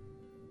சொல்லுவார்.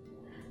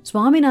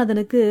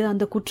 சுவாமிநாதனுக்கு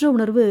அந்த குற்ற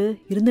உணர்வு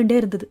இருந்துட்டே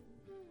இருந்தது.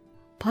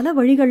 பல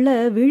வழிகள்ல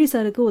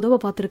வீழிசாருக்கு உதவ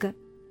பார்த்திருக்கார்.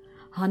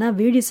 ஆனா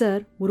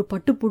வீழிசார் ஒரு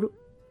பட்டுப்புழு.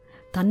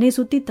 தன்னை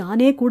சுத்தி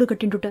தானே கூடு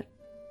கட்டின்ட்டுட்டார்.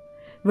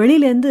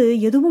 வெளியிலேருந்து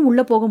எதுவும்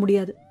உள்ள போக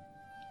முடியாது.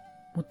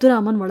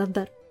 முத்துராமன்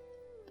வளர்ந்தார்.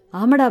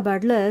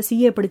 அகமதாபாத்ல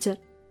CA படிச்சார்.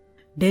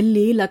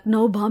 டெல்லி,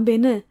 லக்னோ,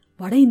 பாம்பேன்னு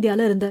வட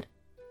இந்தியால இருந்தார்.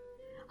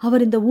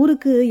 அவர் இந்த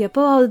ஊருக்கு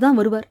எப்பவாவது தான்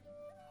வருவார்.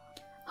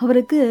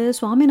 அவருக்கு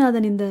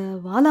சுவாமிநாதன் இந்த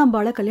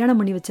வாலாம்பாளை கல்யாணம்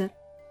பண்ணி வச்சார்.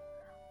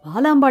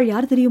 வாலாம்பாள்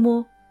யார் தெரியுமோ?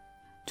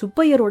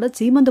 சுப்பையரோட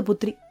சீமந்த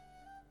புத்திரி.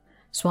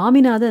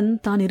 சுவாமிநாதன்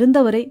தான்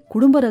இருந்தவரை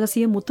குடும்ப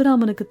ரகசியம்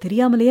முத்துராமனுக்கு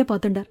தெரியாமலேயே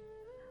பார்த்துண்டார்.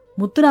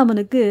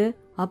 முத்துராமனுக்கு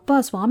அப்பா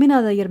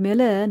சுவாமிநாத ஐயர்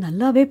மேல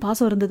நல்லாவே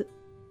பாசம் இருந்தது.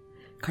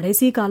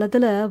 கடைசி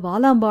காலத்துல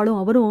வாலாம்பாளும்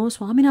அவரும்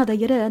சுவாமிநாத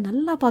ஐயரை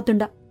நல்லா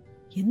பார்த்துண்டா,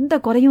 எந்த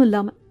குறையும்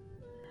இல்லாம.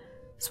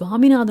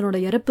 சுவாமிநாதனோட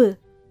இறப்பு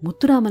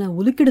முத்துராமனை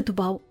உலுக்கெடுத்து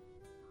பாவம்.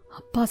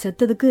 அப்பா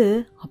செத்ததுக்கு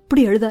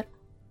அப்படி எழுதார்.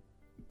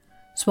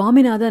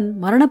 சுவாமிநாதன்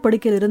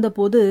மரணப்படுக்கையில்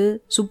இருந்தபோது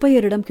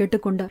சுப்பையரிடம்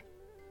கேட்டுக்கொண்டார்.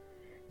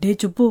 டே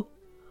சுப்பு,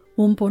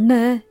 உன் பொண்ண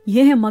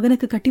ஏன் என்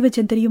மகனுக்கு கட்டி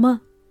வச்சேன் தெரியுமா?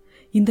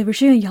 இந்த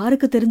விஷயம்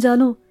யாருக்கு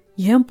தெரிஞ்சாலும்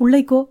என்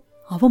புள்ளைக்கோ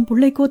அவன்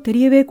புள்ளைக்கோ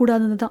தெரியவே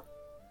கூடாதுன்னு தான்.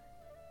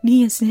 நீ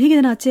என்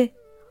சிநேகிதனாச்சே,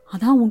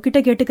 அதான் உன்கிட்ட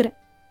கேட்டுக்கிறேன்.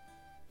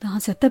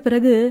 நான் செத்த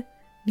பிறகு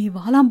நீ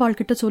வாலாம்பாள்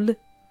கிட்ட சொல்லு.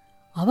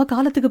 அவ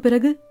காலத்துக்கு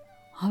பிறகு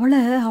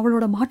அவளை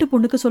அவளோட மாட்டு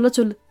பொண்ணுக்கு சொல்ல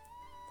சொல்லு.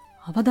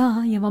 அவதான்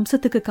என்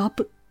வம்சத்துக்கு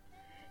காப்பு.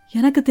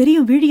 எனக்கு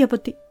தெரியும் வீழிய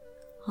பத்தி.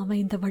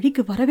 அவன் இந்த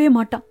வழிக்கு வரவே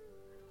மாட்டான்.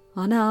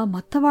 ஆனா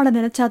மத்தவாளை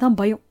நினைச்சாதான்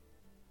பயம்.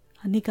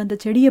 அன்னைக்கு அந்த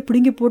செடியை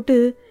பிடுங்கி போட்டு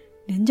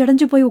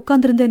நெஞ்சடைஞ்சு போய்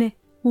உட்கார்ந்துருந்தேனே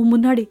உன்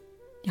முன்னாடி,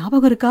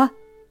 ஞாபகம் இருக்கா?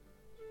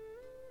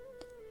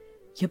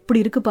 எப்படி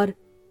இருக்கு பாரு.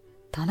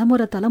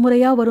 தலைமுறை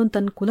தலைமுறையா வரும்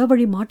தன்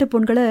குலவழி மாட்டுப்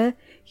பொண்களை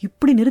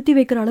இப்படி நிறுத்தி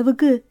வைக்கிற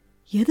அளவுக்கு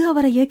எது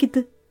அவரை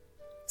ஏக்கித்து?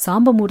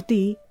 சாம்பமூர்த்தி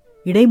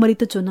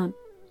இடைமறித்து சொன்னான்.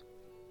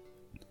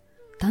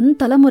 தன்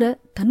தலைமுறை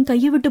தன்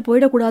கையை விட்டு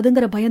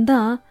போயிடக்கூடாதுங்கிற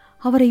பயம்தான்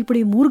அவரை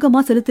இப்படி மூர்க்கமா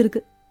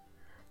செலுத்திருக்கு.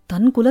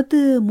 தன் குலத்து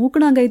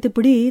மூக்கணாங்கயத்து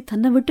பிடி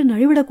தன்னை விட்டு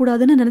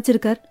நழுவிடக்கூடாதுன்னு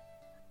நினைச்சிருக்கார்.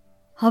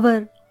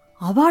 அவர்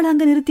அவள்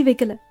அங்க நிறுத்தி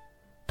வைக்கல,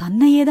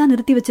 தன்னையே தான்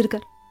நிறுத்தி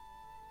வச்சிருக்கார்.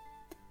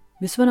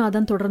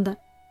 விஸ்வநாதன் தொடர்ந்தார்.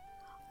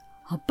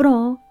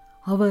 அப்புறம்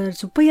அவர்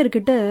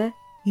சுப்பையர்கிட்ட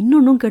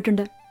இன்னொன்னும்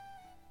கேட்டுண்டார்.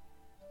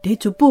 டே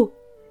சுப்பு,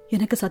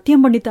 எனக்கு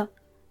சத்தியம் பண்ணித்தா,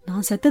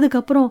 நான் செத்ததுக்கு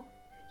அப்புறம்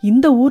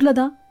இந்த ஊர்ல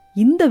தான்,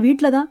 இந்த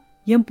வீட்ல தான்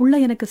என் புள்ள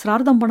எனக்கு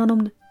சிரார்த்தம்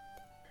பண்ணணும்னு.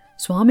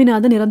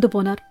 சுவாமிநாதன் இறந்து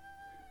போனார்.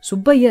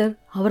 சுப்பையர்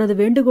அவரது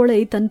வேண்டுகோளை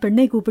தன்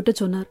பெண்ணை கூப்பிட்டு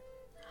சொன்னார்.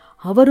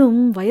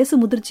 அவரும் வயசு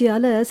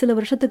முதிர்ச்சியால சில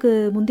வருஷத்துக்கு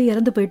முந்தி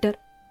இறந்து போயிட்டார்.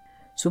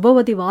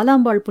 சுபவதி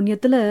வாலாம்பாள்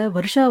புண்ணியத்துல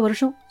வருஷா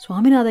வருஷம்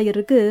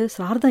சுவாமிநாதையருக்கு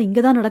சிரார்த்தம்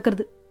இங்கதான்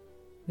நடக்கிறது.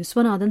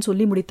 விஸ்வநாதன்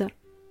சொல்லி முடித்தார்.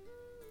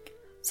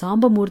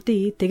 சாம்பமூர்த்தி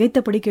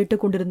திகைத்தபடி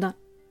கேட்டுக்கொண்டிருந்தான்.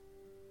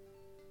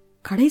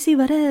 கடைசி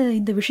வர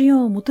இந்த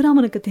விஷயம்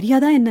முத்துராமனுக்கு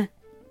தெரியாதா என்ன?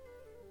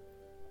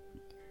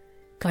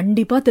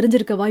 கண்டிப்பா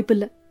தெரிஞ்சிருக்க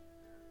வாய்ப்பில்லை.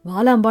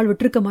 வாலாம்பாள்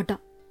விட்டிருக்க மாட்டா.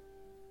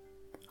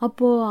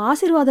 அப்போ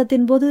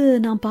ஆசீர்வாதத்தின் போது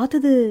நான்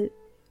பார்த்தது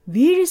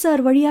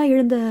வீழிசார் வழியா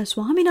எழுந்த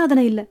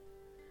சுவாமிநாதனை இல்ல,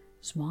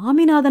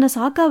 சுவாமிநாதனை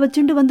சாக்கா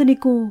வச்சுண்டு வந்து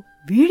நிற்கும்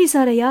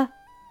வீழிசாரையா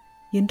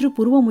என்று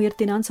புருவம்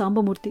உயர்த்தினான்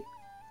சாம்பமூர்த்தி.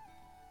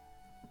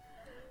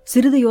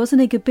 சிறிது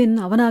யோசனைக்கு பின்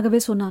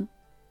அவனாகவே சொன்னான்.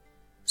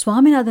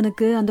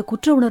 சுவாமிநாதனுக்கு அந்த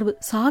குற்ற உணர்வு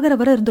சாகர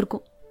வர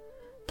இருந்திருக்கும்.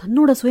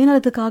 தன்னோட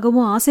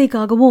சுயநலத்துக்காகவும்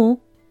ஆசைக்காகவும்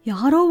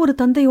யாரோ ஒரு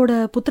தந்தையோட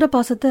புத்திர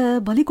பாசத்தை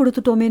பலி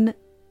கொடுத்துட்டோமேன்னு,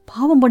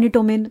 பாவம்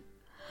பண்ணிட்டோமேன்னு.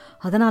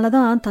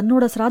 அதனாலதான்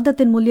தன்னோட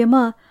சிராத்தத்தின்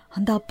மூலியமா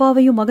அந்த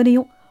அப்பாவையும்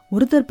மகனையும்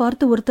ஒருத்தர்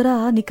பார்த்து ஒருத்தரா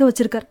நிக்க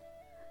வச்சிருக்கார்.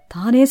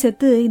 தானே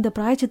செத்து இந்த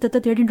பிராயச்சித்தத்தை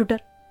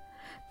தேடிண்டுட்டார்.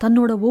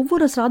 தன்னோட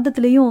ஒவ்வொரு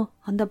சிராத்தத்திலையும்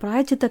அந்த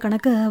பிராயச்சித்த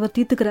கணக்க அவர்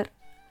தீர்த்துக்கிறார்.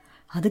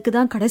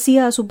 அதுக்குதான்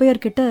கடைசியா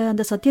சுப்பையர்கிட்ட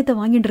அந்த சத்தியத்தை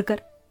வாங்கிட்டு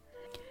இருக்கார்.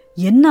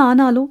 என்ன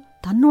ஆனாலும்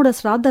தன்னோட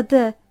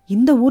சிராத்தத்தை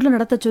இந்த ஊர்ல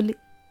நடத்த சொல்லி.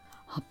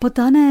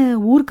 அப்பத்தானே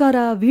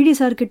ஊர்க்காரா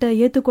வீழிசார்கிட்ட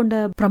ஏத்துக்கொண்ட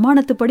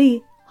பிரமாணத்துப்படி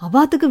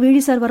அவாத்துக்கு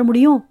வீழிசார் வர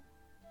முடியும்.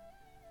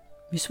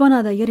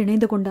 விஸ்வநாத ஐயர்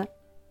இணைந்து கொண்டார்.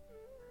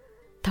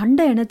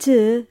 தண்டை இணைச்சு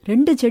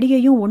 2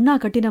 செடியையும் ஒன்னா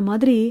கட்டின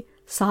மாதிரி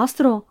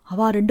சாஸ்திரம்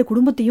அவா 2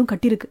 குடும்பத்தையும்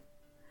கட்டிருக்கு.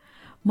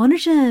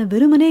 மனுஷன்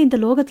வெறுமனே இந்த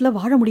லோகத்துல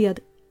வாழ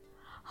முடியாது.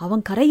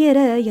 அவன் கரையேற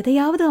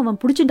எதையாவது அவன்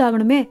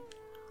புடிச்சுட்டாகணுமே.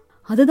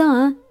 அதுதான்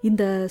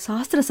இந்த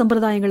சாஸ்திர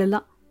சம்பிரதாயங்கள்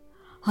எல்லாம்.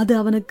 அது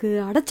அவனுக்கு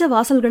அடைச்ச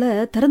வாசல்களை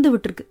திறந்து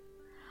விட்டுருக்கு.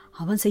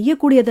 அவன்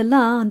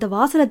செய்யக்கூடியதெல்லாம் அந்த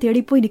வாசலை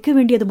தேடி போய் நிற்க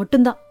வேண்டியது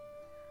மட்டும்தான்.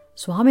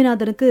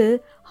 சுவாமிநாதனுக்கு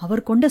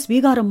அவர் கொண்ட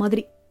ஸ்வீகாரம்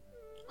மாதிரி.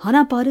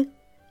 ஆனா பாரு,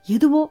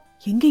 எதுவோ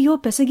எங்கேயோ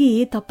பெசகி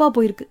தப்பா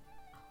போயிருக்கு.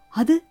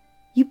 அது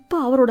இப்ப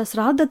அவரோட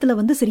சிராத்தத்துல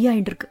வந்து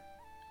சரியாயிட்டு இருக்கு.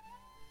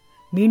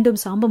 மீண்டும்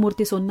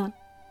சாம்பமூர்த்தி சொன்னான்.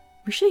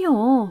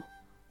 விஷயம்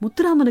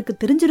முத்துராமனுக்கு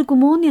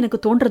தெரிஞ்சிருக்குமோன்னு எனக்கு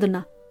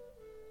தோன்றதுன்னா.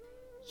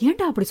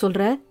 ஏண்டா அப்படி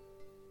சொல்ற?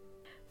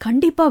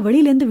 கண்டிப்பா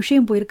வெளியிலேருந்து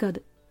விஷயம் போயிருக்காது.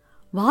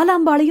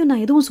 வாலாம்பாளையும்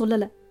நான் எதுவும்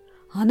சொல்லல.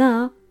 ஆனா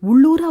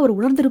உள்ளூர அவர்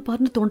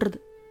உணர்ந்திருப்பார்னு தோன்றது.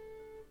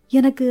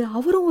 எனக்கு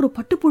அவரும் ஒரு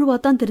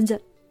பட்டுப்புழுவாத்தான்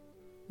தெரிஞ்சார்.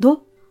 தோ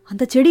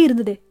அந்த செடி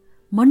இருந்ததே,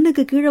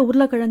 மண்ணுக்கு கீழே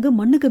உருளைக்கிழங்கு,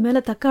 மண்ணுக்கு மேல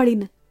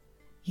தக்காளின்னு.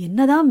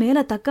 என்னதான் மேல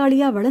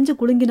தக்காளியா விளைஞ்சு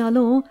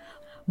குலுங்கினாலும்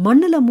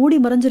மண்ணுல மூடி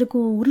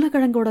மறைஞ்சிருக்கும்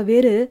உருளைக்கிழங்கோட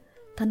வேறு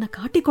தன்னை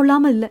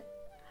காட்டிக்கொள்ளாம இல்ல.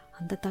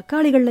 அந்த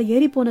தக்காளிகள்ல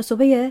ஏறி போன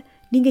சுவைய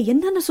நீங்க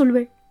என்னன்னு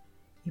சொல்வேள்?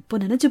 இப்போ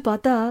நினைச்சு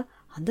பார்த்தா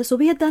அந்த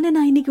சுவையத்தானே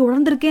நான் இன்னைக்கு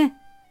உணர்ந்திருக்கேன்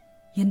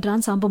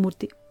என்றான்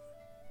சாம்பமூர்த்தி.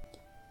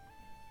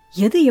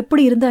 எது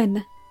எப்படி இருந்தா என்ன,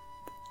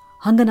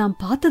 அங்க நாம்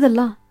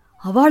பார்த்ததெல்லாம்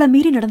அவளை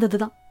மீறி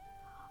நடந்ததுதான்.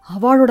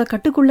 அவளோட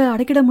கட்டுக்குள்ள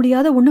அடைக்கிட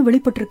முடியாத ஒண்ணு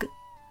வெளிப்பட்டிருக்கு.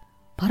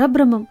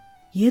 பரபிரம்மம்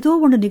ஏதோ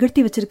ஒண்ணு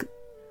நிகழ்த்தி வச்சிருக்கு.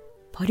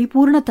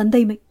 பரிபூர்ண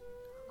தந்தைமை,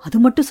 அது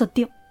மட்டும்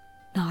சத்தியம்,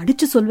 நான்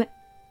அடிச்சு சொல்வேன்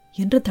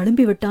என்று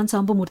தழும்பி விட்டான்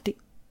சாம்பமூர்த்தி.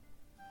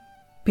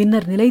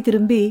 பின்னர் நிலை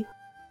திரும்பி,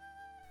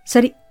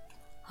 சரி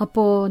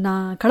அப்போ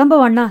நான்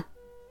கிளம்பவாண்ணா,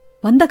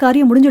 வந்த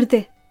காரியம்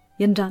முடிஞ்சிடுத்தே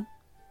என்றான்.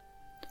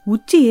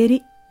 உச்சி ஏறி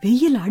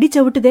வெயில்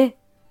அடிச்சவிட்டுதே,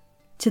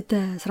 சித்த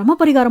சிரம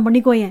பரிகாரம்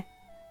பண்ணிக்கோயேன்,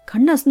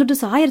 கண்ணு அசந்துட்டு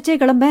சாயர்ச்சே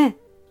கிளம்பேன்,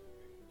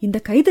 இந்த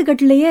கைது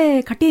கட்டிலேயே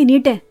கட்டியை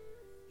நீட்டேன்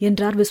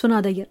என்றார்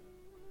விஸ்வநாத ஐயர்.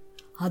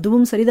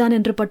 அதுவும் சரிதான்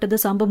என்று பட்டது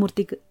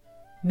சாம்பமூர்த்திக்கு.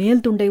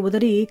 மேல் துண்டை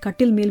உதறி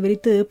கட்டில் மேல்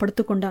விரித்து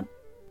படுத்துக்கொண்டான்.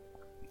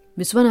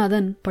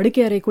 விஸ்வநாதன்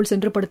படுக்கை அறைக்குள்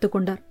சென்று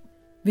படுத்துக்கொண்டார்.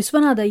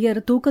 விஸ்வநாத ஐயர்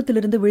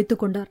தூக்கத்திலிருந்து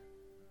விழித்துக் கொண்டார்.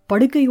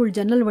 படுக்கையுள்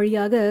ஜன்னல்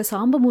வழியாக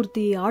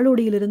சாம்பமூர்த்தி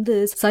ஆளோடியிலிருந்து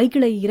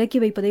சைக்கிளை இறக்கி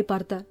வைப்பதை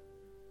பார்த்தார்.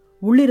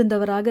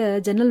 உள்ளிருந்தவராக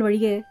ஜன்னல்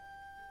வழியே,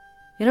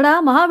 என்னடா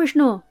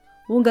மகாவிஷ்ணு,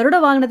 உன் கருட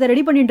வாகனத்தை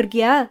ரெடி பண்ணிட்டு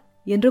இருக்கியா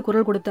என்று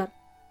குரல் கொடுத்தார்.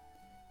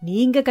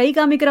 நீங்க கை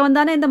காமிக்கிறவன்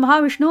தானே இந்த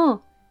மகாவிஷ்ணு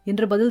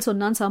என்று பதில்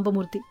சொன்னான்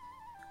சாம்பமூர்த்தி.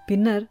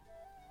 பின்னர்,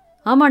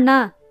 ஆமாண்ணா,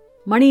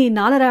 மணி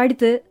 4:30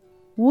 ஆயிடுத்து,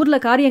 ஊர்ல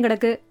காரியம்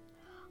கிடக்கு,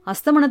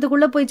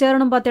 அஸ்தமனத்துக்குள்ள போய்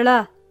சேரணும் பார்த்தேளா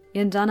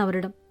என்றான்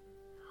அவரிடம்.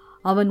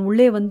 அவன்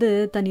உள்ளே வந்து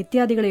தன்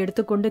இத்தியாதிகளை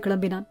எடுத்துக்கொண்டு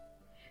கிளம்பினான்.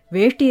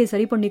 வேஷ்டியை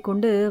சரி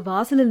பண்ணிக்கொண்டு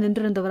வாசலில்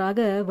நின்றிருந்தவராக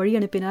வழி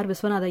அனுப்பினார்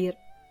விஸ்வநாத ஐயர்.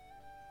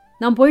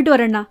 நான் போயிட்டு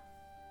வரேண்ணா.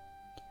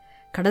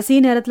 கடைசி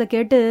நேரத்துல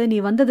கேட்டு நீ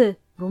வந்தது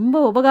ரொம்ப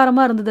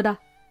உபகாரமா இருந்ததுடா,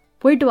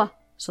 போயிட்டு வா,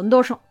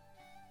 சந்தோஷம்.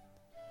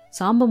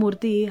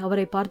 சாம்பமூர்த்தி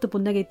அவரை பார்த்து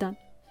புன்னகைத்தான்.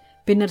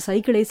 பின்னர்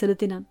சைக்கிளை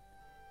செலுத்தினான்.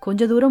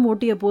 கொஞ்ச தூரம்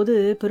ஓட்டிய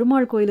போது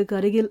பெருமாள் கோயிலுக்கு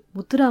அருகில்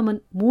முத்துராமன்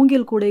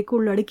மூங்கில்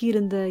கூடைக்குள்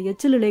அடுக்கியிருந்த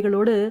எச்சில்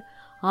இலைகளோடு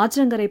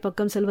ஆற்றங்கரை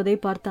பக்கம் செல்வதை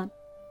பார்த்தான்.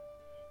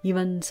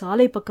 இவன்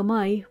சாலை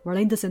பக்கமாய்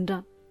வளைந்து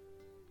சென்றான்.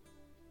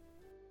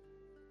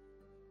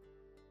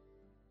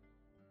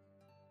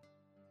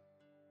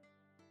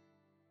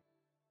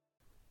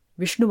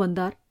 விஷ்ணு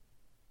வந்தார்.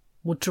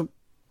 முற்றும்.